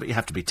upsetting, but you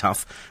have to be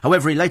tough.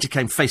 However, he later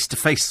came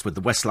face-to-face with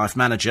the Westlife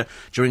manager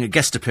during a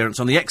guest appearance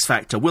on The X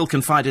Factor. Will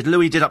confided,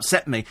 Louis did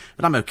upset me,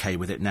 but I'm OK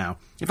with it now.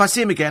 If I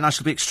see him again, I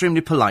shall be extremely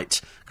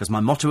polite, because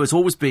my motto has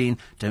always been,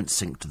 don't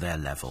sink to their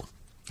level.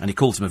 And he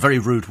calls him a very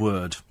rude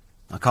word.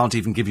 I can't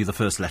even give you the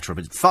first letter of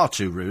it. It's far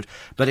too rude.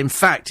 But in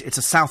fact, it's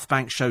a South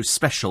Bank Show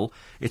special.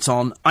 It's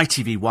on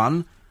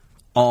ITV1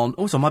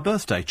 it's on my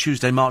birthday,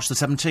 Tuesday, March the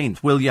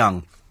 17th. Will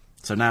Young.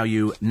 So now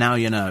you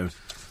know.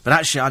 But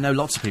actually, I know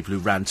lots of people who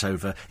rant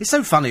over... It's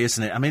so funny,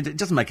 isn't it? I mean, it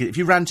doesn't make it... If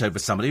you rant over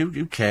somebody,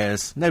 who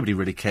cares? Nobody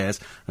really cares,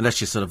 unless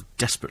you're sort of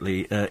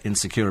desperately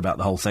insecure about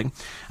the whole thing.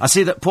 I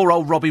see that poor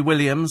old Robbie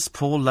Williams,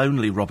 poor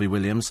lonely Robbie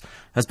Williams,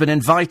 has been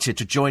invited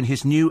to join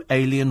his new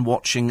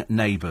alien-watching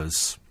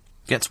neighbours.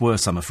 Gets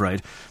worse, I'm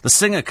afraid. The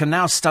singer can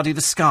now study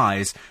the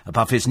skies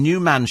above his new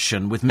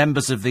mansion with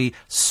members of the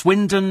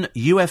Swindon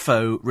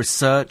UFO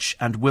Research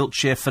and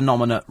Wiltshire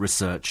Phenomena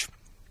Research.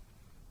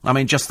 I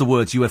mean, just the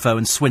words UFO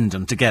and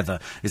Swindon together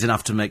is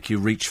enough to make you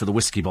reach for the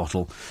whiskey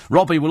bottle.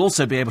 Robbie will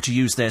also be able to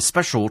use their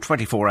special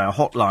 24-hour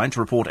hotline to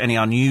report any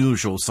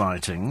unusual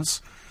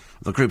sightings.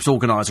 The group's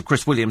organiser,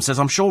 Chris Williams, says,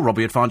 I'm sure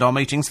Robbie would find our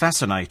meetings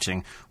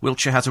fascinating.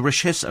 Wiltshire has a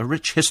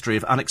rich history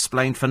of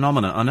unexplained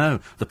phenomena. I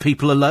know. The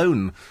people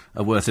alone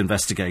are worth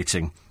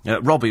investigating.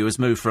 Robbie, who has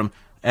moved from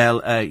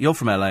L.A. You're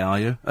from L.A., are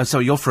you?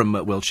 Sorry, you're from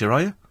Wiltshire,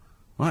 are you?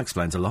 Well, that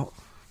explains a lot.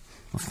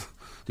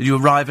 Did you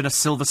arrive in a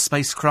silver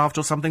spacecraft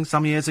or something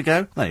some years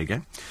ago? There you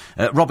go.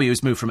 Robbie,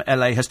 who's moved from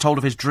L.A., has told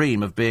of his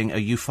dream of being a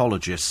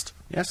ufologist.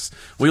 Yes?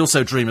 We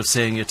also dream of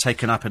seeing you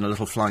taken up in a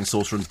little flying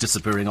saucer and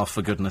disappearing off,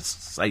 for goodness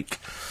sake.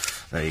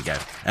 There you go.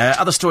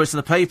 Other stories in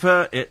the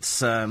paper. It's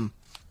the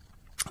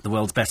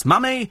world's best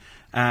mummy.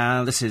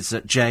 This is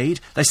Jade.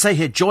 They say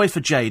here, joy for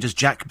Jade as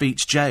Jack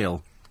beats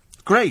jail.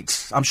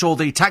 Great. I'm sure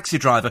the taxi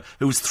driver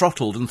who was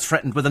throttled and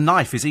threatened with a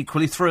knife is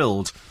equally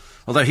thrilled.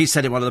 Although he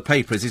said in one of the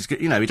papers, he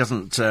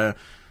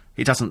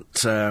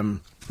doesn't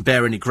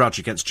bear any grudge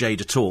against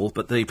Jade at all,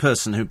 but the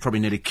person who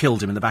probably nearly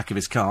killed him in the back of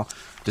his car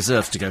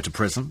deserves to go to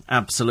prison.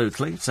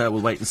 Absolutely. So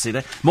we'll wait and see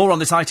there. More on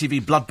this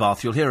ITV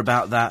bloodbath. You'll hear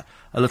about that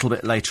a little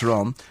bit later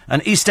on.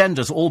 An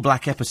EastEnders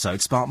all-black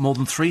episode sparked more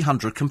than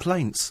 300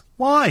 complaints.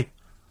 Why?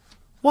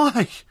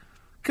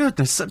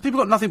 Goodness, people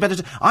got nothing better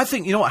to... I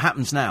think, you know what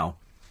happens now?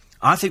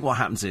 I think what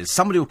happens is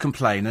somebody will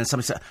complain and then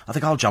somebody says, I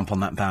think I'll jump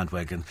on that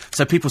bandwagon.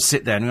 So people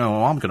sit there and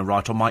go, I'm going to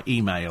write on my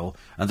email,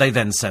 and they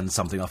then send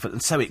something off it,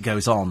 and so it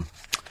goes on.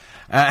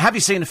 Have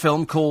you seen a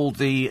film called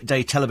The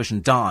Day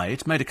Television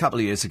Died, made a couple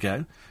of years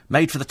ago?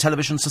 Made for the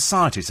Television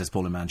Society, says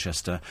Paul in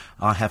Manchester.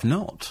 I have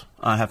not,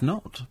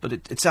 but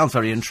it sounds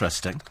very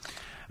interesting.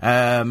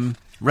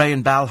 Ray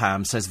in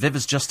Balham says, Viv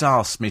has just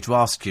asked me to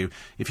ask you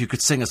if you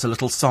could sing us a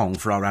little song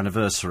for our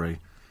anniversary.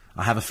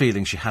 I have a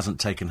feeling she hasn't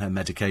taken her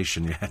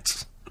medication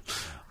yet.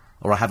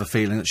 Or I have a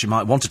feeling that she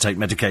might want to take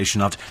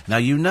medication after... Now,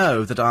 you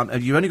know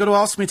that you only got to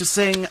ask me to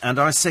sing, and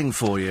I sing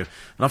for you. And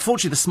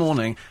unfortunately, this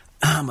morning,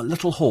 I'm a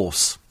little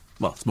hoarse.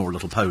 Well, it's more a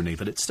little pony,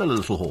 but it's still a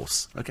little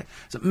hoarse. OK?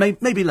 So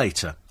maybe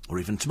later, or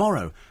even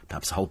tomorrow,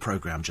 perhaps a whole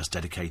programme just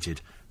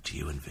dedicated to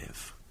you and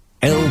Viv.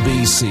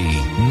 LBC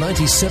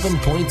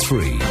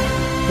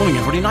 97.3. Morning,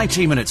 everybody.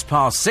 19 minutes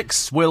past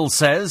 6. Will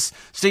says,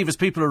 Steve, as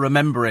people are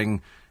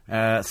remembering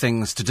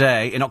things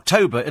today, in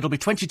October, it'll be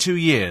 22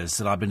 years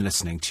that I've been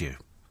listening to you.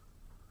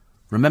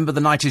 Remember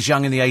The Night Is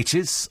Young in the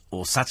 80s,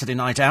 or Saturday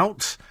Night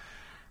Out?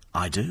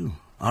 I do.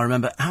 I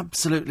remember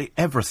absolutely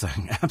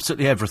everything.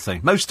 Absolutely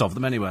everything. Most of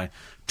them, anyway.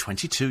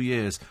 22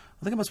 years.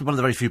 I think I must be one of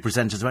the very few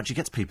presenters who actually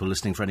gets people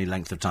listening for any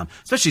length of time.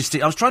 Especially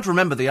Steve. I was trying to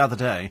remember the other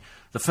day,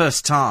 the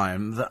first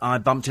time that I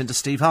bumped into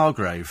Steve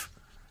Hargrave.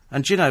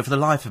 And, you know, for the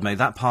life of me,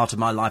 that part of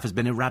my life has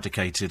been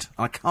eradicated.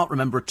 I can't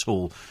remember at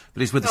all.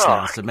 But he's with us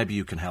now, so maybe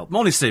you can help.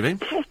 Morning, Stevie.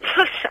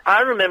 I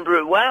remember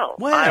it well.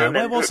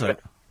 Where was it?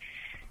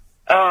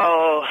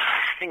 Oh,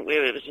 I think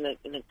it was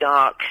in a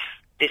dark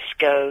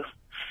disco.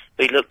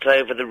 We looked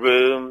over the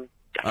room.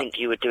 I think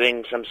you were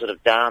doing some sort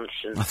of dance.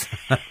 And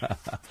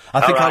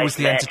I think I was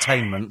the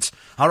entertainment.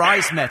 Our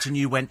eyes met and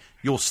you went,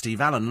 "You're Steve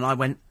Allen." And I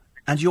went,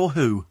 "And you're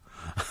who?"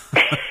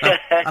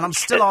 And I'm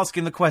still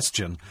asking the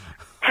question.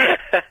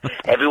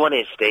 Everyone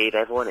is, Steve.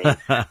 Everyone is.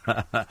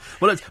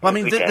 Well, I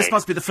mean, this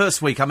must be the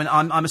first week. I mean,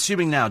 I'm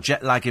assuming now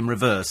jet lag in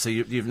reverse. So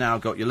you've now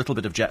got your little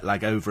bit of jet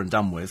lag over and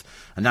done with,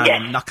 and now you're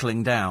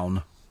knuckling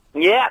down.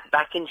 Yeah,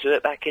 back into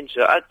it.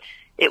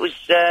 It was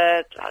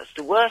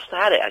the worst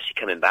I had it actually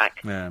coming back.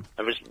 Yeah.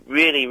 I was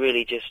really,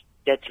 really just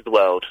dead to the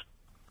world.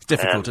 It's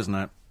difficult, isn't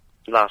it?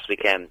 Last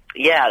weekend.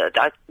 Yeah,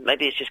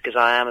 maybe it's just because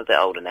I am a bit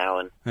older now,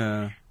 and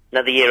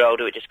another year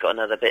older, it just got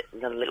another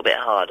little bit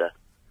harder.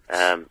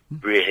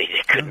 Really,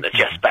 they couldn't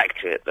adjust back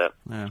to it, but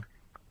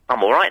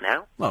I'm all right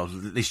now. Well,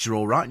 at least you're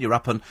all right. You're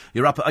up.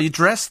 Are you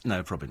dressed?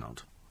 No, probably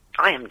not.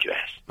 I am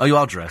dressed. Oh, you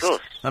are dressed. Of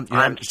course.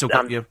 I'm still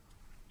got your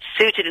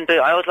suited and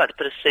booted. I always like to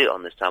put a suit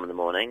on this time of the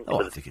morning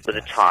with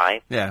a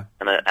tie,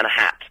 and a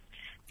hat,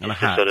 and a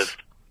hat,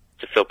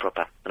 to feel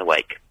proper and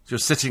awake. So you're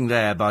sitting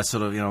there by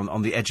sort of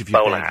on the edge of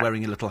your bed,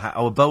 wearing your little hat.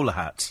 Oh, a bowler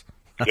hat.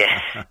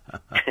 Yeah.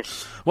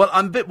 Well,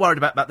 I'm a bit worried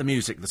about the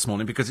music this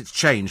morning because it's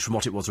changed from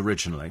what it was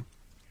originally.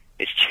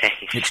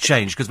 It's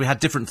changed because we had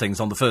different things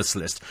on the first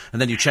list,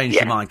 and then you changed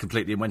your mind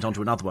completely and went on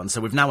to another one.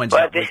 So we've now ended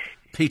up with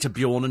Peter,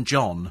 Bjorn, and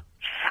John.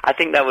 I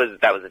think that was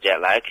a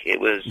jet lag. It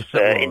was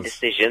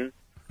indecision.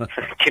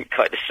 Couldn't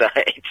quite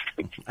decide.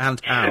 And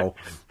how?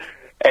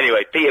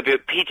 Anyway,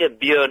 Peter,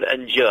 Bjorn,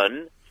 and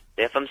John.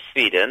 They're from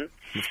Sweden.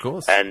 Of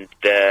course. And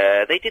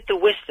they did the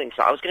whistling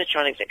song. I was going to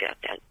try and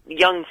get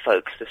young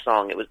folks the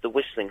song. It was the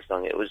whistling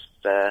song. It was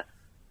I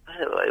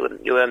don't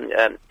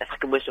know. If I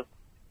can whistle.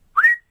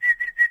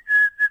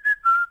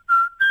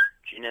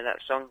 Do you know that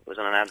song? It was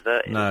on an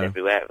advert. It was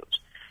everywhere.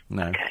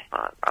 No. Okay,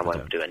 I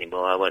won't do it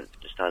anymore. I won't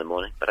this time in the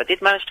morning. But I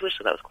did manage to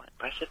whistle. That was quite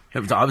impressive.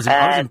 I was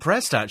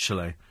impressed,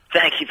 actually.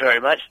 Thank you very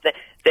much.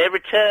 They're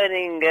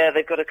returning.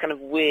 They've got a kind of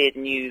weird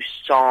new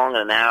song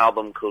and an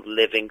album called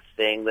Living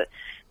Thing. But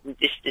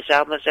this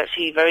album is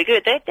actually very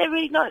good. They're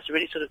really nice. They're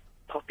really sort of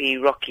poppy,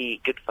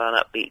 rocky, good fun,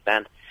 upbeat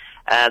band.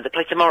 They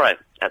play tomorrow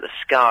at the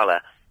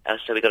Scala.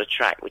 So we've got a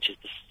track which is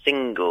the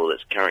single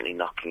that's currently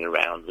knocking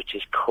around, which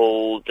is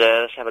called,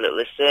 let's have a little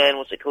listen,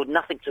 what's it called?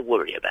 Nothing to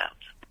Worry About.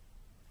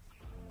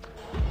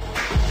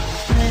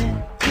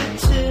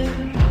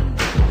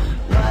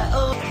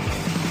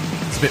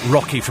 It's a bit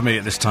rocky for me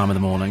at this time of the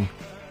morning.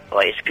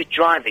 Well, it's good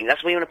driving.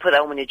 That's why you want to put that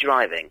on when you're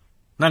driving.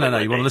 No,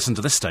 you want to listen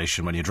to this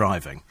station when you're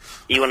driving.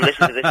 You want to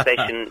listen to this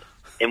station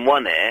in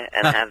one ear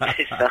and have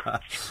this on.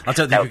 I don't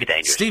think that would be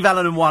dangerous. Steve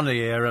Allen in one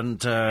ear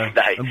and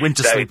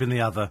Winter Sleep in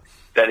the other.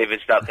 Don't even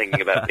start thinking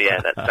about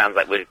that sounds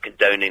like we're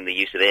condoning the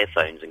use of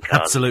earphones in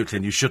cars. Absolutely,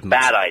 and you shouldn't.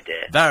 Bad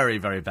idea. Very,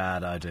 very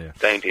bad idea.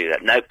 Don't do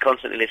that. No,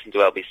 constantly listen to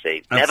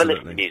LBC. Never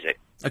listen to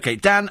music. OK,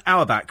 Dan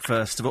Auerbach,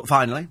 first of all,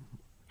 finally.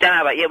 Dan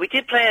Auerbach, yeah, we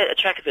did play a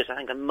track of this, I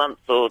think, a month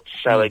or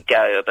so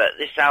ago, but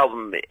this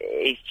album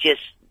is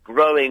just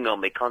growing on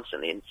me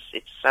constantly, and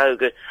it's so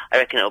good. I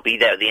reckon it'll be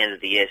there at the end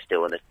of the year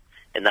still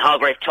in the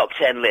Hargrave Top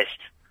 10 list.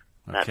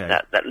 Okay.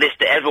 That list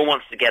that everyone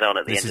wants to get on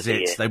at the end of the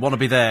year. They want to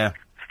be there.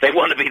 They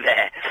want to be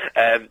there.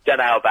 Dan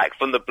Auerbach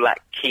from the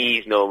Black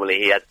Keys normally.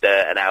 He had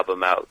an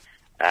album out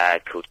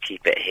called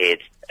Keep It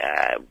Hid,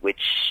 which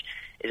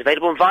is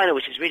available on vinyl,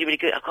 which is really, really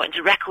good. I've got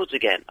into records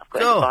again. I've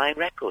got into buying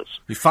records.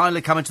 You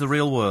finally come into the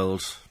real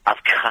world.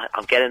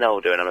 I'm getting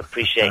older and I'm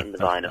appreciating the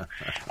vinyl.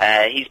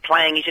 He's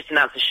just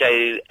announced a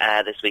show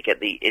this week at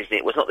the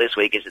Islington. Well, it's not this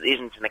week, it's at the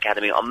Islington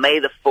Academy on May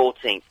the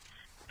 14th.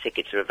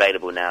 Tickets are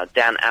available now.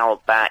 Dan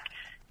Auerbach.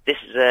 This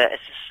is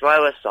it's a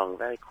slower song,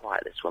 very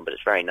quiet this one, but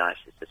it's very nice.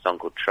 It's a song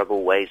called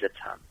Trouble Weighs a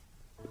Ton.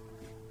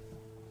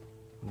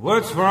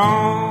 What's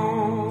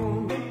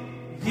wrong?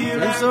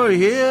 I'm sorry,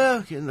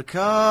 here, in the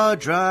car,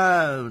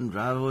 drive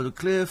over the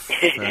cliff.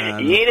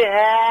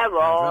 Drive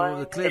over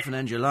the cliff and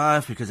end your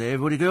life because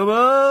everybody go,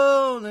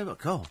 oh,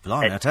 God,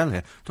 blimey, I tell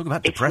you. Talk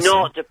about depressing. It's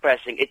not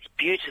depressing, it's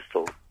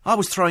beautiful. I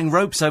was throwing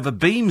ropes over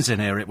beams in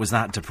here, it was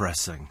that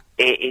depressing.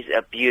 It is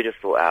a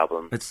beautiful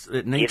album.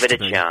 It needs to be.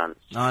 Give it a chance.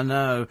 I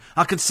know.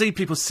 I could see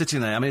people sitting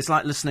there. I mean, it's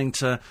like listening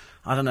to,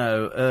 I don't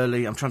know,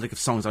 I'm trying to think of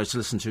songs I used to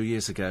listen to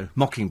years ago.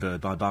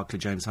 Mockingbird by Barclay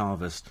James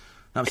Harvest.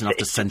 That was enough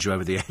to send you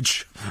over the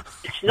edge.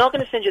 It's not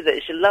going to send you there.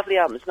 It's a lovely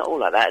album. It's not all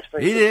like that. It's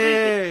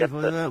very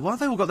why have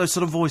they all got those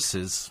sort of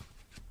voices?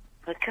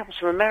 It comes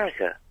from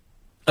America.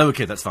 Oh,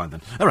 OK, that's fine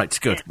then. All right,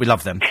 good. We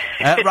love them.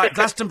 Right,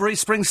 Glastonbury,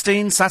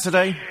 Springsteen,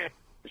 Saturday.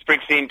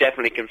 Springsteen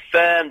definitely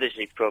confirmed, as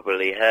you've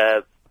probably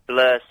heard.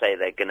 Blur say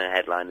they're going to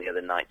headline the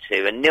other night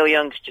too. And Neil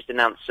Young's just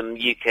announced some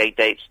UK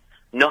dates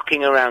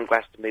knocking around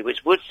Glastonbury,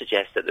 which would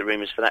suggest that the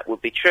rumours for that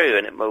would be true,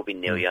 and it will be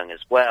Neil Young as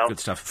well. Good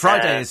stuff.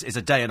 Friday is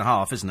a day and a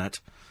half, isn't it?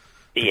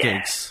 The yeah.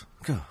 gigs.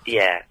 God.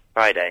 Yeah,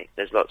 Friday.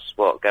 There's lots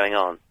going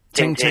on.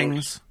 Ting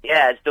Tings.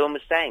 Yeah, as Dawn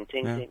was saying,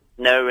 Ting Tings.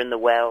 Noah in the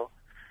Well.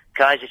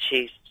 Kaiser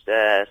Chiefs,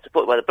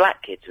 supported by the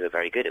Black Kids, who are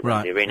very good at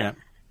Wembley Arena. Yeah.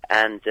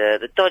 And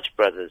the Dodge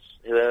Brothers,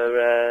 who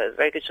are a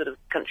very good sort of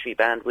country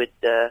band with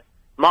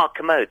Mark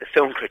Kermode, the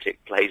film critic,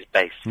 plays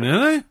bass.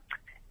 Really?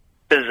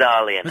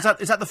 Bizarrely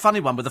enough. Is that the funny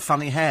one with the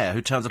funny hair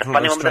who turns up on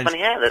funny those one with the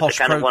funny hair? The posh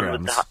kind programs? of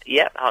one with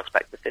the harks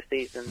back to the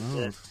 50s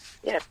and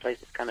plays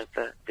this kind of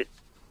good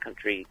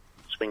country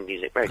swing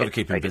music. Very Got good. to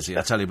keep him busy,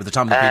 I tell you, with the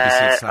time the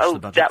BBC slashed the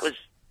budgets. That was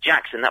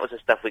Jackson. That was the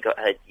stuff we got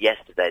heard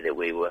yesterday that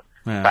we were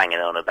banging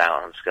on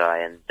about on Sky.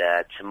 And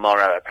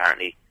tomorrow,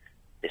 apparently,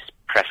 this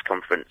press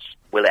conference.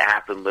 Will it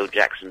happen? Will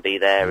Jackson be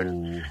there?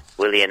 And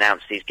will he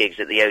announce these gigs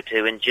at the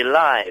O2 in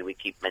July? We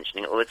keep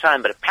mentioning it all the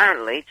time, but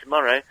apparently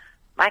tomorrow,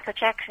 Michael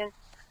Jackson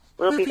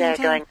will be there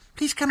going,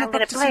 please come I'm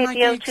going to play at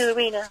the O2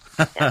 Arena.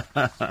 Yeah.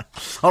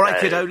 All right,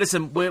 kiddo,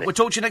 listen, we'll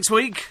talk to you next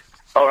week.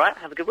 All right,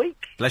 have a good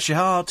week. Bless your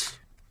heart.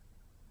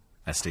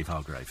 That's Steve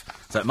Hargrave.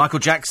 So, Michael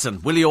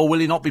Jackson, will he or will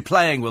he not be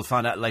playing? We'll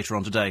find out later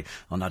on today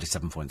on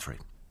 97.3.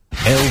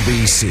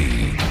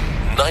 LBC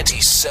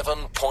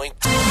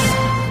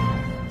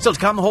 97.3. Still to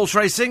come, horse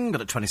racing,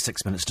 but at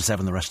 26 minutes to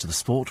 7, the rest of the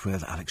sport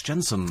with Alex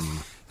Jensen.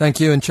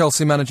 Thank you, and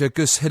Chelsea manager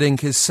Gus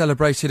Hiddink has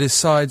celebrated his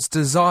side's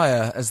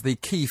desire as the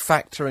key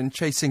factor in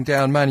chasing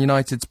down Man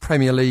United's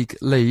Premier League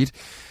lead.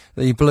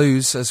 The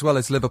Blues, as well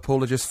as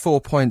Liverpool, are just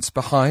 4 points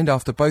behind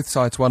after both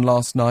sides won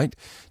last night.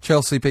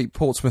 Chelsea beat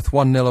Portsmouth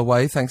 1-0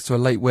 away thanks to a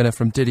late winner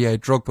from Didier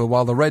Drogba,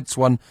 while the Reds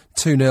won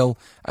 2-0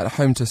 at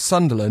home to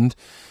Sunderland.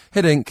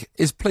 Hiddink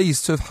is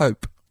pleased to have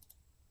hope.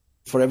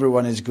 For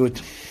everyone, it's good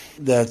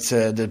that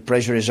the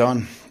pressure is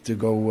on to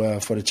go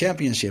for the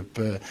championship.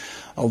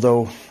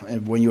 Although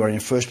when you are in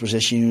first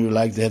position, you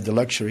like to have the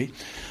luxury.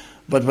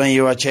 But when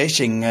you are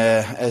chasing,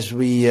 as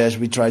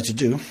we try to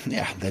do,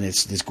 then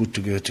it's good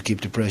to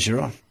keep the pressure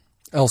on.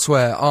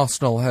 Elsewhere,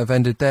 Arsenal have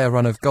ended their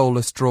run of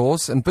goalless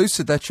draws and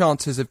boosted their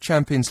chances of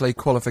Champions League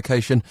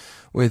qualification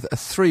with a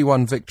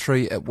 3-1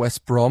 victory at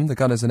West Brom. The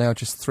Gunners are now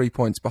just 3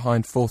 points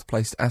behind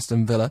fourth-placed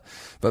Aston Villa.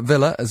 But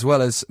Villa, as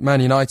well as Man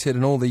United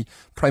and all the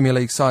Premier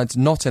League sides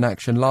not in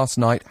action last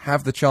night,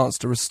 have the chance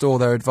to restore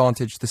their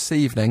advantage this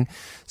evening.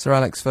 Sir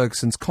Alex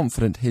Ferguson's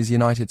confident his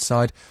United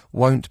side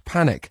won't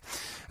panic.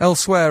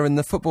 Elsewhere in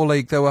the Football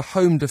League, there were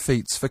home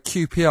defeats for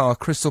QPR,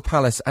 Crystal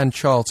Palace and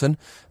Charlton,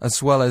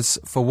 as well as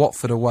for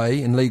Watford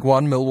away. In League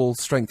One, Millwall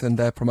strengthened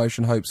their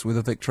promotion hopes with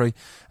a victory,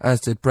 as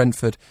did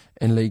Brentford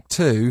in League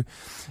Two.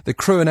 The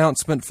crew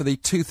announcement for the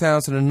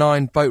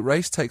 2009 boat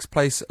race takes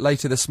place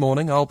later this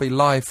morning. I'll be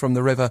live from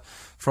the river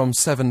from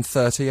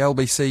 7:30.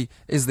 LBC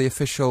is the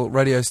official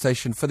radio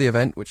station for the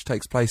event, which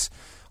takes place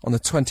on the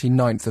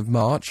 29th of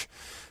March.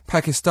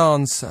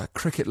 Pakistan's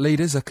cricket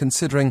leaders are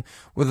considering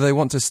whether they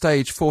want to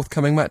stage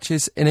forthcoming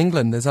matches in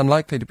England. There's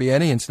unlikely to be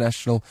any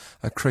international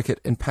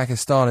cricket in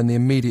Pakistan in the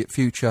immediate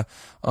future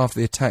after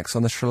the attacks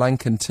on the Sri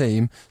Lankan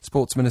team.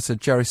 Sports Minister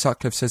Jerry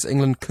Sutcliffe says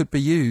England could be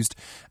used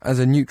as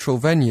a neutral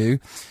venue,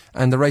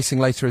 and the racing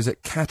later is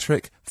at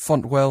Catterick,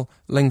 Fontwell,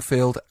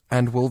 Lingfield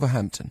and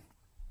Wolverhampton.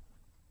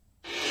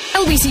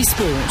 LBC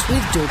Sport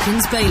with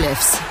Dawkins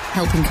Bailiffs,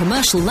 helping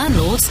commercial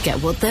landlords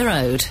get what they're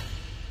owed.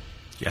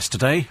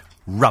 Yesterday,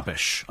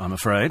 rubbish, I'm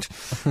afraid.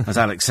 As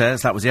Alex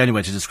says, that was the only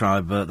way to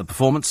describe the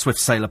performance. Swift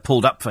Sailor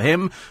pulled up for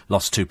him,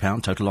 lost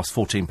 £2, total loss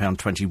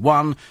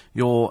 £14.21.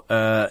 Your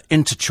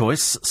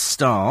Interchoice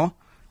Star,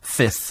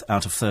 5th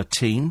out of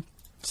 13.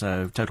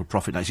 So total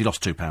profit now, he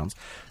lost £2.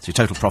 So your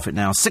total profit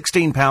now,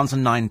 £16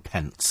 and 9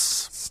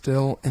 pence.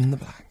 Still in the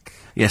black.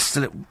 Yes,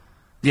 still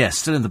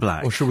in the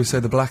black. Or should we say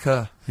the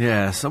blacker?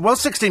 Yes, well,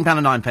 £16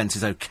 and 9 pence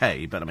is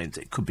okay, but I mean,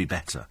 it could be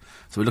better.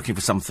 So we're looking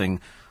for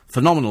something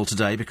phenomenal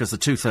today, because the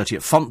 2:30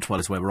 at Fontwell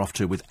is where we're off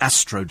to with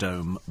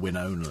Astrodome win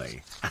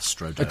only.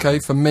 Astrodome. Okay,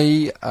 for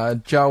me,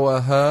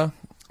 Jawahar,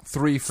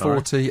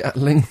 3:40 at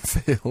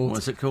Lingfield.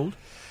 What's it called?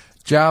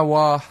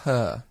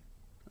 Jawahar.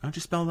 How'd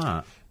you spell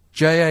that?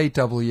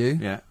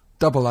 Jawahher.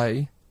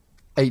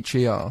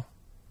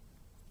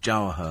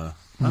 Jawahar.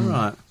 Oh,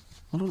 right. I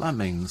wonder what that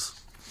means.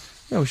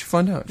 Yeah, we should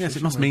find out. Yes,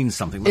 it must mean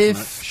something, mustn't it?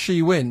 If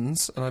she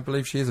wins, and I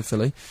believe she is a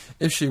filly,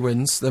 if she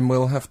wins, then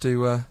we'll have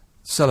to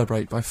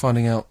celebrate by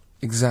finding out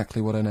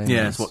exactly what her name is.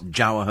 Yes, what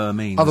Jawahar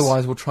means.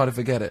 Otherwise, we'll try to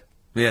forget it.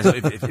 Yes,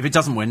 if it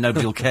doesn't win,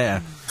 nobody will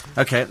care.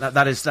 Okay,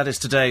 that is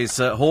today's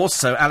horse.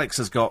 So Alex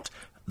has got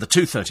the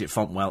 2:30 at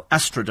Fontwell,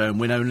 Astrodome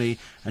win only,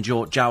 and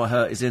your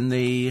Jawahar is in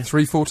the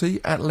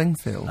 3:40 at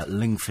Lingfield. At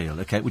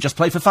Lingfield, okay. We just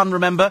play for fun,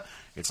 remember?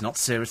 It's not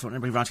serious. Don't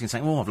anybody writing and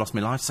saying, "Oh, I've lost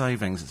my life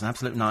savings." It's an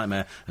absolute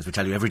nightmare. As we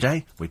tell you every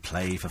day, we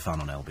play for fun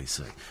on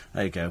LBC.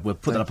 There you go. We'll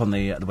put that up on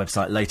the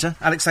website later.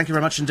 Alex, thank you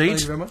very much indeed. Thank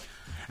you very much.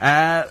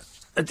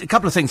 A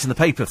couple of things in the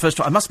paper. First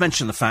of all, I must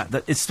mention the fact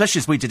that, especially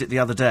as we did it the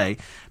other day,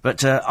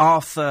 but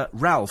Arthur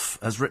Ralph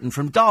has written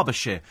from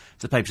Derbyshire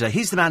to the paper today.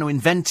 He's the man who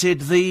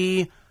invented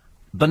the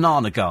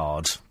banana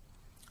guard.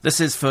 This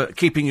is for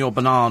keeping your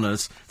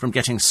bananas from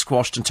getting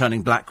squashed and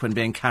turning black when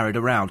being carried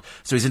around.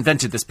 So he's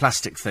invented this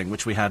plastic thing,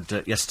 which we had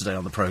yesterday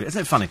on the programme.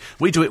 Isn't it funny?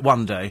 We do it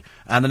one day,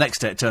 and the next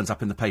day it turns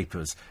up in the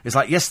papers. It's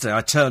like yesterday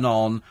I turn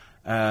on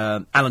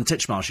Alan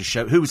Titchmarsh's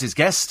show. Who was his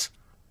guest?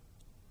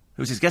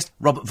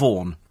 Robert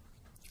Vaughan.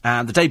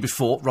 And the day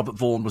before, Robert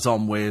Vaughan was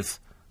on with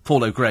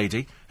Paul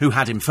O'Grady. Who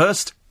had him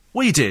first?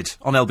 We did,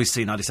 on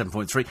LBC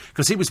 97.3,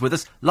 because he was with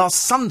us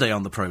last Sunday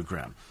on the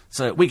programme.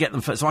 So we get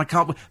them first. So I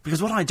can't...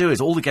 Because what I do is,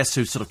 all the guests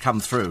who sort of come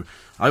through,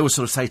 I always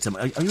sort of say to them,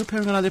 are you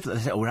appearing on our live? They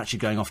say, we're actually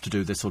going off to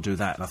do this or do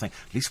that. And I think,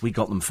 at least we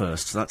got them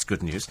first, so that's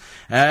good news.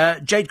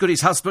 Jade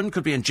Goody's husband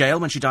could be in jail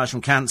when she dies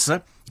from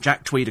cancer.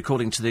 Jack Tweed,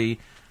 according to the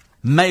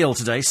Mail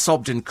today,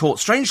 sobbed in court.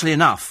 Strangely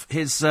enough,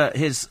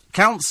 his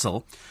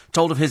counsel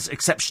told of his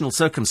exceptional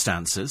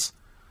circumstances.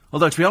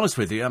 Although, to be honest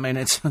with you, I mean,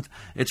 it's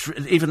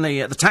even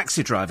the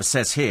taxi driver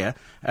says here,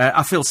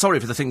 I feel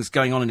sorry for the things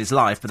going on in his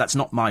life, but that's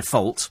not my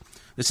fault.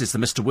 This is the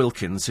Mr.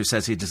 Wilkins who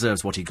says he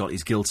deserves what he got,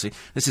 he's guilty.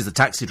 This is the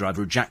taxi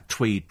driver who Jack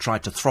Tweed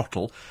tried to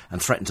throttle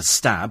and threatened to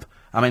stab.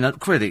 I mean,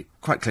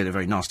 quite clearly a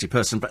very nasty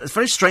person, but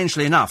very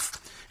strangely enough,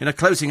 in a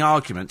closing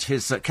argument,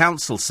 his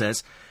counsel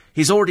says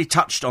he's already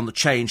touched on the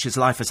change his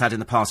life has had in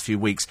the past few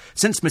weeks.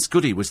 Since Miss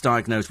Goody was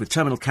diagnosed with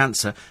terminal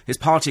cancer, his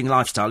partying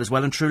lifestyle is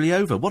well and truly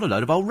over. What a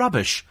load of old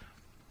rubbish.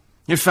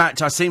 In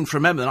fact, I seem to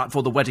remember the night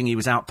before the wedding he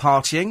was out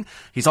partying.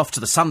 He's off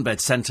to the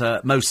Sunbed Centre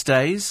most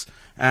days.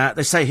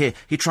 They say here,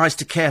 he tries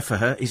to care for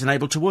her, he's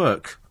unable to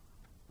work.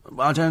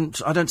 I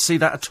don't see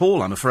that at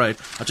all, I'm afraid.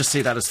 I just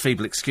see that as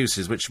feeble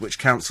excuses which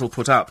counsel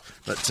put up.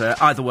 But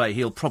either way,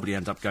 he'll probably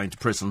end up going to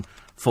prison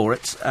for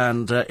it,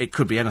 and it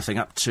could be anything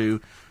up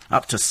to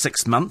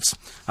 6 months.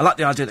 I like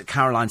the idea that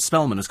Caroline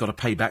Spellman has got to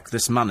pay back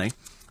this money.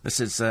 This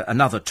is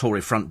another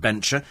Tory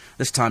frontbencher,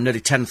 this time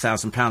nearly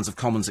 £10,000 of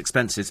Commons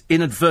expenses,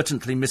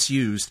 inadvertently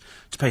misused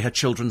to pay her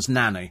children's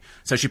nanny.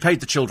 So she paid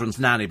the children's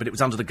nanny, but it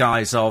was under the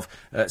guise of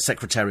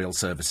secretarial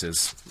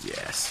services.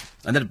 Yes.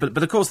 And then, but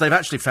of course they've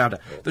actually found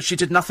out that she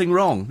did nothing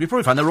wrong. You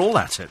probably find they're all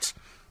at it.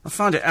 I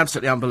find it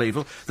absolutely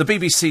unbelievable. The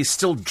BBC is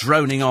still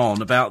droning on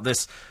about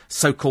this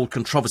so-called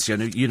controversy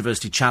on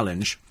University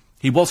Challenge.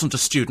 He wasn't a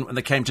student when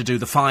they came to do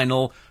the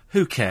final.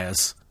 Who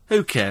cares?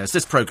 Who cares?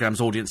 This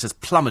programme's audience has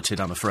plummeted,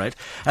 I'm afraid.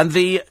 And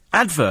the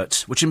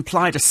advert, which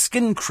implied a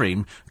skin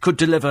cream could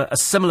deliver a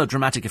similar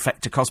dramatic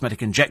effect to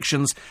cosmetic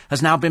injections,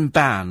 has now been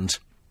banned.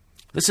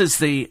 This is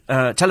the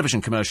television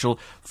commercial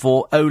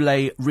for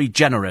Olay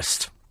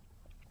Regenerist.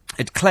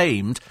 It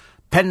claimed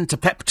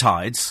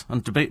pentapeptides,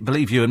 and to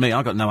believe you and me,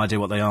 I've got no idea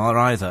what they are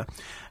either,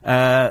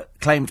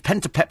 claimed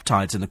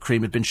pentapeptides in the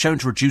cream had been shown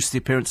to reduce the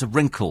appearance of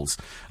wrinkles.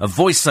 A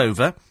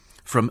voiceover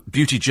from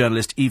beauty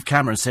journalist Eve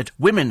Cameron said,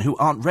 women who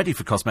aren't ready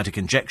for cosmetic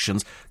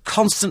injections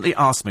constantly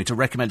ask me to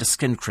recommend a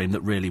skin cream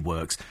that really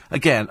works.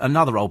 Again,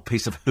 another old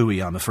piece of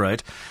hooey, I'm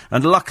afraid.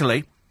 And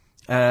luckily,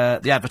 the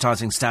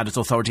Advertising Standards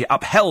Authority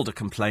upheld a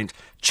complaint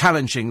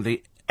challenging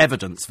the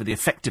evidence for the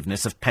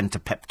effectiveness of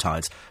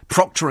pentapeptides.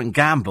 Procter &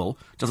 Gamble,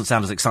 doesn't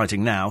sound as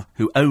exciting now,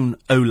 who own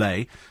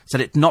Olay,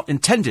 said it not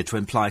intended to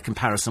imply a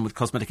comparison with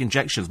cosmetic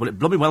injections. Well, it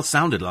bloody well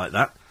sounded like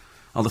that.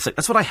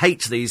 That's what I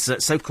hate, these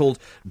so-called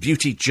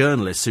beauty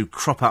journalists who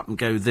crop up and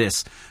go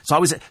this.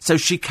 So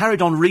she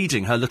carried on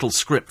reading her little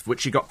script,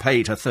 which she got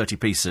paid her 30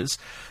 pieces,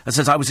 and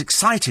says, I was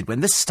excited when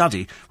this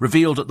study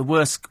revealed at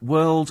the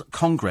World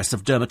Congress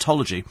of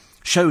Dermatology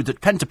showed that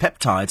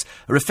pentapeptides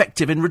are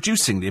effective in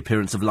reducing the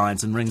appearance of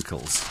lines and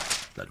wrinkles.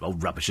 That's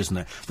old rubbish, isn't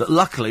it? But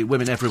luckily,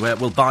 women everywhere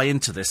will buy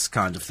into this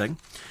kind of thing.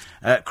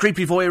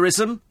 Creepy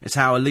voyeurism is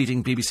how a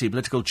leading BBC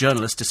political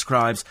journalist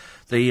describes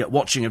the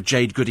watching of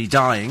Jade Goody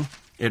dying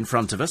in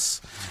front of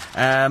us.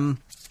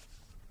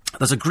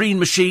 There's a green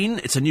machine.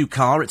 It's a new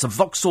car. It's a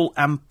Vauxhall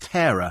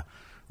Ampera.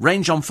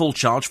 Range on full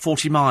charge,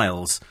 40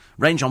 miles.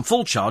 Range on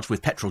full charge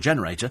with petrol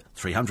generator,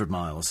 300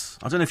 miles.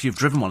 I don't know if you've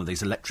driven one of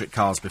these electric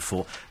cars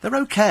before. They're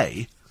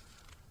okay,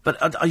 but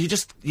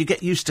you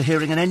get used to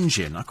hearing an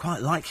engine. I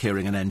quite like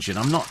hearing an engine.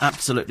 I'm not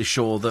absolutely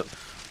sure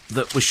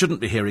that we shouldn't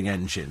be hearing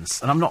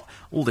engines. And I'm not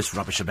all this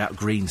rubbish about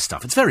green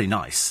stuff. It's very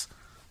nice,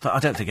 but I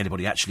don't think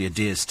anybody actually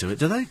adheres to it,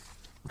 do they?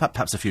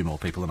 Perhaps a few more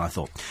people than I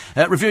thought.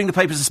 Reviewing the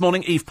papers this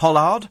morning, Eve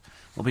Pollard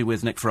will be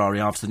with Nick Ferrari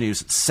after the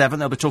news at 7.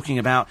 They'll be talking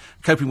about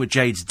coping with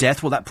Jade's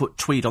death. Well, that put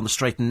Tweed on the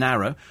straight and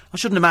narrow. I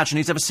shouldn't imagine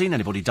he's ever seen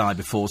anybody die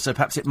before, so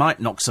perhaps it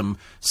might knock some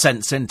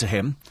sense into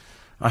him.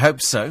 I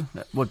hope so.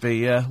 That would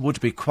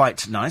be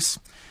quite nice.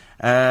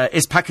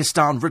 Is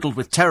Pakistan riddled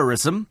with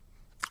terrorism?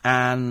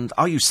 And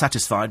are you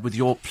satisfied with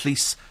your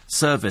police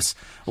service?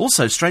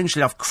 Also,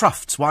 strangely enough,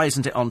 Crufts, why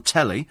isn't it on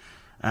telly?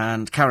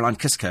 And Caroline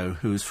Kisco,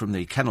 who's from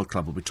the Kennel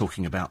Club, will be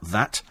talking about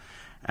that.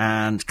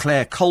 And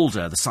Claire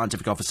Calder, the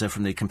scientific officer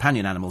from the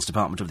Companion Animals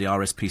Department of the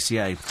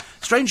RSPCA.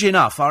 Strangely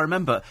enough, I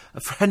remember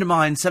a friend of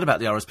mine said about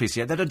the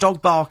RSPCA, they had a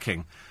dog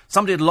barking.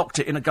 Somebody had locked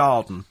it in a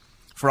garden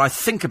for, I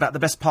think, about the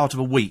best part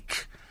of a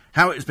week.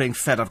 How it was being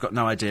fed, I've got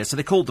no idea. So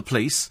they called the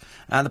police,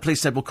 and the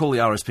police said, we'll call the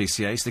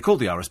RSPCA. So they called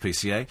the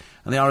RSPCA,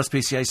 and the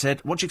RSPCA said,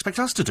 what do you expect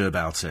us to do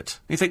about it?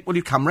 And you think, well,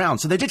 you come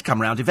round. So they did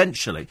come round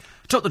eventually,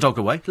 took the dog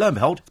away, lo and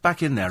behold, it's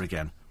back in there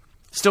again.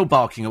 Still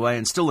barking away,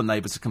 and still the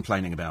neighbours are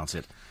complaining about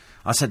it.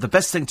 I said, the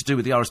best thing to do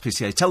with the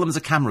RSPCA, tell them there's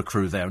a camera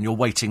crew there and you're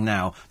waiting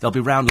now. They'll be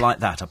round like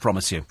that, I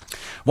promise you.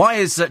 Why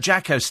is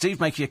Jacko, Steve,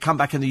 making a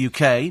comeback in the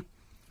UK?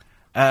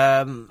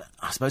 I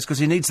suppose because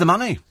he needs the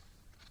money.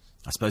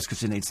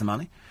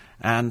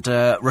 And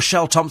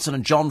Rochelle Thompson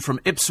and John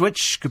from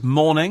Ipswich, good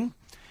morning.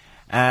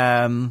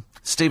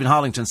 Stephen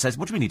Harlington says,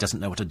 what do you mean he doesn't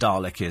know what a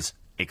Dalek is?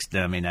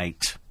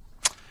 Exterminate.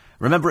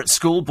 Remember at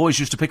school, boys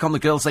used to pick on the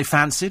girls they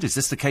fancied? Is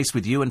this the case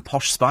with you and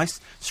Posh Spice?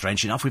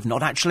 Strange enough, we've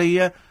not actually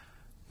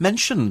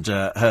mentioned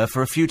her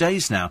for a few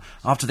days now,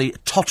 after the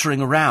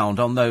tottering around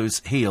on those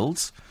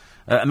heels.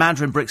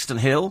 Amanda in Brixton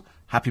Hill,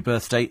 happy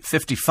birthday,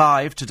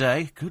 55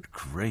 today. Good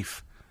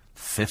grief,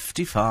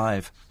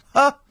 55.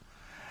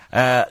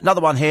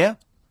 Another one here.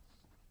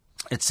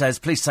 It says,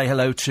 please say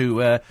hello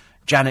to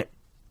Janet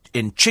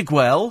in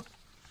Chigwell.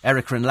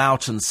 Erica in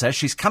Loughton says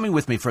she's coming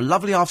with me for a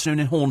lovely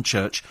afternoon in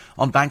Hornchurch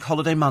on Bank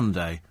Holiday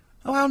Monday.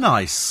 Oh, how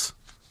nice.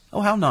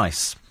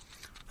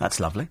 That's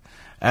lovely.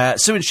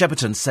 Sue in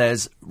Shepperton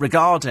says,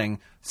 regarding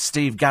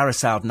Steve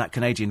Garrisowd and that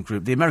Canadian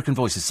group, the American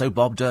voice is so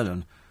Bob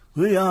Dylan.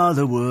 We are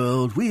the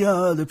world, we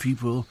are the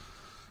people.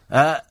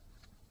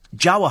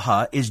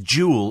 Jawahar is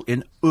jewel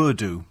in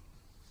Urdu.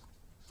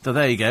 So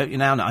there you go. You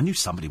now know. I knew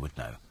somebody would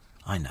know.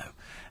 I know.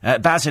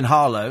 Baz in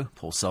Harlow,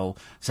 poor soul,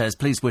 says,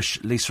 please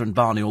wish Lisa and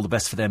Barney all the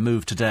best for their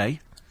move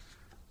today.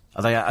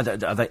 Are they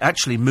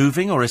actually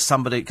moving, or is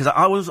somebody... Because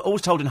I was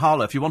always told in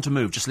Harlow, if you want to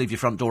move, just leave your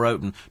front door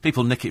open.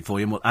 People nick it for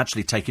you and will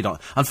actually take it on.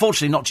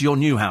 Unfortunately, not to your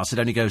new house. It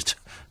only goes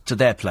to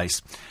their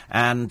place.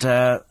 And,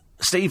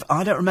 Steve,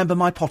 I don't remember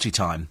my potty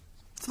time.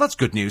 So that's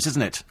good news,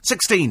 isn't it?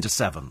 16 to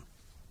 7.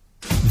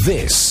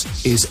 This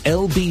is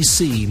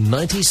LBC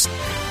 96.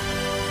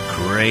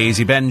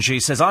 Crazy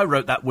Benji says, I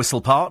wrote that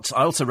whistle part.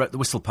 I also wrote the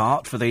whistle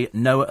part for the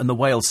Noah and the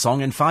Whale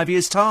song in 5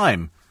 years'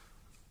 time.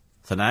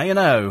 So now you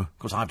know. Of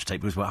course, I have to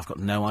take because I've got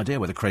no idea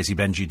whether Crazy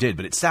Benji did,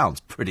 but it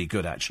sounds pretty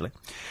good, actually.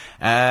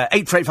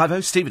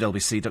 84850, steve at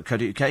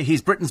lbc.co.uk.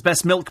 He's Britain's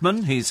best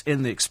milkman. He's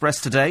in the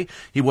Express today.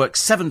 He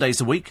works 7 days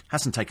a week,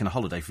 hasn't taken a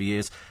holiday for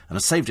years, and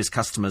has saved his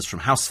customers from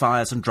house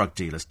fires and drug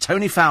dealers.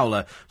 Tony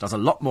Fowler does a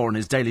lot more in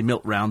his daily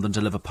milk round than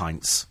deliver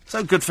pints.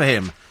 So good for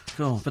him.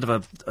 Oh, bit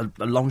of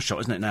a long shot,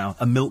 isn't it now?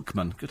 A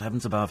milkman. Good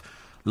heavens above.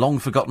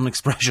 Long-forgotten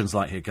expressions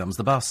like here comes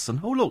the bus,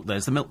 and oh, look,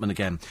 there's the milkman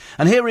again.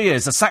 And here he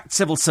is, a sacked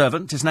civil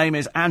servant. His name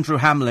is Andrew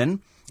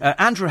Hamlin.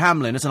 Andrew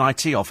Hamlin is an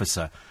IT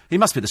officer. He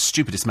must be the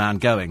stupidest man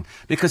going,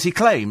 because he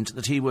claimed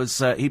that he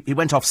was, he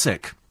went off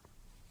sick.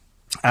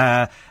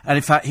 And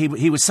in fact,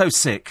 he was so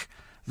sick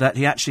that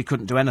he actually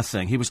couldn't do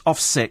anything. He was off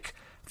sick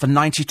for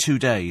 92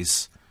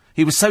 days.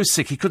 He was so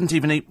sick he couldn't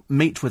even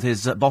meet with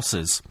his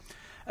bosses.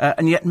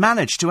 And yet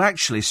managed to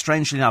actually,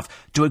 strangely enough,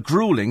 do a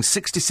gruelling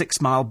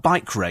 66-mile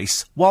bike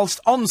race whilst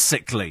on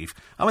sick leave.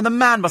 I mean, the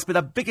man must be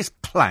the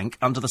biggest plank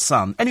under the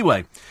sun.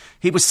 Anyway,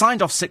 he was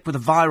signed off sick with a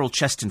viral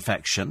chest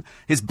infection.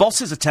 His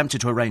bosses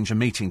attempted to arrange a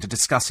meeting to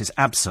discuss his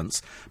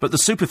absence, but the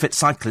superfit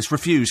cyclist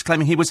refused,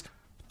 claiming he was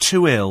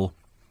too ill.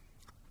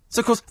 So,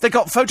 of course, they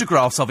got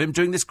photographs of him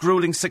doing this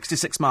gruelling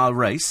 66-mile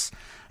race.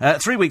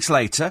 3 weeks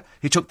later,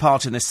 he took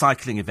part in this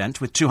cycling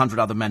event with 200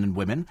 other men and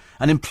women.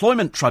 An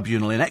employment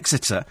tribunal in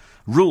Exeter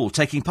ruled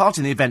taking part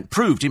in the event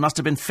proved he must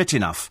have been fit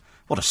enough.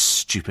 What a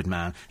stupid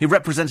man. He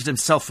represented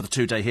himself for the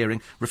 2-day hearing,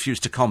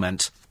 refused to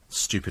comment.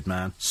 Stupid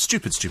man.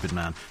 Stupid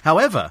man.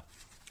 However,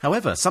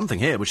 something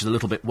here which is a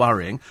little bit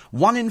worrying.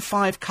 1 in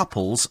 5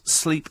 couples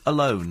sleep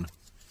alone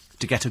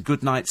to get a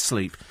good night's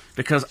sleep,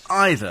 because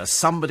either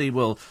somebody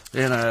will,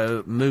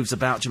 moves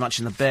about too much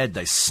in the bed,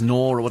 they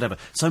snore or whatever.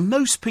 So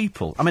most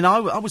people... I mean, I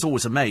was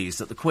always amazed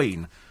that the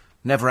Queen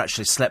never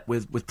actually slept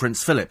with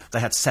Prince Philip. They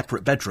had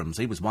separate bedrooms.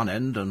 He was one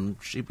end and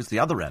she was the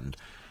other end.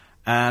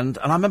 And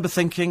I remember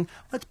thinking,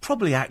 that's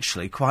probably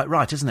actually quite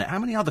right, isn't it? How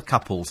many other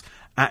couples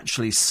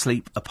actually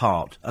sleep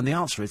apart? And the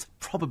answer is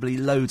probably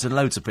loads and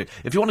loads of people.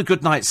 If you want a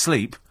good night's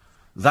sleep,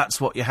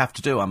 that's what you have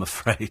to do, I'm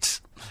afraid.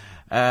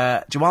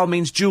 Jawal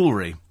means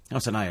jewellery. I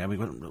don't know, we've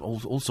got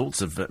all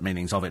sorts of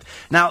meanings of it.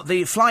 Now,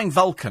 the Flying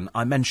Vulcan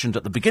I mentioned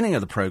at the beginning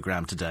of the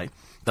programme today,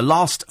 the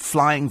last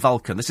Flying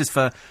Vulcan, this is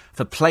for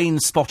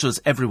plane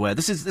spotters everywhere.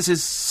 This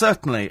is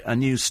certainly a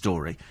news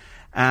story.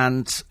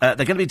 And they're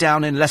going to be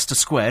down in Leicester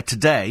Square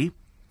today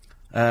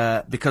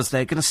because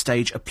they're going to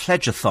stage a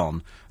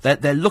pledge-a-thon.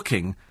 They're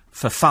looking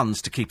for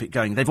funds to keep it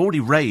going. They've already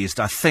raised,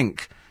 I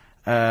think,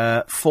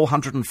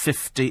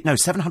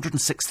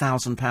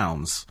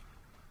 £706,000.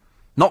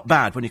 Not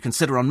bad when you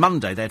consider on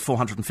Monday they had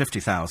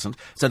 450,000.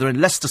 So they're in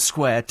Leicester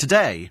Square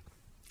today,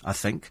 I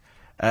think.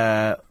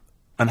 And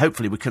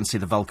hopefully we can see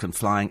the Vulcan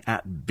flying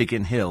at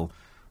Biggin Hill.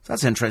 So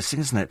that's interesting,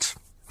 isn't it?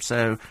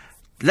 So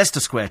Leicester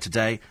Square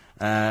today,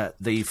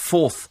 the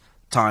 4th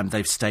time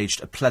they've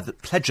staged a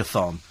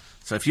pledge-a-thon.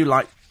 So if you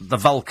like the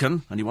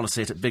Vulcan and you want to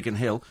see it at Biggin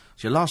Hill,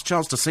 it's your last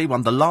chance to see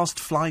one, the last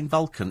flying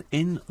Vulcan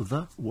in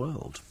the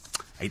world.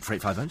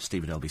 84850,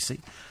 steve at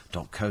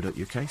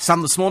lbc.co.uk.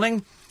 Sun this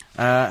morning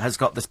has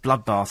got this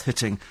bloodbath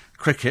hitting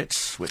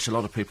cricket, which a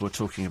lot of people were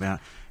talking about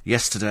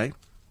yesterday.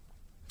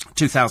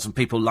 2,000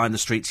 people lined the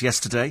streets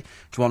yesterday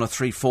to honour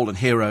 3 fallen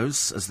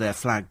heroes as their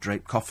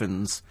flag-draped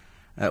coffins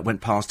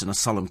went past in a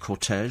solemn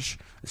cortege.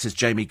 This is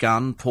Jamie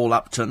Gunn, Paul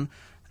Upton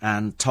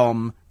and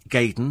Tom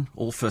Gaydon,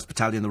 all 1st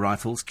Battalion the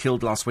Rifles,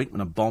 killed last week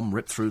when a bomb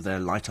ripped through their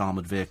light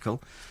armoured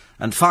vehicle.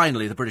 And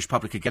finally, the British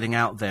public are getting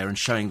out there and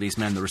showing these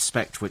men the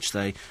respect which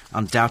they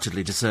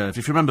undoubtedly deserve.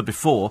 If you remember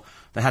before,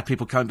 they had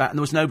people coming back and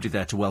there was nobody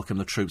there to welcome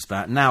the troops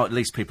back. Now at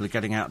least people are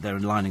getting out there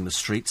and lining the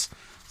streets.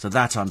 So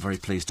that I'm very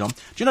pleased on. Do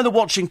you know that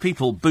watching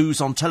people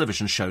booze on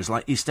television shows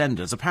like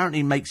EastEnders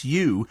apparently makes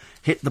you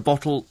hit the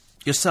bottle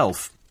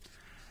yourself?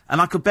 And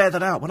I could bear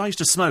that out. When I used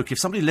to smoke, if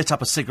somebody lit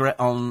up a cigarette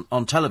on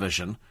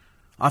television,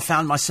 I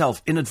found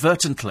myself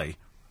inadvertently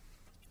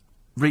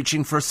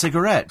reaching for a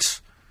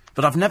cigarette.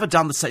 But I've never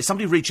done the same.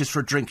 Somebody reaches for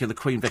a drink in the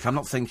Queen Vic, I'm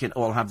not thinking,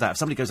 oh, I'll have that. If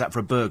somebody goes out for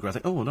a burger, I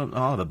think, oh, no,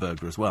 I'll have a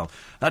burger as well.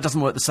 That doesn't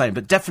work the same.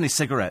 But definitely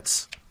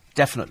cigarettes.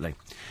 Definitely.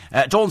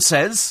 Dawn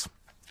says,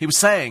 he was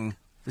saying,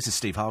 this is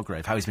Steve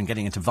Hargrave, how he's been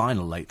getting into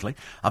vinyl lately.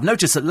 I've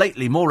noticed that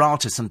lately more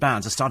artists and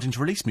bands are starting to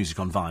release music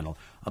on vinyl.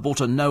 I bought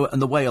a Noah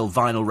and the Whale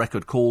vinyl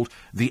record called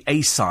The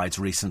A-Sides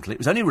recently. It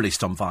was only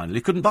released on vinyl.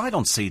 You couldn't buy it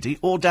on CD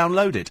or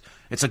download it.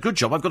 It's a good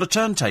job I've got a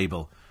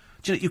turntable.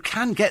 Do you know, you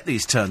can get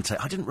these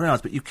turntables. I didn't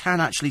realise, but you can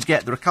actually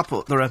get... There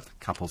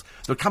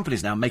are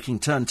companies now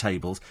making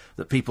turntables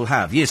that people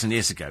have. Years and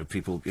years ago,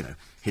 people,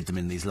 hid them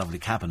in these lovely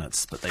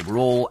cabinets, but they were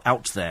all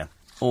out there.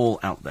 All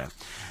out there.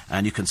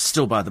 And you can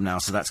still buy them now,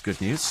 so that's good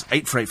news.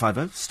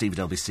 84850,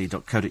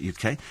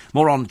 steve@lbc.co.uk.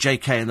 More on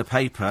JK in the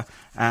paper,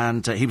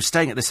 and he was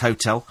staying at this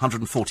hotel,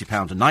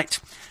 £140 a night.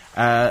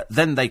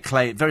 Then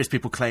various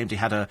people claimed he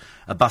had a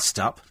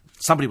bust-up.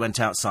 Somebody went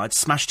outside,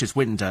 smashed his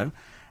window,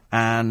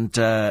 and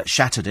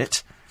shattered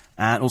it,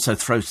 and also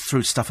threw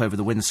stuff over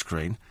the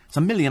windscreen. It's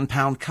 £1 million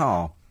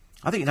car.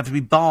 I think you'd have to be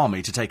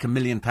balmy to take £1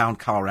 million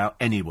car out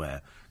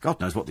anywhere.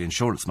 God knows what the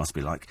insurance must be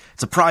like.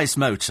 It's a prize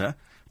motor,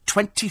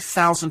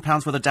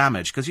 £20,000 worth of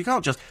damage, because you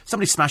can't just...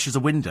 Somebody smashes a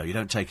window, you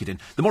don't take it in.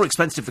 The more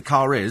expensive the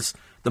car is,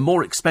 the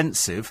more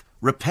expensive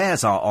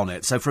repairs are on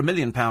it. So for £1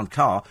 million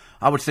car,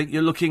 I would think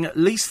you're looking at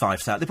least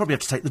 £5,000. They probably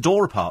have to take the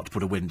door apart to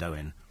put a window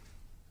in.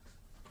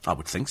 I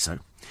would think so.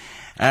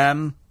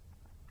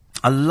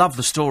 I love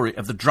the story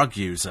of the drug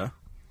user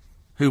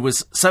who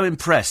was so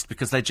impressed,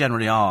 because they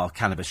generally are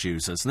cannabis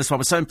users, and this one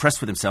was so impressed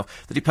with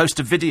himself that he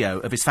posted a video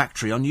of his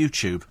factory on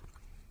YouTube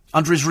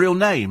under his real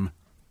name.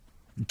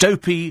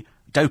 Dopey,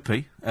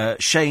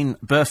 Shane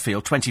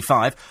Burfield,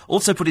 25,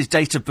 also put his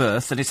date of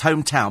birth and his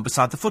hometown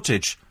beside the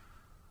footage.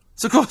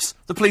 So, of course,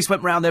 the police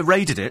went round there,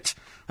 raided it.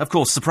 Of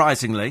course,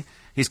 surprisingly,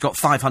 he's got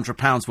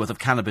 £500 worth of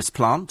cannabis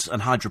plant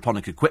and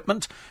hydroponic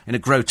equipment in a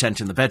grow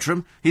tent in the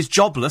bedroom. He's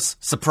jobless.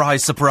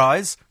 Surprise,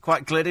 surprise.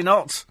 Quite clearly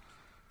not.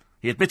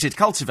 He admitted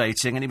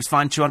cultivating and he was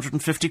fined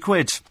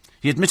 £250.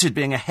 He admitted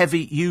being a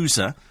heavy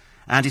user,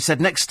 and he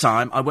said, next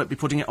time I won't be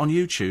putting it on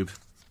YouTube.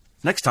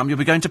 Next time you'll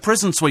be going to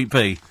prison, Sweet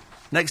Pea.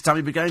 Next time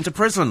you'll be going to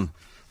prison.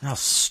 How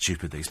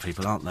stupid these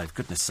people, aren't they? For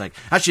goodness sake.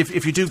 Actually,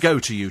 if you do go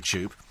to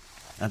YouTube,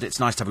 and it's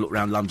nice to have a look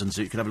around London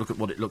Zoo, you can have a look at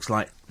what it looks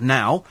like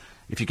now.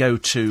 If you go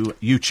to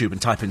YouTube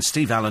and type in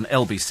Steve Allen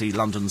LBC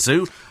London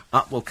Zoo,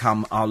 up will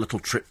come our little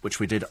trip which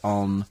we did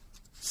on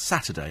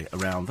Saturday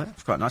around there.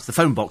 It's quite nice. The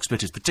phone box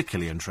bit is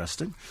particularly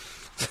interesting.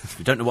 If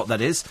you don't know what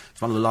that is,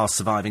 it's one of the last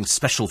surviving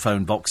special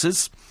phone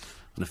boxes.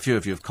 And a few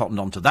of you have cottoned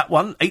on to that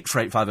one.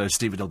 84850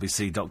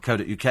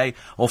 steve@lbc.co.uk.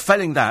 Or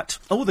failing that...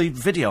 Oh, the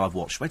video I've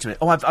watched. Wait a minute.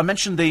 Oh, I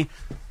mentioned the...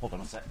 Hold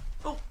on a sec.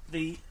 Oh,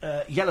 the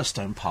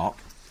Yellowstone Park.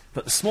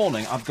 But this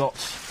morning I've got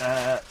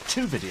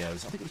 2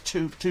 videos. I think it was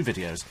two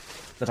videos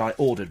that I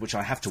ordered, which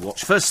I have to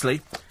watch. Firstly,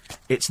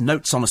 it's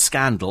Notes on a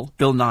Scandal.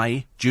 Bill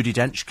Nighy, Judi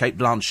Dench, Cate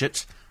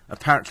Blanchett.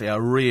 Apparently a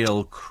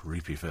real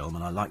creepy film,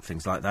 and I like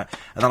things like that.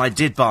 And then I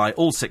did buy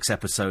all 6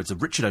 episodes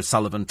of Richard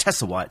O'Sullivan,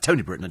 Tessa White,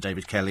 Tony Britton and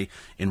David Kelly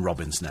in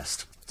Robin's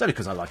Nest. It's only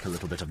because I like a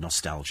little bit of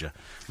nostalgia,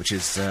 which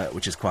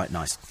is quite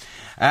nice.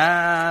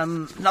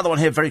 Another one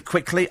here very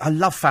quickly. I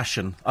love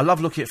fashion. I love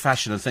looking at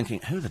fashion and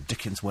thinking, who the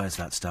dickens wears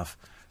that stuff?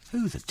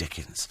 Who the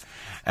dickens?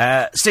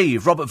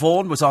 Steve, Robert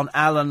Vaughan was on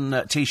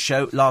Alan T's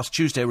show last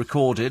Tuesday,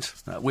 recorded.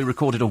 We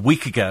recorded a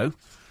week ago.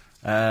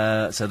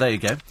 So there you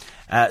go.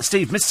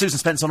 Steve, Miss Susan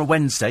Spence on a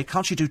Wednesday.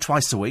 Can't she do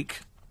twice a week?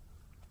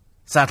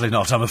 Sadly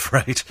not, I'm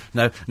afraid.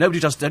 No,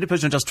 nobody does. The only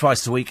person who does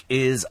twice a week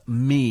is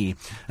me.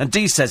 And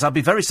Dee says, I'd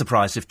be very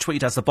surprised if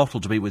Tweed has the bottle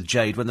to be with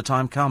Jade when the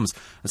time comes,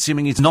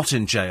 assuming he's not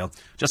in jail.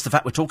 Just the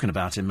fact we're talking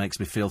about him makes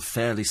me feel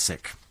fairly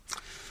sick.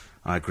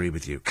 I agree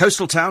with you.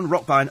 Coastal town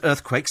rocked by an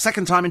earthquake.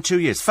 Second time in 2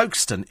 years.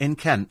 Folkestone in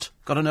Kent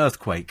got an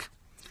earthquake.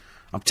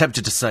 I'm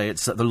tempted to say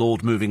it's the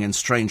Lord moving in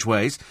strange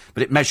ways,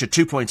 but it measured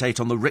 2.8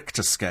 on the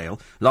Richter scale,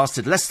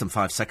 lasted less than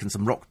 5 seconds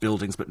and rocked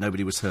buildings, but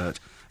nobody was hurt.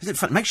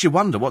 It makes you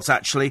wonder what's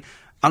actually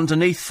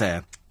underneath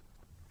there.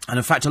 And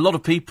in fact, a lot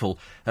of people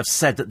have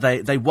said that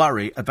they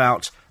worry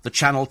about the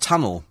Channel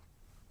Tunnel.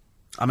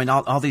 I mean,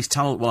 are these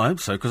tunnels... Well, I hope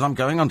so, because I'm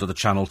going under the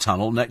Channel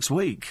Tunnel next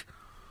week.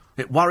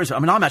 It worries me. I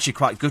mean, I'm actually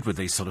quite good with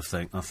these sort of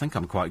things. I think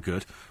I'm quite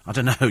good. I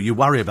don't know. You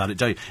worry about it,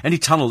 don't you? Any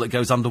tunnel that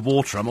goes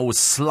underwater, I'm always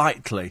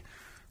slightly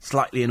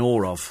slightly in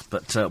awe of,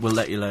 but we'll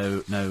let you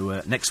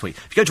know next week.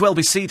 If you go to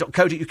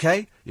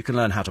lbc.co.uk, you can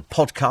learn how to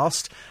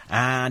podcast,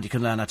 and you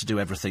can learn how to do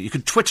everything. You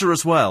can Twitter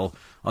as well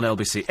on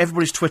LBC.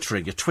 Everybody's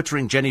Twittering. You're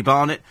Twittering Jenny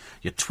Barnett,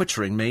 you're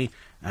Twittering me,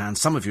 and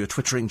some of you are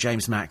Twittering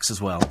James Max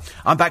as well.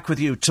 I'm back with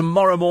you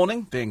tomorrow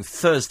morning, being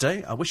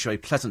Thursday. I wish you a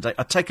pleasant day.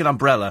 I'd take an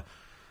umbrella,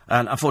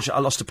 and unfortunately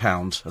I lost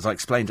 £1, as I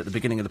explained at the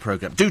beginning of the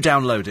programme. Do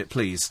download it,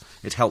 please.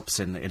 It helps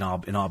in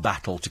our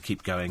battle to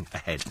keep going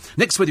ahead.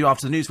 Nick's with you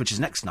after the news, which is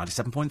next,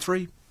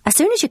 97.3. As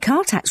soon as your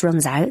car tax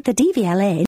runs out, the DVLA